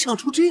还能想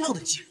出这样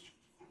的计谋，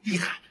厉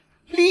害，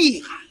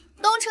厉害！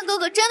东城哥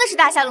哥真的是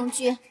大夏龙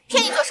君，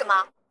骗你做什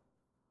么？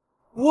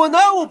我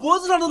拿我脖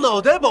子上的脑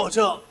袋保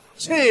证，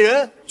这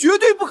人绝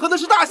对不可能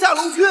是大夏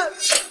龙君。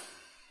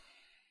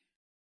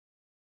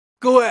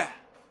各位，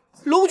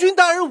龙君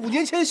大人5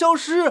年前消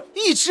失，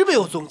一直没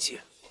有踪迹，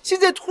现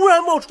在突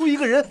然冒出一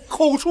个人，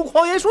口出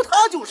狂言说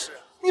他就是，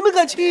你们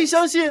敢轻易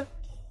相信？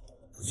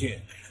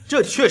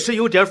这确实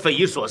有点匪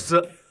夷所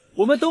思。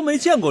我们都没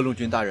见过龙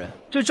君大人，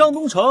这张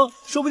东城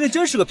说不定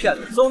真是个骗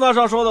子。宋大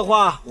少说的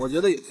话，我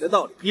觉得有些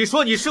道理。你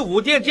说你是武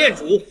店店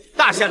主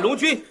大夏龙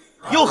君，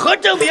有何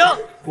证明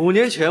？5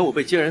年前我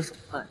被奸人所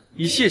害，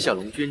以卸下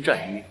龙君战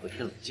衣和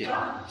天冷剑，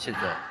现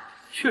在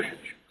确实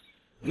是。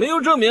没有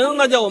证明，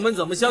那叫我们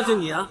怎么相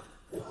信你啊？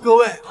各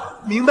位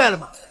明白了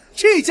吗？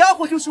这家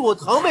伙就是我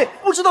堂妹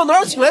不知道哪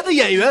儿请来的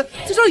演员，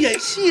在这儿演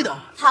戏的。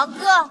堂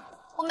哥，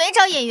我没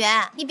找演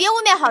员，你别污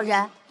蔑好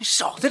人。你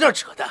少在这儿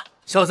扯淡，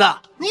小子，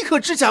你可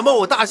只假冒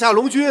我大夏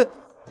龙君，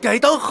该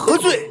当何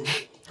罪？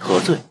何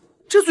罪？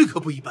这罪可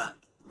不一般。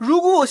如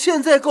果我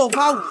现在告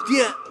发武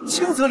店，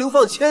轻则流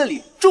放千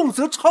里，重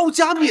则抄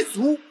家灭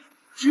族。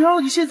只要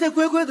你现在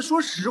乖乖的说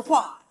实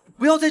话，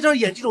不要在这儿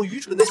演这种愚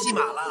蠢的戏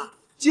码了，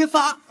揭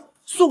发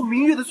宋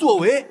明月的作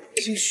为，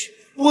兴许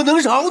我能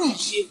饶你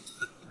一命。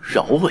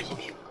饶我一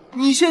命？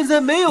你现在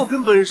没有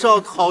跟本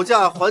少讨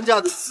价还价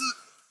的资格，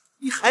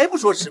你还不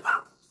说实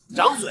话？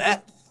张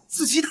嘴，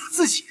自己打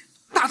自己，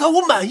打到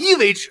我满意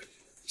为止。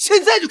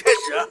现在就开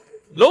始。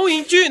龙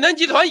影聚能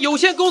集团有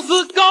限公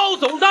司高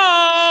总到。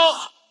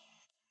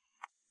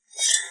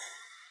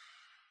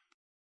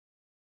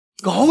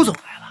高总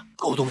来了，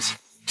狗东西，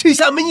这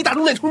下没你打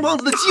中那冲胖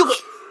子的机会。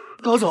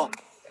高总，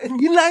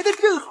您来的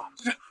正好，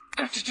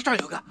这儿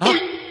有个啊，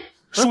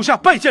属下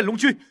拜见龙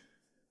君。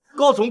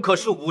高总可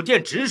是武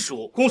店直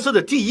属公司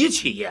的第一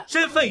企业，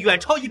身份远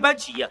超一般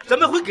企业，怎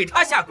么会给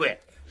他下跪？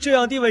这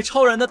样地位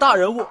超然的大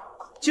人物，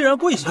竟然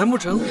跪下，难不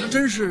成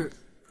真是？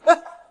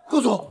哎，高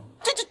总，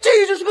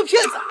这就是个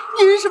骗子！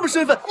您什么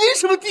身份？您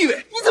什么地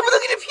位？你怎么能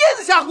给这骗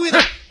子下跪呢？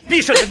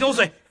闭上你的牛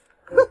嘴！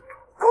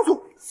高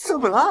总，怎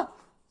么了？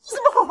你怎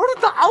么好好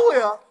的打我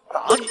呀？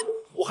打你，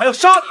我还要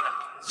杀你呢！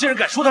竟然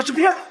敢说他是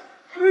骗子！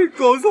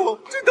高总，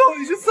这到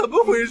底是怎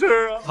么回事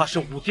啊？他是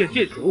武店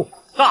店主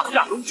大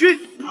夏龙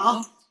君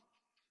啊！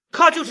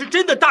他就是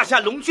真的大夏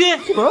龙君？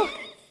什么？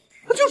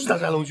他就是大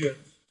夏龙君？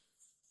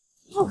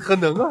不可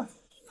能啊！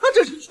他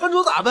这身穿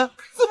着打扮，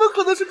怎么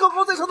可能是高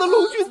高在上的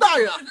龙君大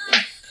人啊？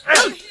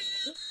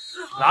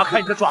拿开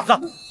你的爪子！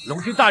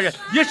龙君大人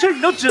也是你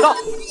能指的。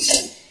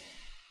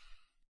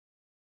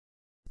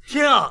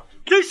天啊，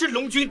真是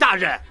龙君大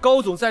人！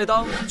高总在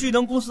当聚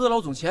能公司的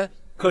老总前，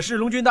可是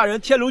龙君大人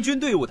天龙军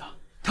队伍的，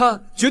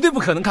他绝对不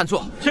可能看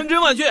错。千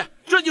真万确，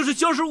这就是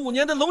消失5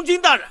年的龙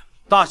君大人。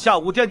大夏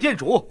武店店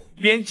主，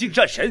边境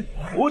战神，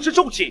国之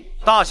重器，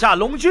大夏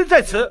龙君在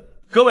此，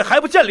各位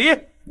还不见礼？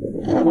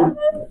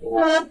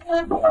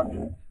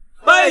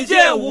拜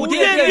见武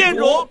店店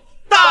主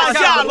大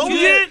夏龙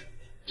君。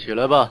起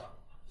来吧。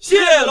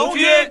谢龙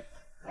君。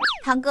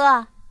堂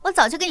哥，我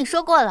早就跟你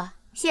说过了，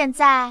现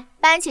在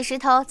搬起石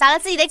头砸了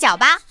自己的脚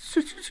吧。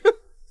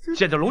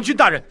见到龙君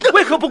大人，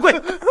为何不跪？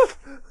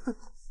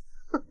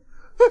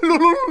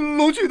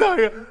龙君大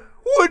人，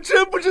我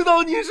真不知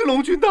道您是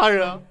龙君大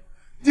人啊！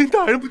您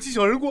大人不计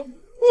小人过，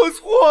我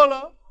错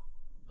了。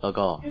老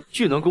高，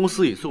聚能公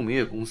司与宋明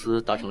月公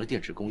司达成了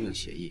电池供应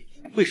协议，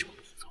为什么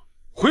不负责？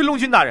回龙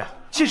君大人，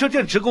汽车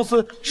电池公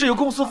司是由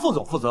公司副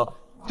总负责，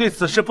对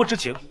此事不知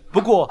情。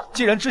不过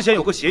既然之前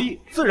有个协议，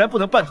自然不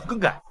能半途更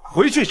改。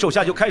回去手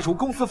下就开除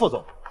公司副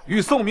总，与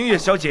宋明月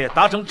小姐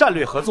达成战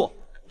略合作，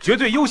绝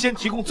对优先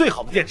提供最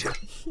好的电池。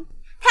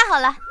太好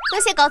了，多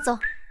谢高总。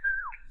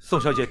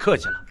宋小姐客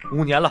气了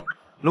，5年了，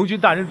龙君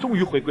大人终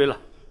于回归了，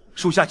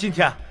属下今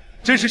天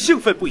真是兴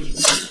奋不已。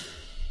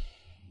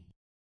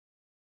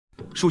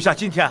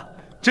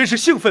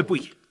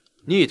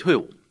你已退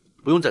伍，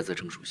不用再自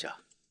称属下。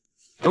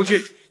龙君，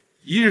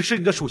一日是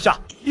你的属下，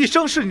一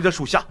生是你的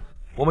属下。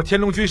我们天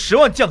龙军10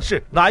万将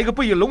士，哪一个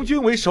不以龙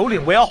君为首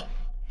领为傲？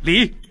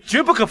礼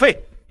绝不可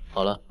废。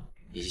好了，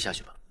你先下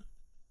去吧。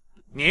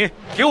你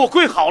给我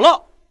跪好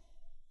了！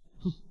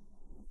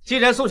既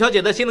然宋小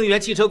姐的新能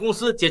源汽车公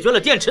司解决了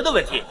电池的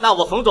问题，那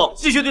我冯总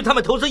继续对他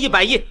们投资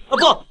100亿，不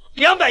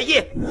，200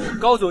亿。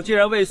高总既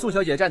然为宋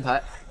小姐站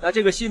台，那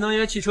这个新能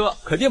源汽车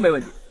肯定没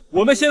问题。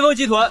我们先锋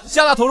集团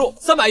加大投入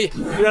300亿。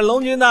既然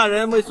龙君大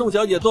人为宋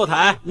小姐坐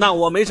台，那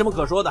我没什么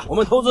可说的。我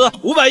们投资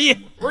500亿，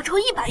我出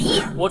100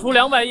亿，我出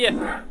200亿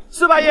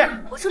，400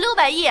亿，我出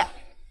600亿。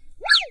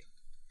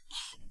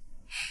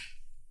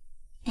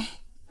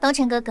东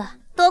城哥哥，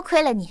多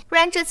亏了你，不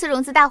然这次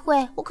融资大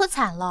会我可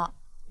惨了。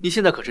你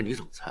现在可是女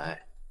总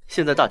裁，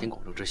现在大庭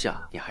广众之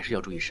下，你还是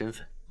要注意身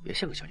份，别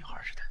像个小女孩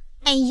似的。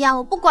哎呀，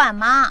我不管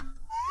嘛。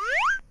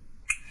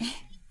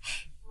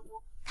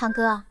堂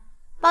哥，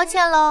抱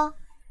歉喽。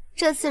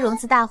这次融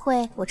资大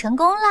会我成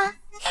功啦！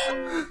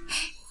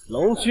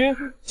龙君，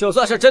就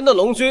算是真的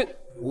龙君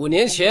，5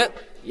年前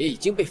也已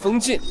经被封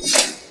禁。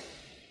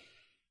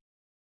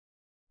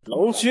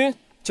龙君，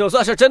就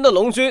算是真的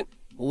龙君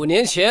，5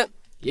年前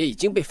也已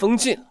经被封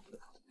禁了。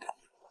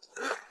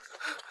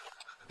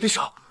李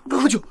少，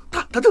快救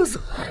他等死，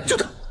救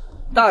他！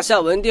大夏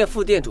文店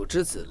副店主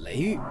之子雷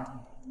玉，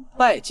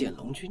拜见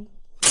龙君。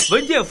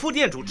文店副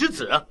店主之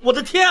子，我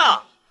的天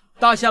啊！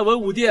大夏文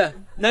武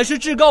殿乃是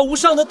至高无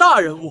上的大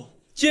人物，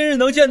今日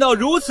能见到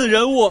如此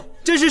人物，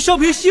真是生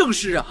平幸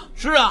事啊！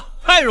是啊，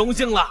太荣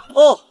幸了。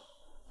哦，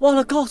忘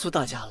了告诉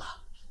大家了，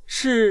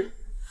是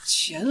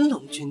前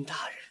龙君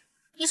大人。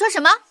你说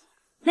什么？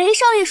雷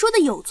少爷说的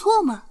有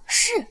错吗？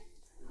是，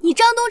你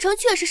张东城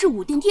确实是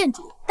武殿殿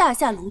主，大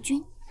夏龙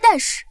君，但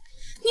是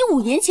你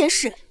5年前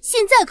是，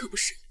现在可不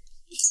是。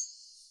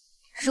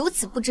如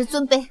此不知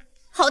尊卑，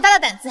好大的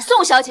胆子！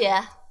宋小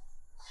姐，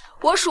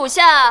我属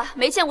下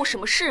没见过什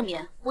么世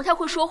面，不太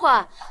会说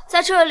话，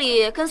在这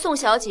里跟宋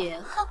小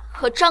姐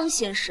和张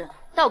先生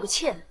道个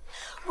歉。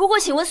不过，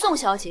请问宋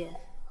小姐，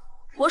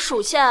我属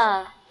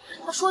下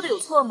他说的有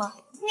错吗？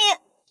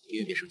你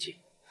也别生气，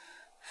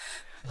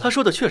他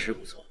说的确实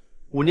不错。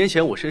5年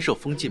前我身受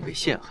封禁被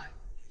陷害，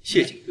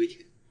谢景归田，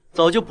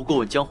早就不过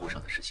问江湖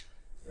上的事情。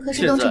可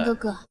是东城哥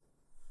哥，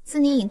自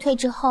你隐退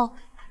之后，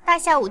大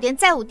夏武殿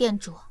再无殿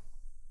主，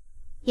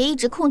也一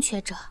直空缺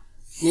着。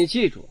你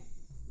记住，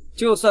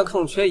就算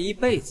空缺一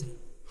辈子，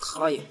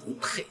他也不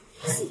配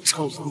自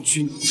称龙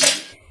君。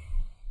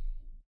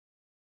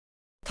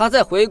他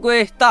在回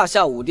归大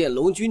夏武殿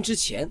龙君之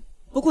前，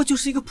不过就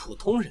是一个普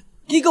通人，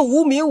一个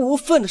无名无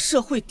分的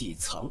社会底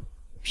层。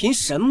凭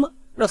什么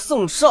让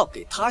宋少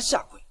给他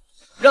下跪，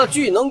让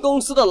巨能公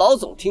司的老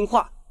总听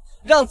话，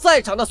让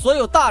在场的所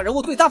有大人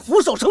物对他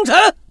俯首称臣？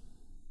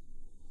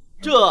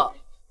这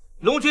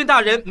龙君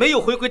大人没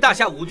有回归大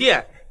夏武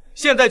殿，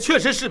现在确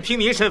实是平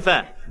民身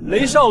份。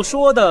雷少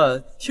说的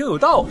挺有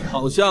道理，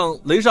好像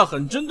雷少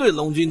很针对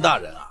龙君大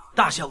人啊。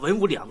大夏文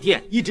武两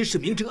殿一直是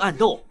明争暗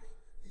斗，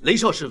雷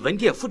少是文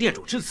殿副殿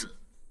主之子，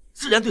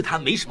自然对他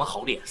没什么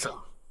好脸色。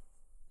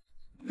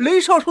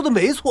雷少说的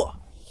没错，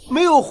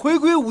没有回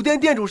归武殿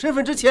殿主身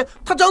份之前，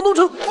他张东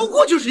城不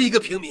过就是一个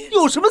平民，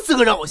有什么资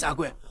格让我下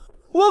跪？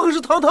我可是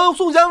堂堂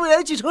宋家未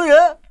来继承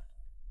人，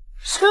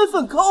身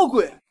份高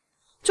贵，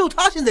就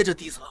他现在这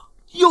底层，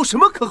有什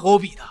么可和我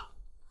比的？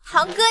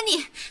堂哥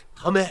你，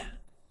堂妹，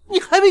你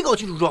还没搞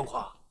清楚状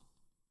况。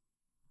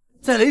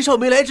在雷少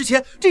没来之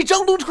前，这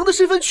张东城的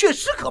身份确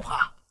实可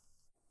怕。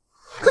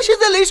可现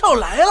在雷少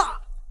来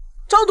了，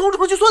张东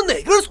城就算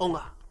哪根葱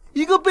啊？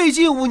一个被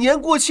禁5年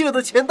过气了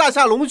的前大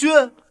夏龙君，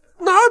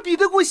哪儿比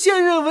得过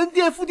现任文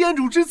殿副殿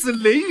主之子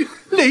雷玉、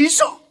雷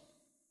少？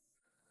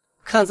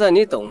看在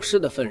你懂事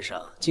的份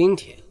上，今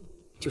天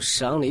就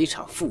赏你一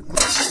场富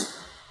贵。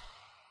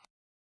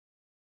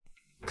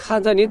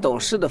看在你懂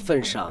事的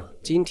份上，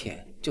今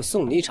天就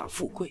送你一场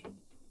富贵。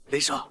雷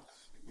少，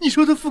你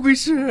说的富贵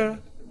是？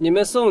你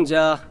们宋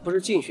家不是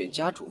竞选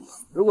家主吗？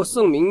如果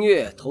宋明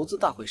月投资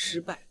大会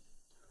失败，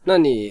那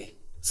你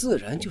自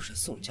然就是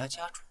宋家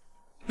家主。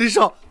雷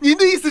少，您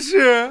的意思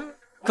是？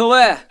各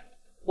位，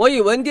我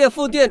以文殿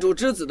副殿主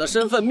之子的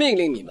身份命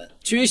令你们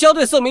取消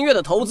对宋明月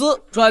的投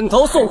资，转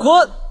投宋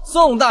坤、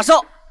宋大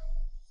少。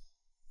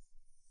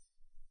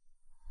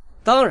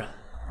当然，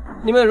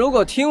你们如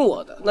果听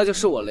我的，那就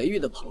是我雷玉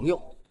的朋友；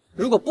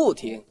如果不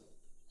听，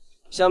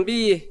想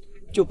必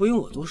就不用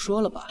我多说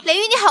了吧。雷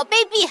玉，你好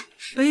卑鄙！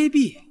卑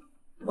鄙？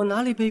我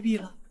哪里卑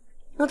鄙了？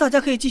那大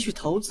家可以继续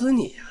投资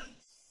你呀。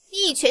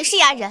你以权势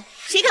压人，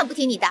谁敢不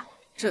听你的？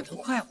这能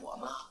怪我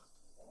吗？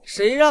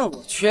谁让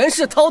我权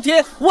势滔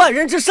天，万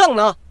人之上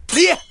呢？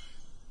李，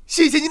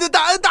谢谢您的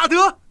大恩大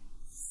德。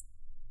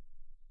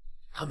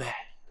堂妹，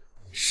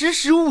识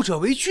时务者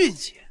为俊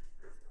杰。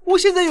我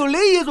现在有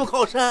雷爷做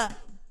靠山，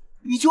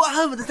你就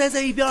安稳的待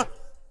在一边，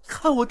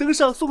看我登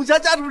上宋家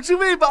家主之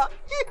位吧。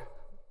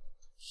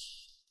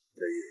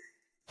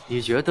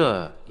你觉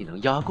得你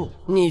能压过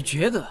我？你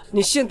觉得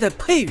你现在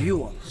配与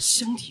我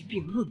相提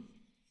并论吗？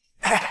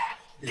哎，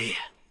雷爷，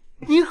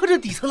您和这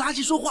底层垃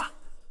圾说话，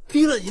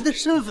低了您的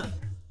身份。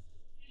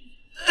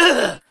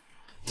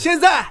现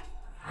在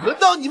轮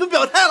到你们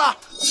表态了。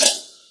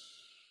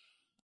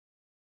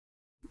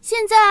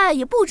现在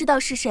也不知道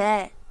是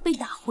谁被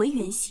打回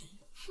原形。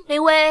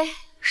林威，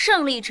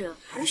胜利者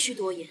无需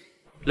多言。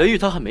雷玉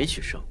他还没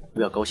取胜，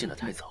不要高兴得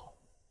太早。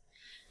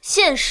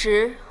现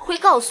实会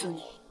告诉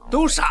你。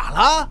都傻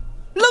了，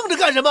愣着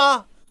干什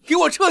么？给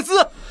我撤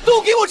资，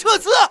都给我撤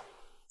资！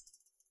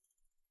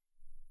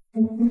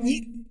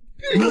你。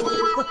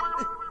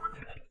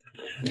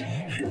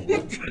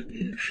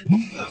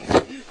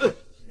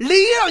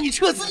雷爷让你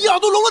撤资，你耳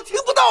朵聋了听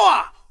不到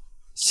啊！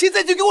现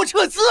在就给我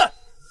撤资！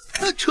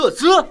撤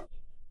资？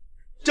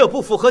这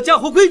不符合江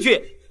湖规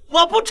矩，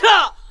我不撤！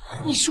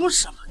你说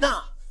什么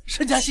呢？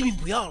身家性命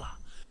不要了，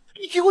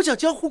你给我讲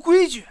江湖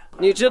规矩。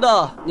你知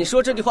道你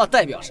说这句话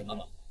代表什么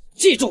吗？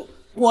记住，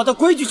我的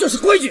规矩就是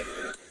规矩。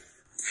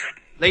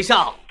雷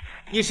少，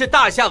你是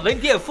大夏文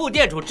殿副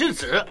殿主之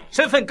子，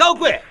身份高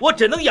贵，我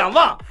只能仰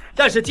望。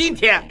但是今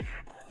天，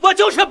我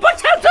就是不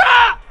称职！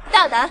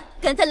大胆，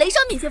敢在雷少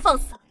面前放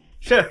肆！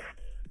是，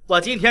我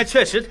今天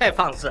确实太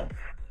放肆。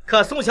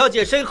可宋小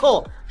姐身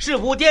后是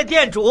武店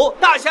店主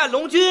大夏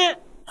龙君，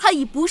他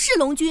已不是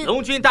龙君。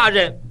龙君大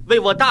人为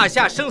我大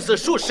夏生死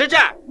数十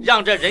战，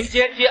让这人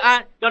间皆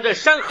安，让这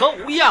山河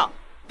无恙。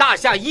大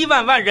夏1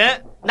万万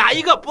人，哪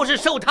一个不是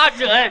受他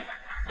之恩？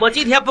我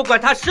今天不管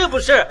他是不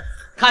是，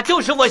他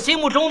就是我心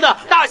目中的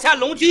大夏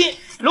龙君，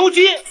龙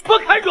君不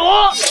可辱！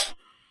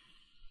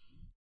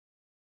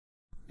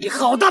你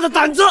好大的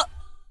胆子！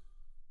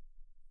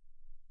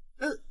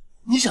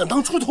你想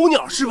当出头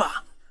鸟是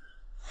吧？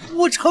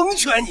我成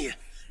全你，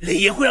雷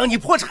爷会让你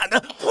破产的，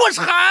破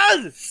产！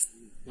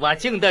我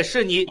敬的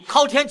是你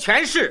滔天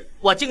权势，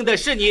我敬的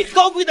是你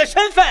高贵的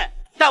身份，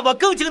但我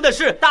更敬的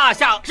是大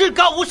夏至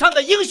高无上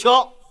的英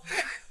雄。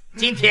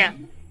今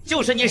天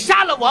就是你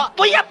杀了我，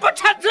我也不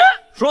称职。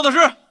说的是，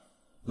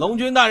龙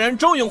君大人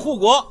忠勇护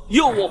国，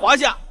佑我华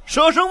夏，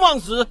舍生忘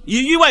死，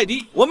以御外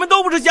敌。我们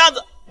都不是瞎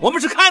子，我们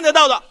是看得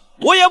到的。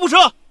我也不撤。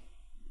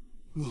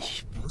你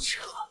不撤，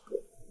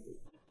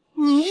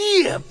你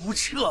也不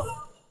撤。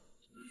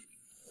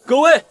各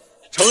位，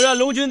承认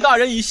龙君大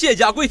人已卸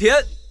甲归田，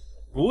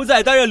不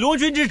再担任龙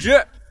君之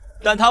职，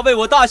但他为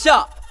我大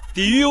夏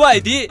抵御外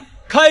敌、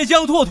开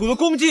疆拓土的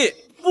功绩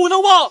不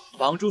能忘。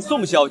帮助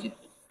宋小姐，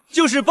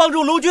就是帮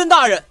助龙君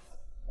大人，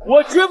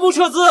我绝不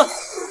撤资。不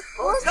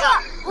撤，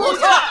不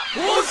撤，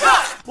不撤，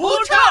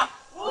不撤！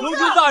龙君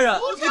大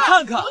人，你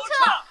看看，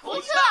不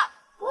撤，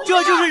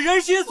这就是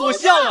人心所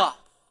向啊！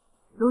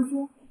龙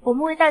君，我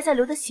们为大夏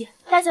流的血，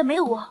大夏没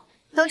有忘。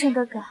东城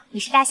哥哥，你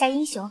是大夏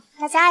英雄，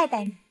大家爱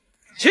戴你。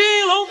青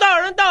龙大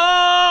人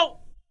到！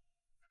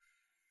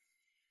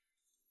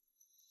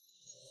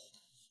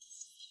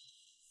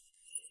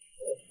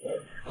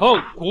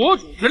奉国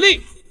主之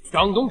令，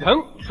张东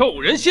城受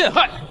人陷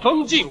害，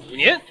封禁5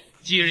年，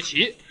即日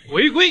起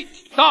回归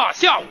大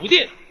夏武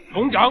殿，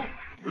重掌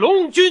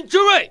龙君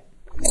之位。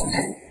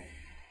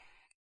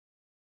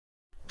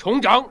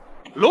重掌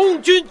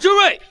龙君之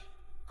位。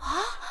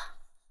啊！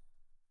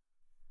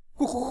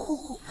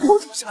国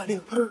主下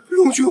令，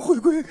龙君回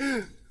归。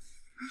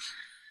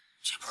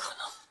这不可能！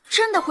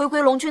真的回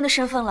归龙君的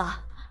身份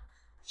了。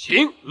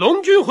请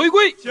龙君回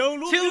归，请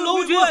龙君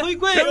回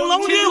归，请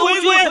龙君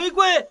回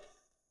归。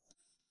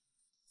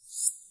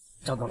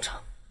张东城，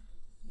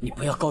你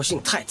不要高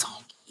兴太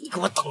早，你给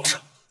我等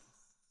着。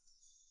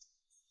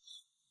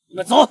你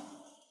们走。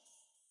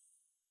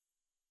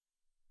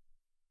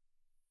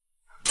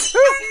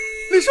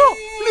李少，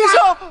李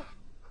少！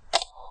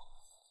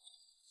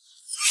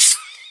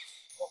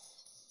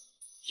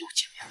又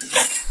见面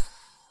了。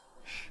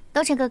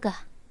东城哥哥，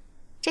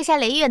这下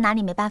雷玉也拿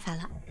你没办法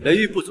了。雷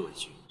玉不足为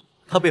惧，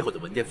他背后的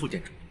文店副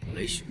店主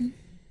雷雪，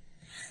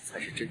才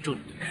是真正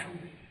的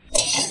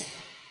对手。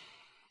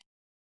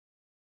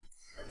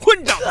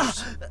混账！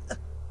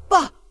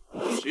爸，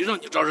谁让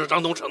你招惹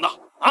张东城的？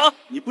啊！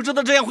你不知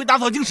道这样会打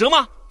草惊蛇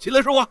吗？起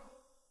来说话。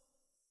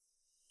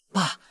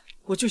爸，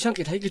我就想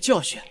给他一个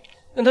教训，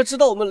让他知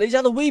道我们雷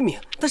家的威名。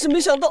但是没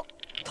想到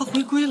他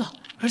回归了，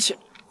而且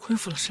恢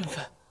复了身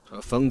份。他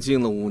封禁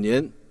了5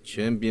年，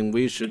权柄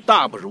威势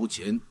大不如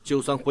前，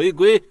就算回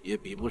归，也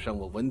比不上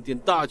我文店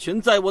大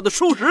权在握的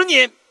数10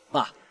年。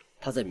爸，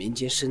他在民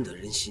间深得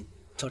人心，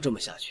照这么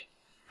下去，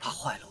怕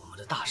坏了我们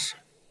的大事。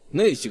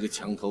那些个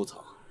墙头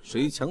草，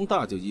谁强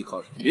大就依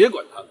靠谁，别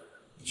管他们，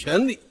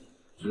权力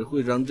只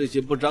会让这些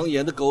不长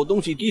眼的狗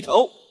东西低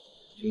头。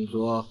听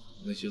说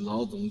那些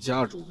老总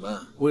家主们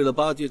为了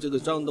巴结这个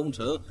张东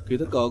城，给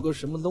他搞个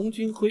什么龙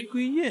君回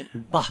归宴。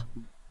爸，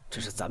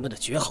这是咱们的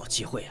绝好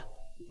机会啊！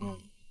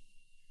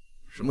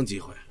什么机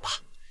会？爸，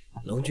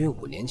龙君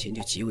5年前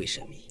就极为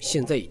神秘，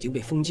现在已经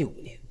被封禁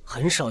5年，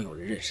很少有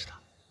人认识他。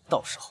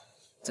到时候，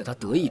在他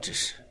得意之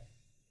时，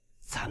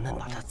咱们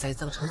把他栽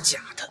赃成假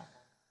的。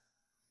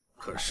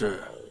可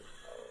是，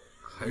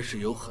还是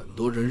有很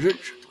多人认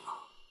识他。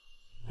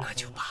那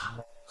就把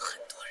很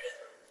多人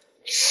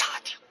杀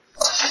掉。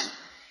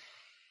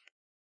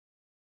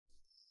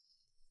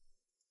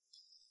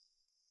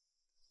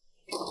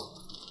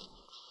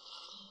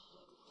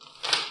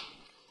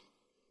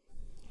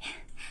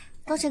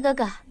东城哥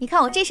哥，你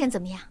看我这身怎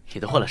么样？你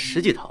都换了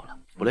10几套了，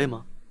不累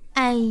吗？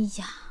哎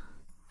呀，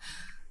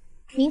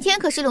明天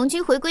可是龙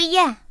君回归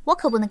宴，我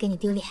可不能给你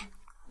丢脸，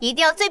一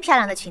定要最漂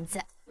亮的裙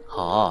子。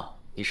好，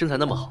你身材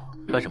那么好，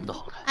穿什么都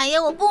好看。哎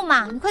呀，我不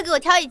嘛，你快给我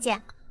挑一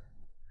件。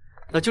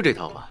那就这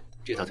套吧，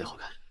这套最好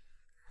看。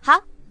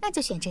好，那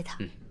就选这套。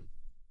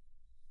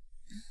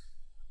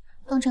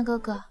东城哥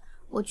哥，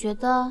我觉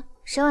得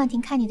沈婉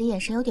婷看你的眼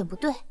神有点不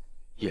对。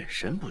眼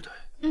神不对？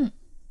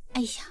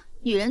哎呀，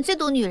女人最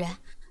懂女人，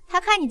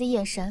她看你的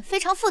眼神非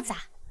常复杂，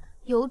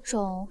有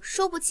种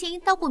说不清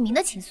道不明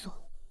的情愫。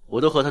我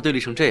都和他对立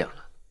成这样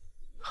了，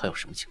还有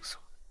什么情愫？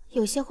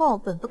有些话我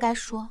本不该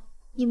说。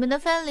你们的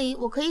分离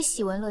我可以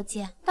喜闻乐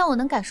见，但我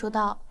能感受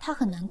到他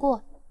很难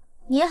过，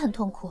你也很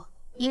痛苦。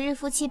一日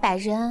夫妻百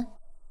日恩，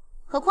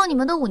何况你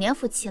们都5年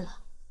夫妻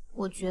了。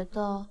我觉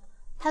得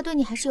他对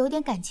你还是有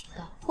点感情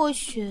的，或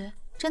许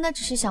真的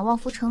只是想望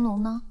夫成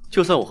龙呢。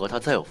就算我和他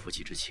再有夫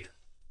妻之情，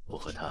我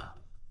和他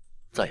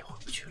再也回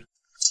不去了。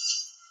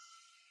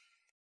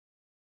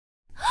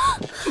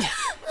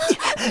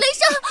雷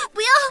少，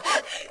不要！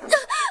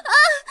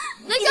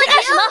雷少，你在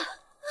干什么？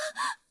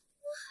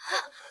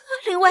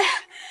林薇，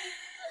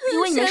林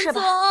薇，你没事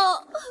吧？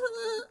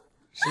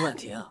沈婉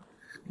婷啊，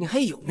你还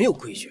有没有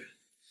规矩？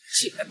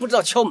进来不知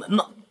道敲门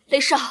吗？雷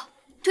少，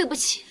对不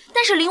起，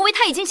但是林薇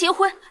她已经结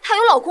婚，她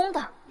有老公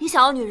的。你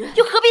想要女人，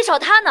又何必找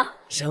她呢？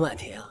沈婉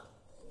婷啊，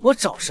我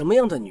找什么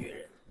样的女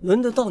人，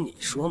轮得到你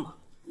说吗？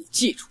你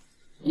记住，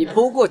你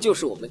不过就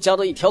是我们家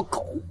的一条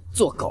狗，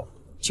做狗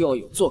就要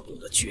有做狗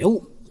的觉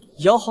悟，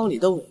摇好你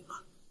的尾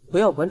巴，不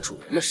要管主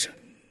人的事。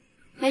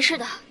没事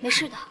的，没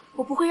事的，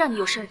我不会让你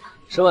有事的。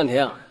沈婉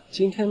婷，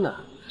今天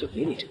呢就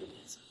给你这个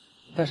面子，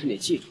但是你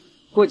记住，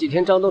过几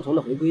天张东城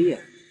的回归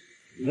宴，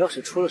你要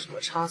是出了什么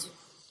差错，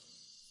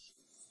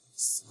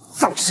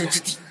葬身之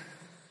地。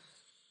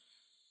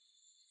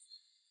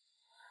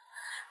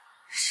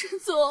沈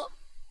总，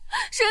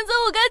沈总，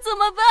我该怎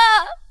么办？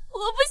我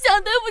不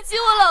想对不起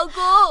我老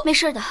公。没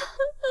事的，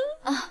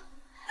啊。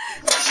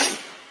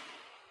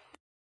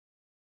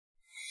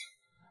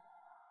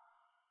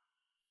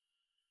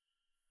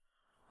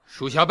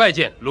属下拜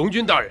见龙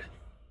君大人。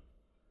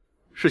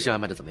事情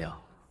安排的怎么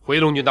样？回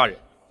龙君大人，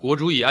国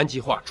主已按计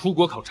划出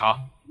国考察，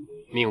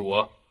命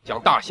我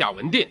将大夏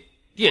文殿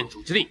殿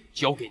主之令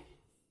交给你。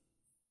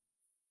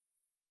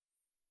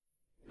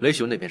雷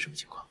雄那边什么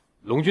情况？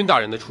龙君大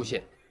人的出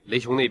现，雷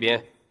雄那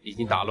边已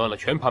经打乱了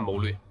全盘谋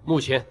略，目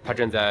前他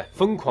正在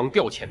疯狂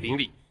调遣兵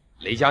力。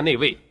雷家内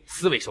卫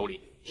4位首领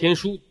天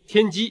书、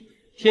天机、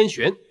天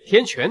玄、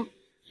天权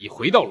已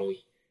回到龙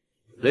邑。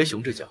雷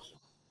雄这家伙，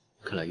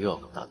看来又要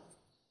搞大动。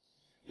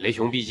雷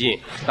雄毕竟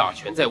大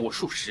权在握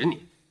数10年，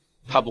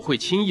他不会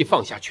轻易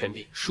放下权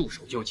柄，束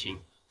手就擒。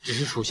只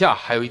是属下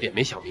还有一点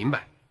没想明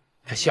白，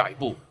他下一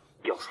步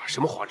要耍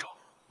什么花招？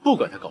不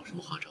管他搞什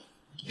么花招，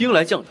兵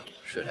来将挡，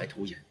水来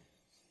土掩。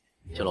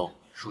天龙，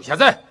属下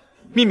在。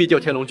秘密调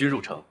天龙军入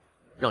城，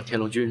让天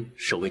龙军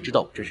守卫知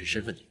道我真实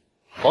身份点，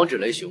防止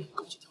雷雄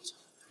勾结挑唆。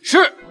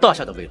是。大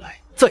夏的未来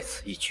在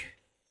此一举。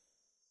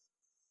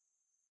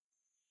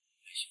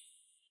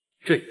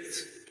这一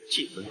次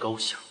既分高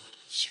下，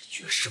也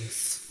决生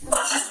死。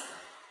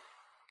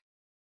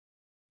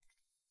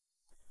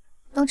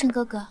东城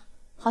哥哥，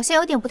好像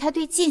有点不太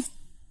对劲。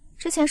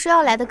之前说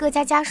要来的各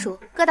家家属、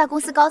各大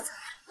公司高层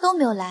都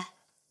没有来，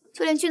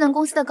就连巨能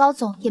公司的高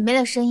总也没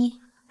了声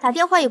音，打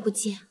电话也不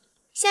接。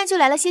现在就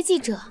来了些记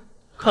者，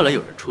看来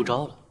有人出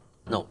招了，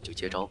那我们就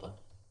接招吧。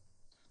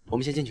我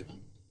们先进去吧。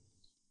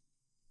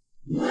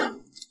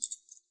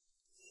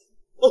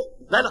哦，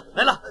来了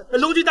来了，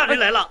龙军大人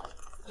来了，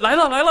来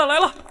了来了来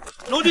了！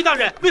龙军大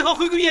人，为何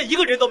回归宴一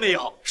个人都没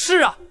有？是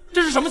啊，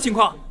这是什么情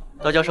况？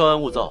大家稍安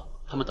勿躁，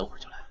他们等会儿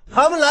就来。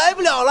他们来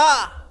不了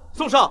了。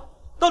宋少，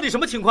到底什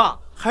么情况？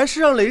还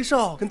是让雷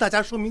少跟大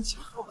家说明情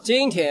况。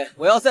今天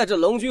我要在这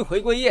龙军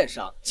回归宴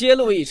上揭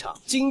露一场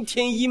惊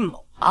天阴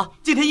谋啊！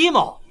惊天阴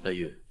谋！雷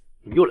玉，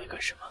你又来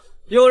干什么？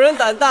有人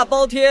胆大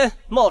包天，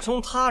冒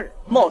充他人，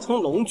冒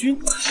充龙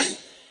军。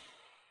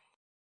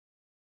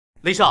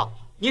雷少，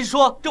您是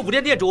说这5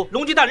店店主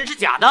龙军大人是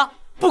假的？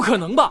不可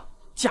能吧！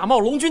假冒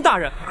龙军大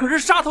人可是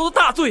杀头的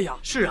大罪呀！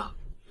是啊，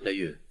雷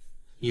玉，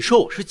你说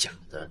我是假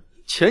的？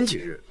前几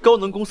日高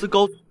能公司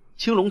高总、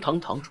青龙堂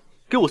堂主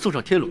给我送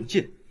上天龙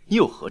剑，你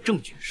有何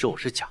证据说我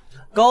是假的？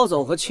高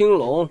总和青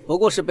龙不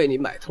过是被你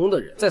买通的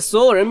人，在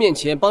所有人面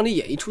前帮你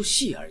演一出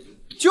戏而已。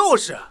就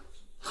是，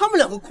他们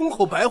两个空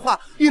口白话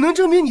也能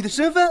证明你的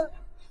身份。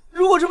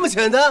如果这么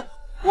简单，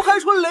我还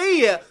说雷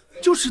爷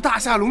就是大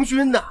夏龙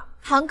君呢。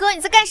堂哥，你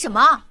在干什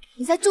么？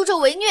你在助纣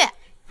为虐。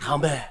堂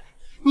妹，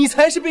你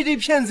才是被这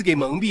骗子给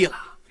蒙蔽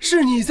了，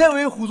是你在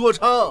为虎作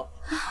伥。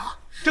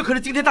这可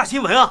是惊天大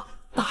新闻啊！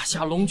大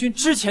夏龙君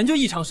之前就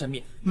异常神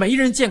秘，没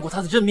人见过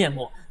他的真面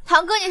目。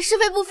堂哥，你是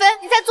非不分，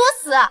你在作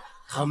死。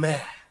堂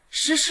妹，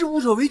识时务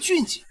者为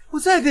俊杰。我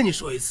再跟你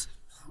说一次，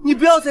你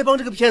不要再帮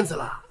这个骗子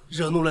了，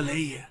惹怒了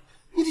雷爷，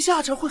你的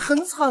下场会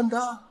很惨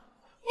的。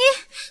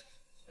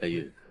雷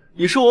玉，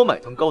你说我买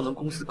通高能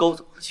公司高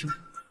总和青龙，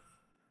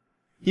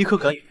你可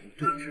敢与他们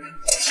对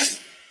峙？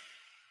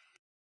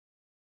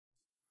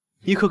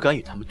你可敢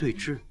与他们对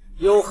峙？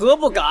有何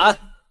不敢？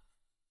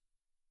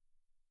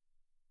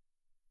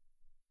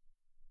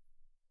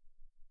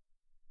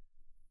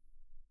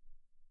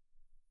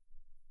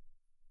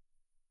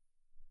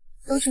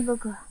东城哥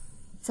哥，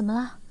怎么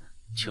了？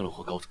青龙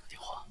和高总的电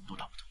话都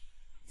打不通。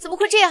怎么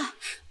会这样？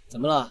怎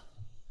么了？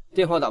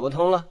电话打不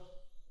通了？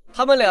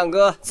他们两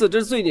个自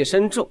知罪孽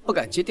深重，不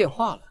敢接电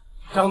话了。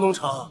张东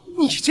城，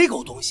你这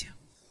狗东西，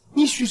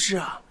你须知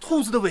啊，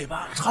兔子的尾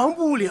巴长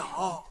不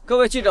了。各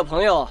位记者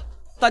朋友，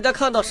大家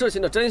看到事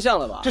情的真相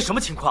了吧？这什么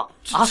情况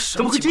啊？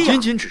怎么会这样？仅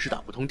仅只是打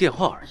不通电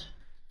话而已。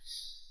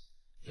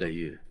雷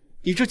玉，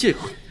你这借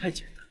口也太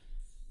简单。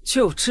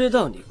就知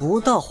道你不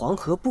到黄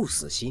河不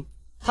死心。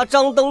他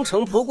张登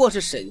城不过是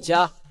沈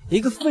家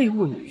一个废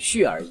物女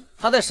婿而已。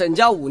他在沈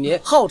家5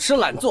年，好吃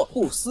懒做，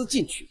不思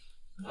进取，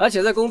而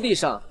且在工地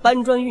上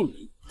搬砖运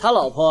泥。他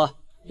老婆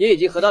也已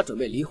经和他准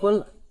备离婚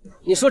了。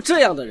你说这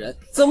样的人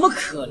怎么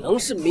可能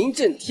是名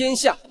震天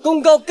下、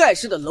功高盖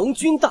世的龙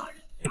君大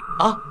人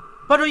啊？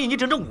班主任，你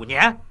整整5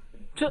年，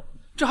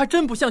这还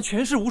真不像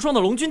权势无双的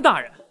龙君大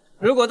人。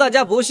如果大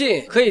家不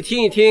信，可以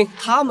听一听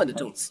他们的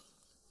证词。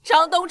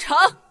张东城，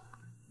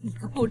你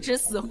个不知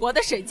死活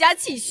的沈家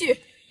弃婿，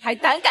还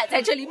胆敢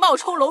在这里冒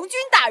充龙君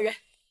大人，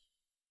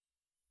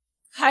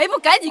还不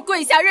赶紧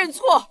跪下认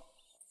错，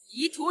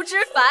迷途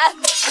知返！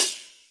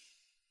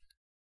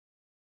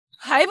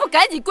还不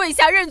赶紧跪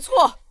下认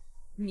错，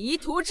迷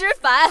途知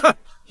返！哼，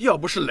要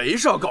不是雷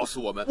少告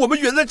诉我们，我们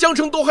远在江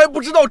城都还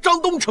不知道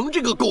张东城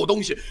这个狗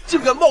东西竟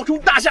敢冒充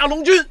大夏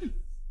龙君。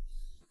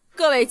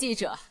各位记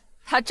者，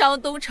他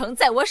张东城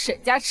在我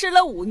沈家吃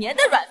了5年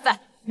的软饭，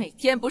每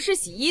天不是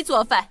洗衣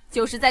做饭，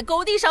就是在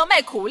工地上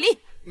卖苦力。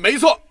没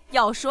错，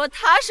要说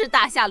他是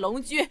大夏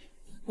龙君，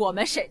我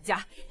们沈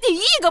家第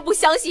一个不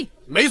相信。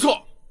没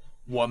错，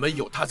我们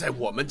有他在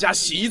我们家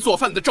洗衣做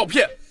饭的照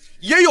片，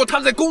也有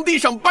他在工地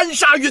上搬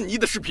沙运泥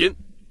的视频。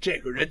这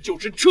个人就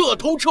是彻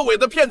头彻尾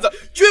的骗子，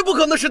绝不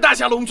可能是大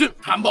夏龙君。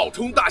他冒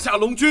充大夏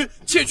龙君，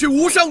窃取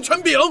无上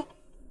权柄。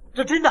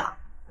这真的？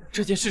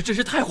这件事真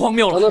是太荒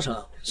谬了。张东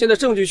城，现在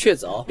证据确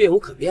凿，辩无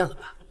可辩了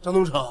吧？张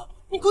东城，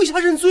你跪下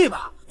认罪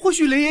吧，或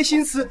许雷爷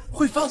心思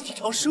会放几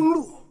条生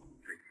路。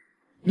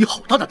你好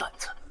大的胆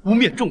子，污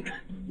蔑众人，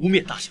污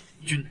蔑大夏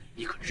龙君，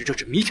你可知这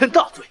是弥天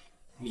大罪？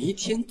弥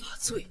天大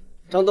罪？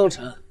张东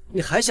城，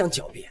你还想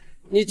狡辩？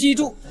你记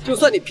住，就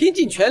算你拼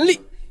尽全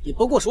力，也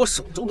不过是我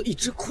手中的一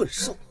只困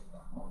兽。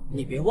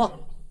你别忘了，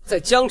在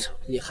江城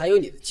你还有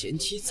你的前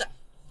妻在，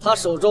她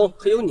手中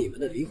还有你们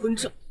的离婚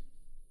证。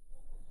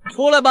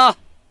出来吧，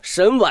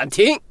沈婉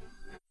婷。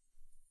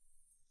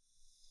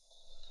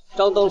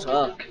张东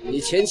城，你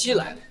前妻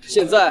来了，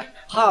现在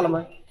怕了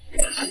吗？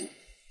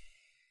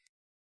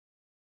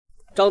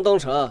张东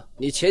城，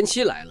你前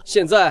妻来了，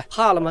现在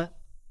怕了吗？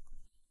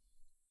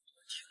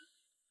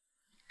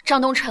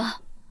张东城，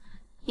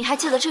你还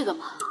记得这个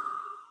吗？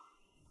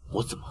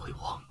我怎么会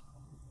忘？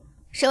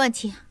沈婉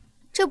婷，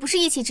这不是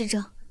义气之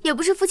争，也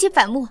不是夫妻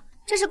反目，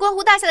这是关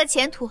乎大夏的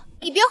前途，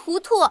你别糊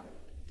涂。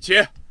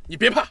姐，你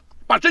别怕，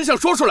把真相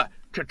说出来。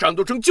这张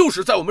东城就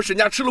是在我们沈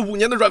家吃了5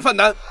年的软饭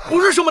男，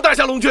不是什么大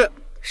夏龙君。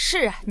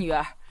是啊，女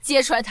儿，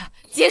揭穿他，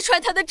揭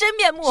穿他的真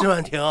面目。沈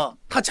婉婷，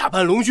他假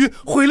扮龙君，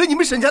毁了你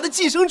们沈家的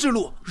晋升之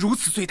路，如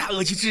此罪大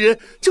恶极之人，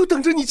就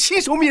等着你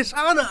亲手灭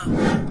杀呢。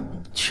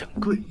权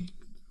贵，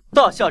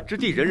大夏之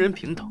地人人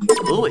平等，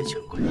何为权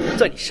贵？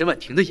在你沈婉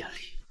婷的眼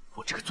里，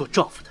我这个做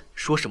丈夫的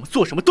说什么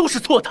做什么都是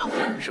错的。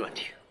沈婉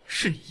婷，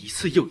是你一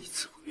次又一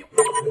次污蔑我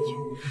的尊严，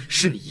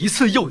是你一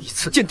次又一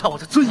次践踏我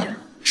的尊严，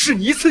是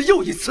你一次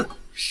又一次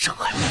伤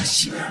害我的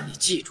心。你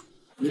记住，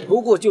你不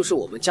过就是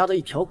我们家的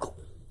一条狗，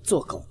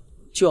做狗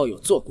就要有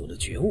做狗的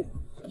觉悟，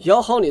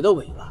摇好你的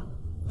尾巴，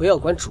不要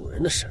管主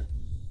人的事。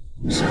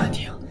沈婉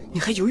婷，你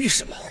还犹豫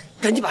什么？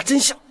赶紧把真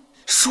相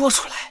说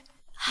出来。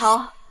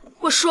好，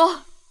我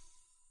说，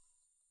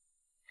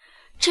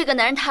这个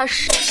男人他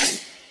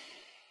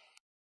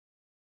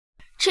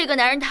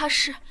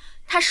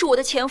是我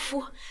的前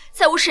夫，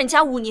在我沈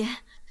家5年，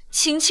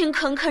勤勤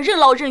恳恳，任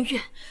劳任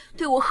怨，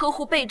对我呵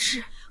护备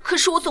至。可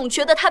是我总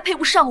觉得他配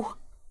不上我，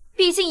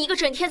毕竟一个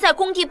整天在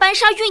工地搬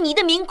沙运泥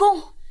的民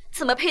工，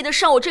怎么配得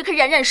上我这颗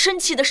冉冉升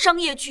起的商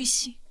业巨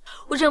星？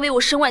我认为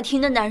我沈婉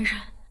婷的男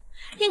人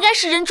应该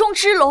是人中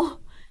之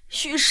龙，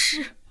于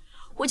是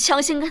我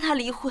强行跟他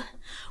离婚。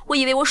我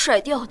以为我甩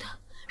掉的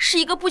是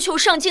一个不求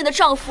上进的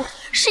丈夫，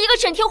是一个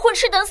整天混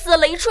吃等死的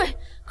累赘，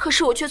可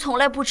是我却从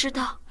来不知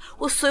道，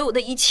我所有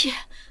的一切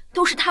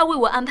都是他为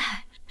我安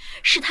排，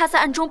是他在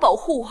暗中保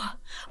护我，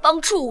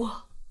帮助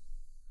我。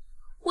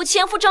我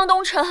前夫张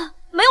东城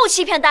没有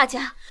欺骗大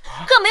家，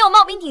更没有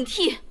冒名顶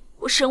替。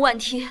我沈婉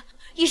婷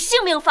以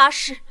性命发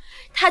誓，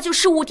他就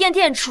是武店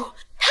店主，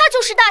他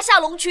就是大夏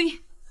龙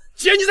君。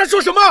姐，你在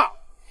说什么？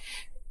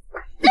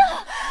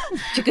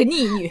这个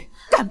逆女，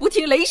敢不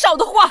听雷少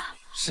的话？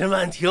沈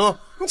婉婷，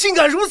你竟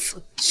敢如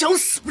此，想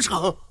死不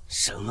成？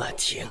沈婉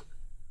婷，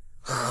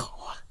好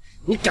啊，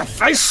你敢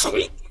反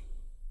水？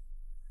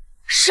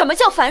什么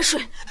叫反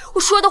水？我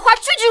说的话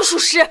句句属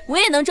实。我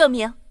也能证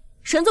明，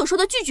沈总说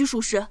的句句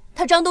属实。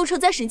他张东城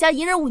在沈家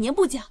隐忍5年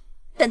不假，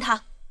但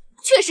他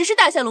确实是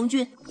大夏龙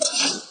君。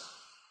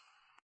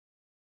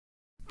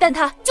但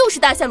他就是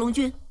大夏龙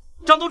君。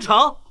张东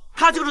城，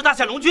他就是大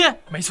夏龙君。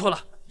没错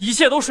了，一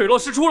切都水落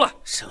石出了。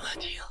沈婉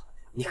婷，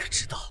你可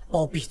知道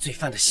包庇罪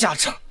犯的下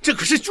场？这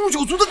可是诛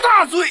九族的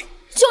大罪。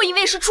就因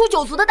为是诛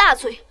九族的大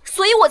罪，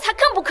所以我才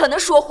更不可能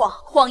说谎。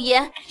谎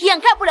言掩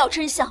盖不了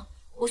真相。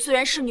我虽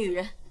然是女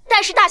人，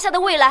但是大夏的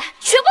未来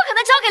绝不可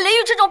能交给雷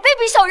玉这种卑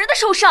鄙小人的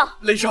手上。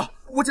雷少，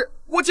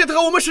我姐她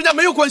和我们沈家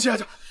没有关系啊！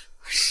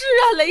是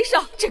啊，雷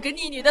少，这个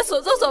逆女的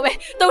所作所为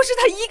都是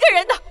她一个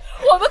人的，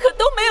我们可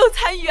都没有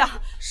参与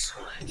啊。沈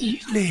婉婷，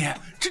雷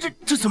爷，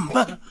这怎么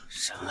办？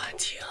沈婉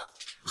婷，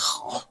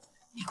好，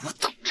你给我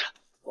等着，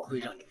我会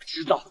让你们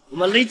知道我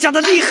们雷家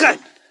的厉害。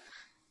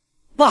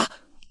爸，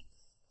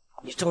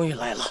你终于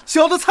来了！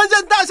小的参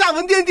见大夏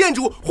文店店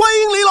主，欢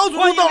迎雷老祖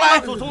宗到来！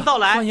祖宗到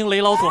来！欢迎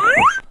雷老祖！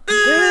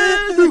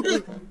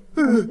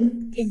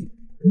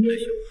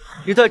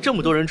你带这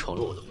么多人闯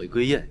入我的回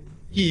归宴，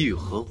意欲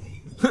何为？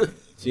哼！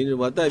今日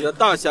我代表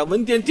大夏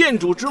文店店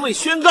主之位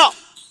宣告，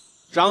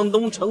张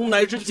东城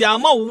乃是假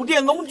冒武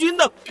店龙君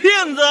的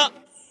骗子，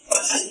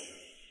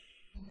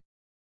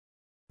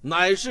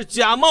乃是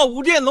假冒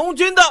武店龙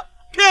君的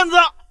骗子。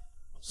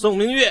宋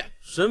明月、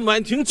沈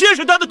婉婷皆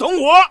是他的同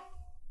伙。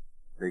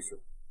雷兄，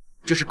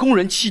这是公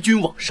然欺君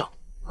罔上，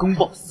公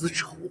报私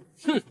仇。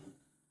哼！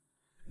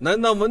难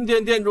道文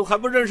店店主还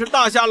不认识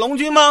大夏龙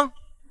君吗？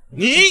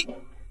你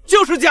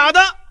就是假的，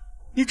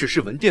你只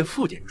是文店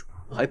副店主，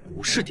还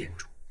不是店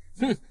主。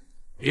哼！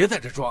别在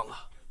这装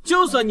了，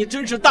就算你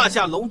真是大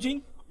夏龙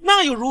君，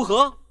那又如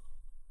何？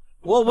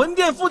我文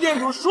店副店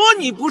主说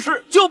你不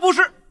是就不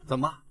是，怎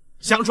么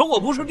想说我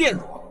不是店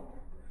主？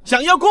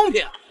想要公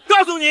平，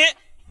告诉你，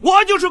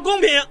我就是公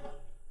平。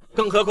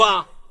更何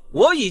况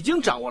我已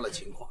经掌握了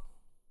情况，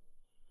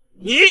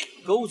你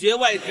勾结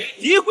外敌，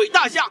诋毁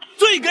大夏，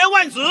罪该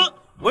万死。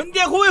文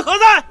店护卫何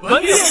在？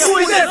文店护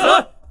卫在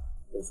此。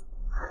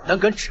胆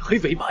敢指黑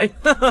为白！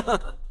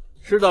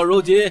事到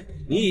如今，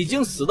你已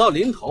经死到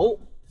临头。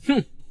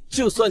哼！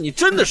就算你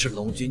真的是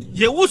龙君，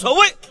也无所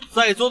谓。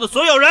在座的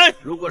所有人，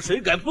如果谁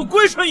敢不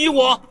归顺于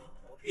我，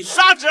必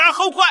杀之而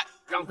后快，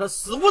让他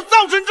死无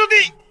葬身之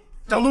地。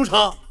张东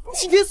城，你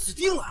今天死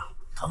定了！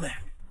堂妹，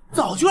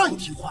早就让你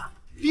听话，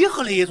别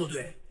和雷爷作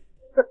对。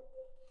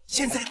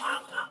现在怕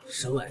了，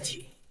沈婉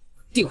婷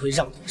定会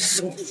让你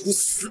生不如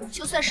死。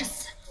就算是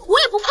死，我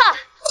也不怕。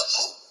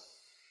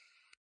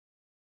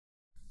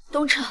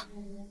东城，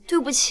对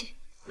不起。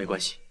没关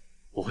系，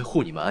我会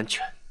护你们安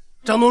全。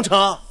张东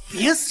城，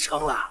别死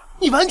撑了，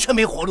你完全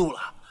没活路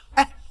了。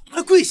哎，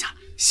快跪下，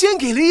先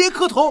给雷爷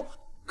磕头，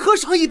磕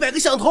上100个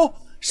响头，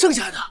剩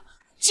下的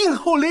静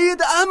候雷爷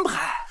的安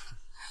排。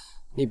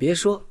你别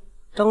说，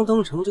张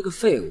东城这个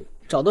废物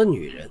找的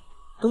女人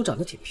都长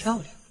得挺漂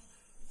亮，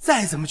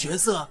再怎么绝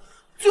色，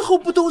最后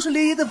不都是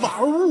雷爷的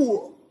玩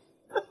物？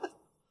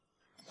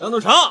张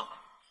东城，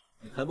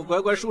你还不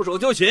乖乖束手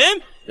就擒？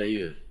雷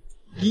玉，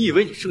你以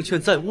为你胜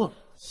券在握了？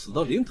死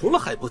到临头了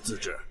还不自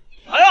知？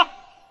来呀！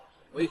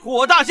维护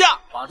我大夏，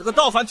把这个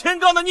倒反天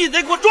罡的逆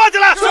贼给我抓起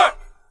来！是。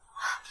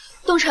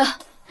东城，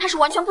他是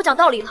完全不讲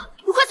道理了，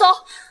你快走！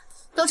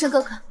东城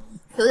哥哥，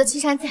有的青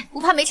山在，不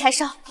怕没柴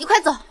烧，你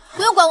快走，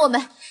不用管我们。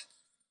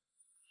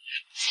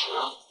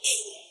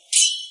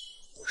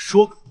我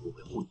说过我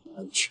会护你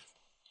安全，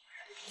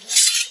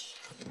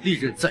利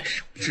刃在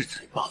手，志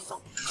在八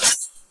方，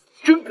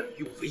真敢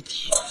与我为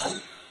敌！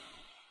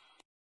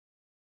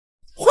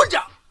混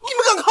账！你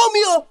们敢抗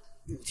命？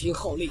不听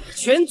号令，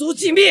全族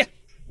尽灭！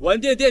文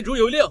店店主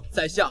有令，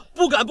在下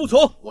不敢不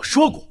从。我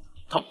说过，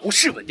他不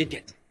是文店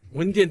店主。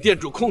文店店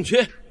主空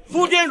缺，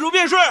副店主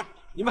便是。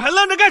你们还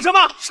愣着干什么？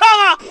上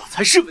啊！我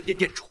才是文店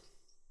店主。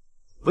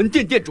文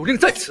店店主令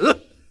在此，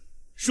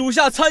属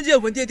下参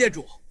见文店店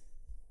主。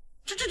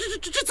这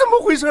怎么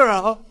回事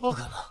啊？不可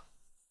能，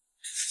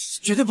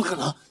绝对不可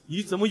能！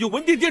你怎么有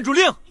文店店主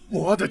令？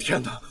我的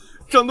天哪！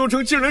张东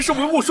城竟然是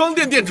文武双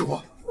店店主！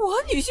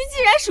我女婿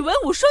竟然是文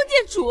武双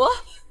店主！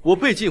我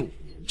被禁5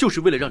年，就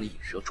是为了让你引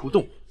蛇出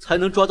洞，才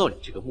能抓到你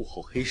这个幕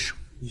后黑手。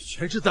你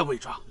全是在伪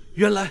装，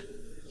原来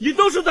你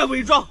都是在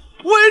伪装，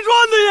伪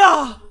装的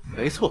呀！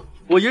没错，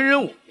我隐忍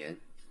5年，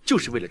就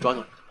是为了抓到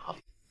你的把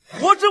柄。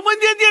我是文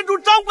店店主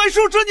掌管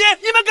数十年，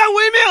你们敢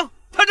违命？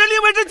他这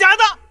令位是假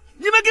的，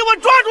你们给我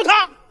抓住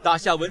他！大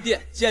夏文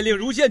店见令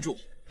如见主，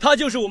他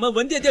就是我们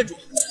文店店主。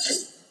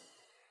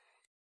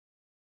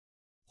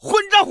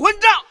混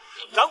账！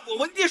掌管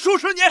文店数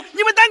十年，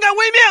你们胆敢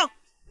违命？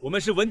我们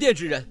是文店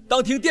之人，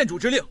当听店主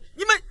之令。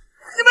你们，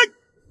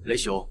雷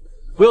兄，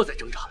不要再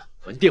挣扎了。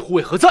文店护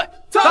卫何在？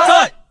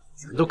在！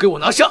全都给我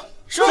拿下！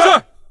是。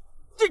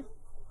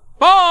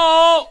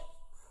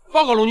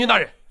报告龙君大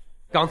人，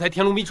刚才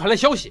天龙迷传来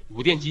消息，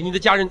武殿吉尼的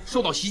家人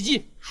受到袭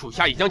击，属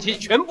下已将其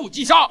全部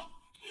击杀。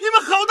你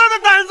们好大的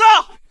胆子！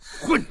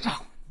混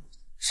账！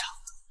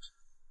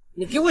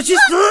你给我去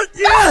死！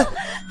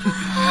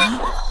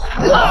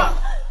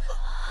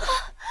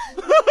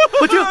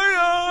我听，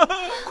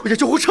快叫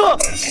救护车！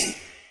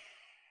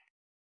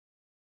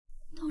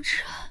东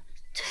城，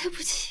对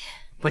不起。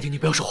婉婷，你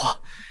不要说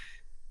话。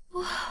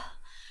我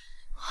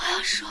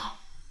要说，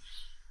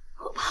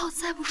我怕我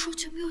再不说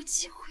就没有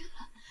机会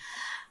了。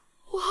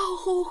我好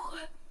后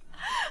悔，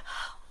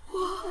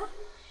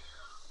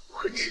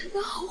我真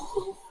的好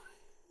后悔。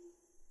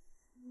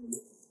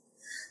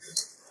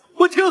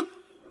婉婷，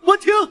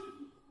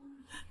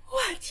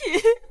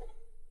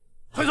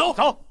快走！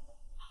快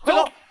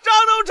走！张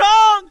东城，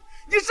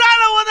你杀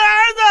了我的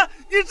儿子！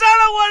你杀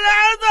了我的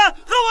儿子，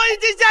和我一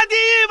起下地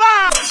狱吧！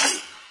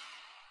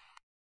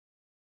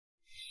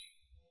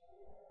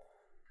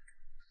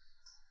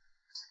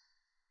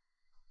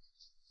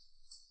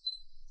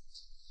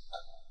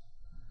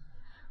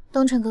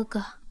东城哥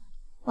哥，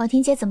婉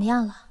婷姐怎么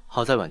样了？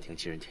好在婉婷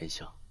吉人天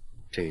相，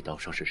这一刀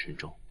伤势深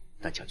重，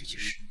但抢救及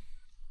时，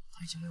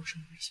她已经没有生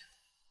命危险。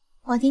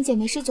婉婷姐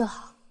没事就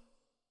好。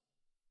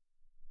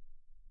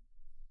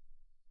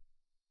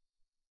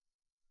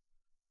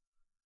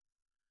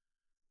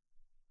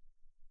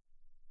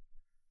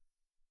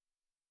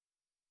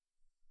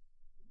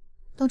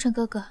东城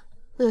哥哥，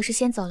我有事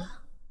先走了。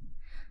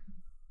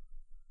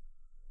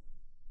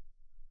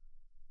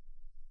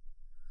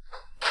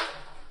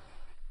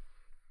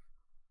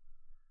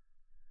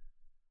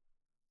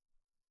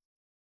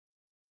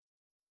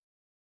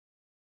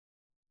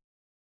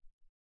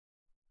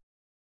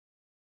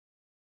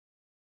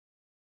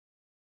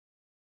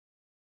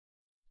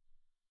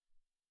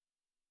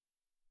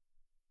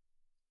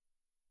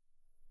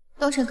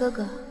东城哥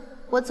哥，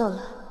我走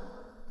了，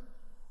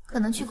可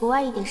能去国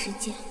外一点时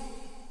间。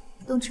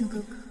东城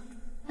哥哥，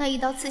那一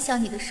刀刺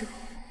向你的时候，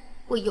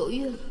我犹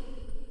豫了，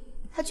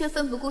他却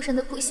奋不顾身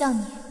地扑向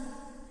你。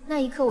那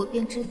一刻，我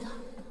便知道，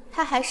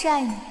他还是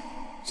爱你，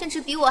甚至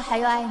比我还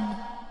要爱你。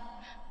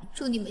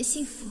祝你们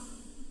幸福。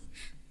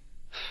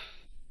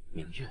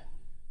明月，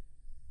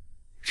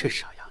这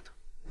傻丫头。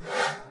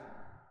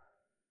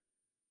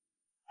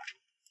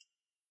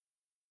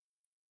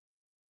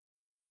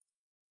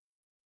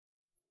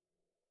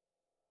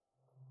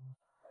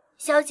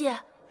小姐，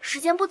时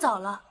间不早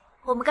了，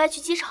我们该去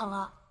机场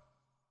了。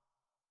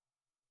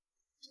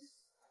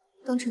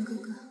东城哥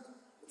哥，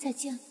再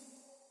见了。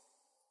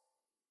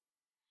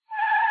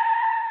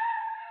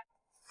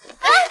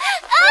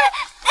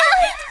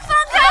放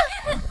开！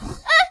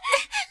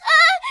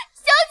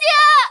小姐，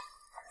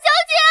小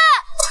姐！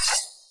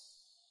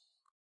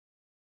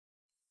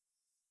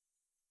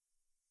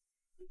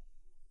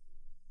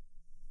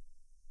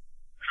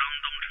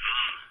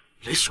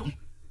雷雄，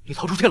你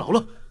逃出天牢了！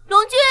龙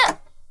君，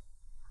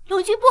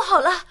龙君不好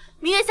了，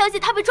明月小姐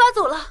她被抓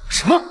走了。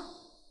什么？救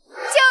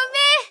命！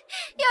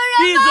有人！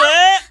闭嘴！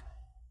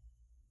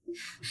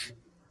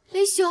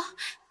雷雄，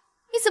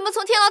你怎么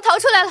从天牢逃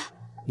出来了？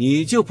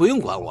你就不用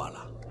管我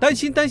了，担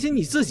心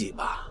你自己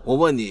吧。我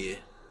问你，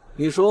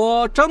你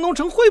说张东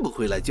城会不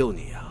会来救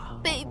你啊？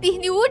卑鄙，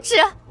你无耻！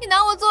你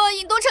拿我做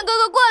引东城哥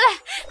哥过来。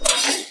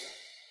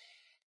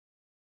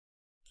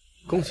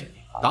恭喜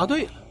你，答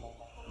对了。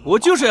我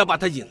就是要把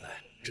他引来。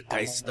这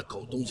该死的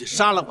狗东西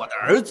杀了我的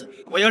儿子，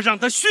我要让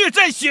他血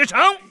债血偿。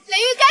雷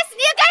玉，该死，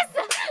你也该死！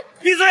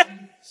闭嘴！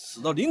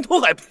死到临头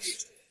还不知。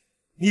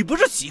你不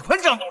是喜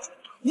欢张东城，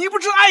你不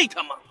是爱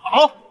他吗？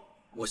好，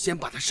我先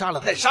把他杀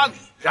了再杀你，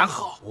然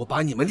后我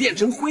把你们炼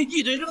成灰，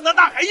一堆扔到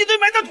大海，一堆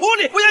埋到土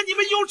里，我让你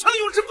们永生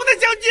永世不得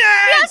相见！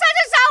不要杀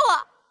就杀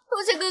我！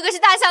东城哥哥是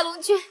大夏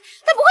龙君，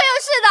他不会有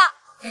事的。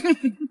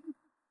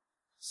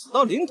死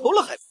到临头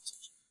了还不知。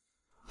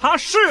他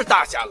是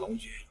大夏龙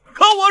君，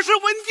可我是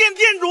文殿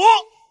殿主，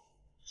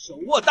手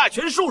握大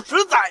权数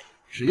10载，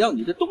只要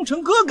你的东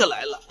城哥哥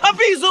来了，他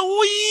必死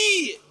无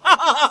疑。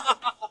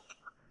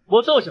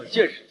我倒想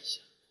见识一下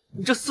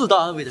你这4大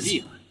暗卫的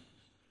厉害。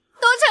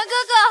东城哥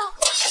哥，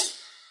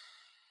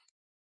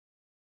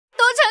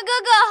东城哥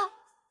哥，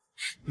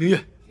明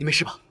月，你没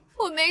事吧？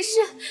我没事。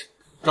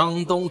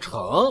张东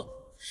城，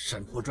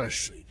山不转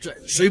水转，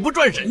水不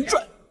转人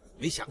转，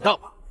没想到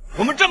吧？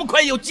我们这么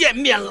快又见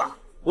面了。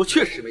我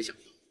确实没想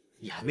到，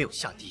你还没有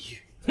下地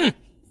狱。哼，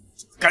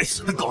该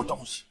死的狗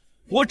东西！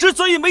我之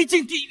所以没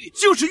进地狱，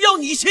就是要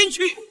你先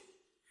去。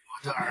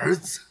我的儿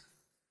子，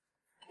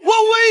我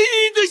唯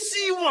一的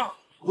希望，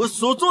我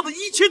所做的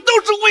一切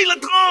都是为了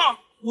他。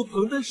我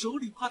捧在手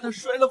里怕他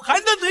摔了，含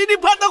在嘴里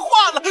怕他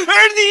化了，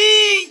而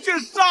你却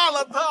杀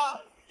了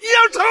他，你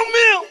要偿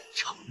命！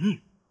偿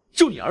命？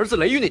就你儿子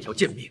雷玉那条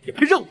贱命，也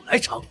配让我来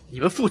偿？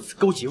你们父子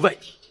勾结外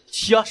敌，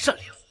欺压善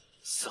良，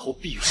死后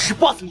必于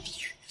18层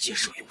地狱，接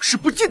受永世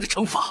不尽的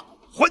惩罚。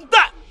混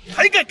蛋！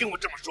还敢跟我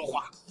这么说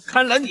话？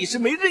看来你是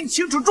没认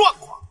清楚状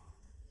况。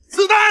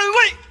4大暗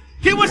卫，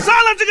给我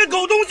杀了这个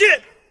狗东西！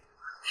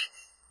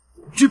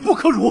君不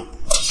可辱！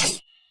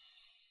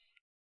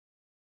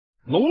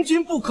龙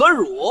君不可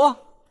辱！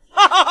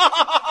哈哈哈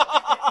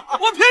哈哈！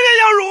我偏偏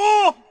要辱！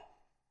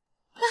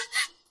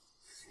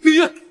明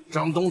月，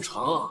张东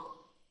城，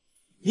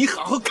你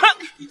好好看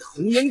看你的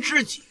红颜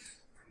知己，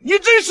你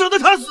真舍得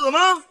他死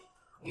吗？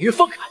明月，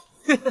放开！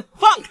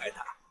放开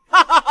他！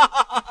哈哈哈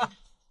哈哈！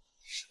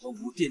什么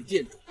无殿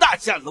殿主、大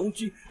夏龙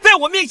君，在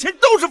我面前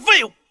都是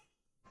废物。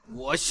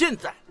我现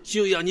在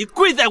就要你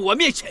跪在我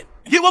面前，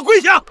给我跪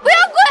下！不要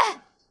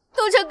跪！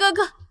东城哥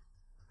哥，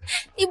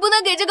你不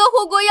能给这个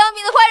祸国殃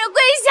民的坏人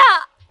跪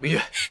下！明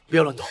月，不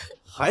要乱动！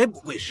还不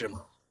跪是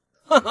吗？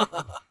哈哈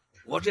哈哈！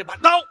我这把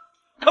刀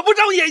可不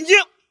长眼睛。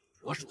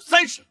我数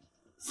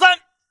30，3、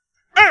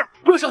2，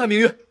不要伤害明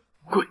月，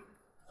跪！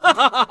哈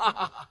哈哈哈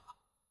哈！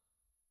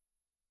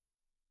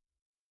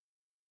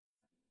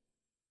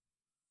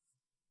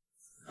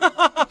哈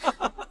哈哈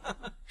哈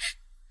哈！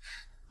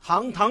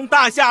堂堂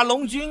大夏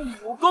龙君，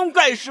武功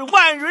盖世，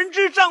万人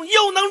之上，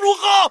又能如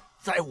何？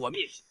在我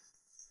面前，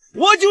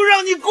我就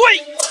让你跪；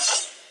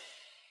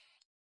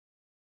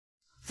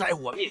在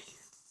我面前，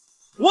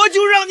我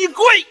就让你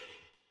跪。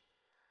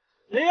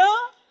哎呀，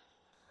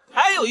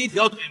还有一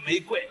条腿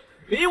没跪，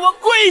给我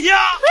跪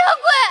下！不要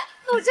跪，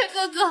东城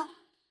哥哥，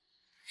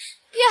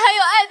你还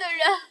有爱的人，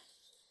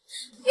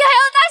你还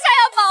有大夏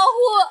要保护，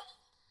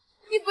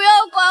你不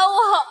要管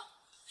我。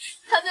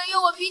他能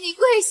用我逼你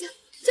跪下，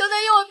就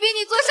能用我逼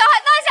你做伤害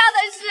大夏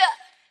的事。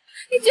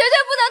你绝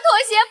对不能妥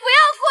协，不要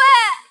跪！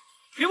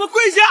给我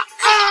跪下！啊！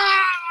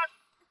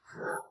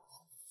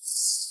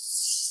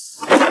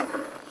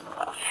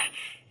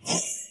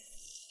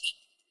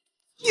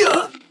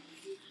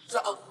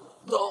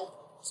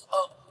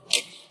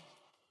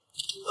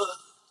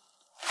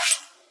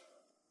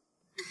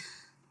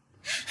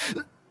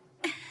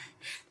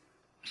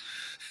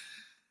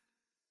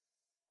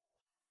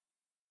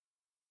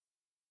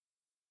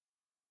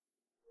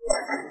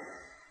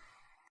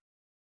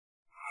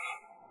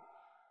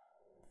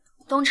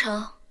东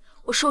城，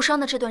我受伤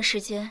的这段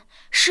时间，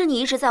是你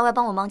一直在外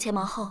帮我忙前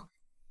忙后，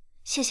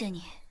谢谢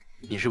你。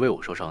你是为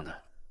我受伤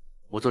的，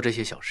我做这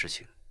些小事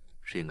情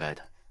是应该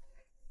的。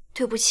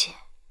对不起。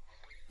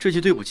这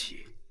句对不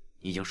起，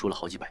你已经说了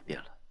好几百遍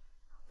了。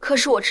可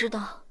是我知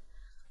道，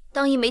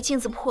当一枚镜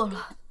子破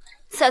了，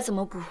再怎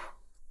么补，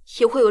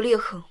也会有裂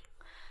痕。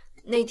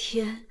那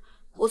天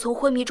我从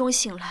昏迷中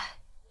醒来，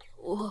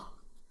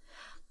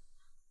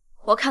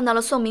我看到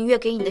了宋明月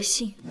给你的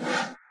信。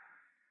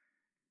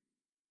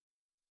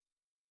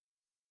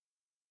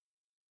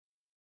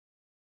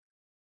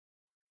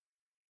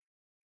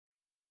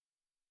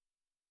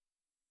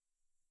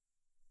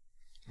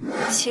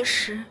其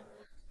实，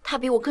他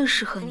比我更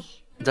适合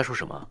你。你在说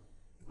什么？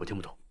我听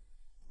不懂。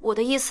我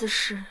的意思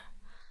是，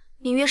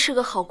明月是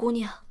个好姑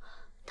娘，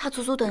她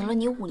足足等了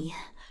你5年，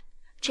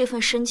这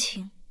份深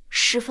情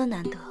十分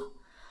难得。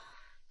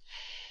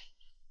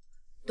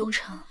东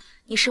城，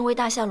你身为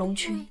大夏龙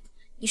君，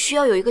你需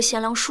要有一个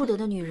贤良淑德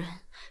的女人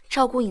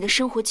照顾你的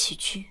生活起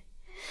居。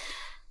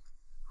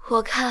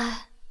我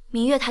看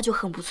明月她就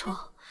很不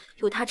错，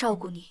有她照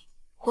顾你，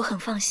我很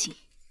放心。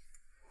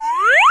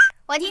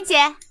婉婷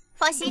姐，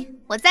放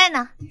心，我在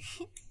呢。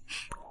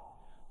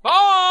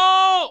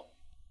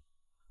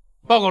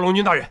报告龙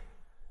君大人，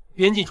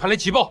边境传来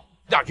急报，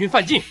亚军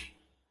犯境。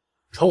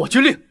传我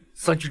军令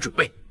，3军准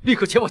备，立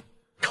刻前往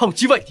抗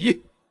击外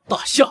敌，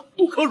大夏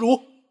不可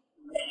辱。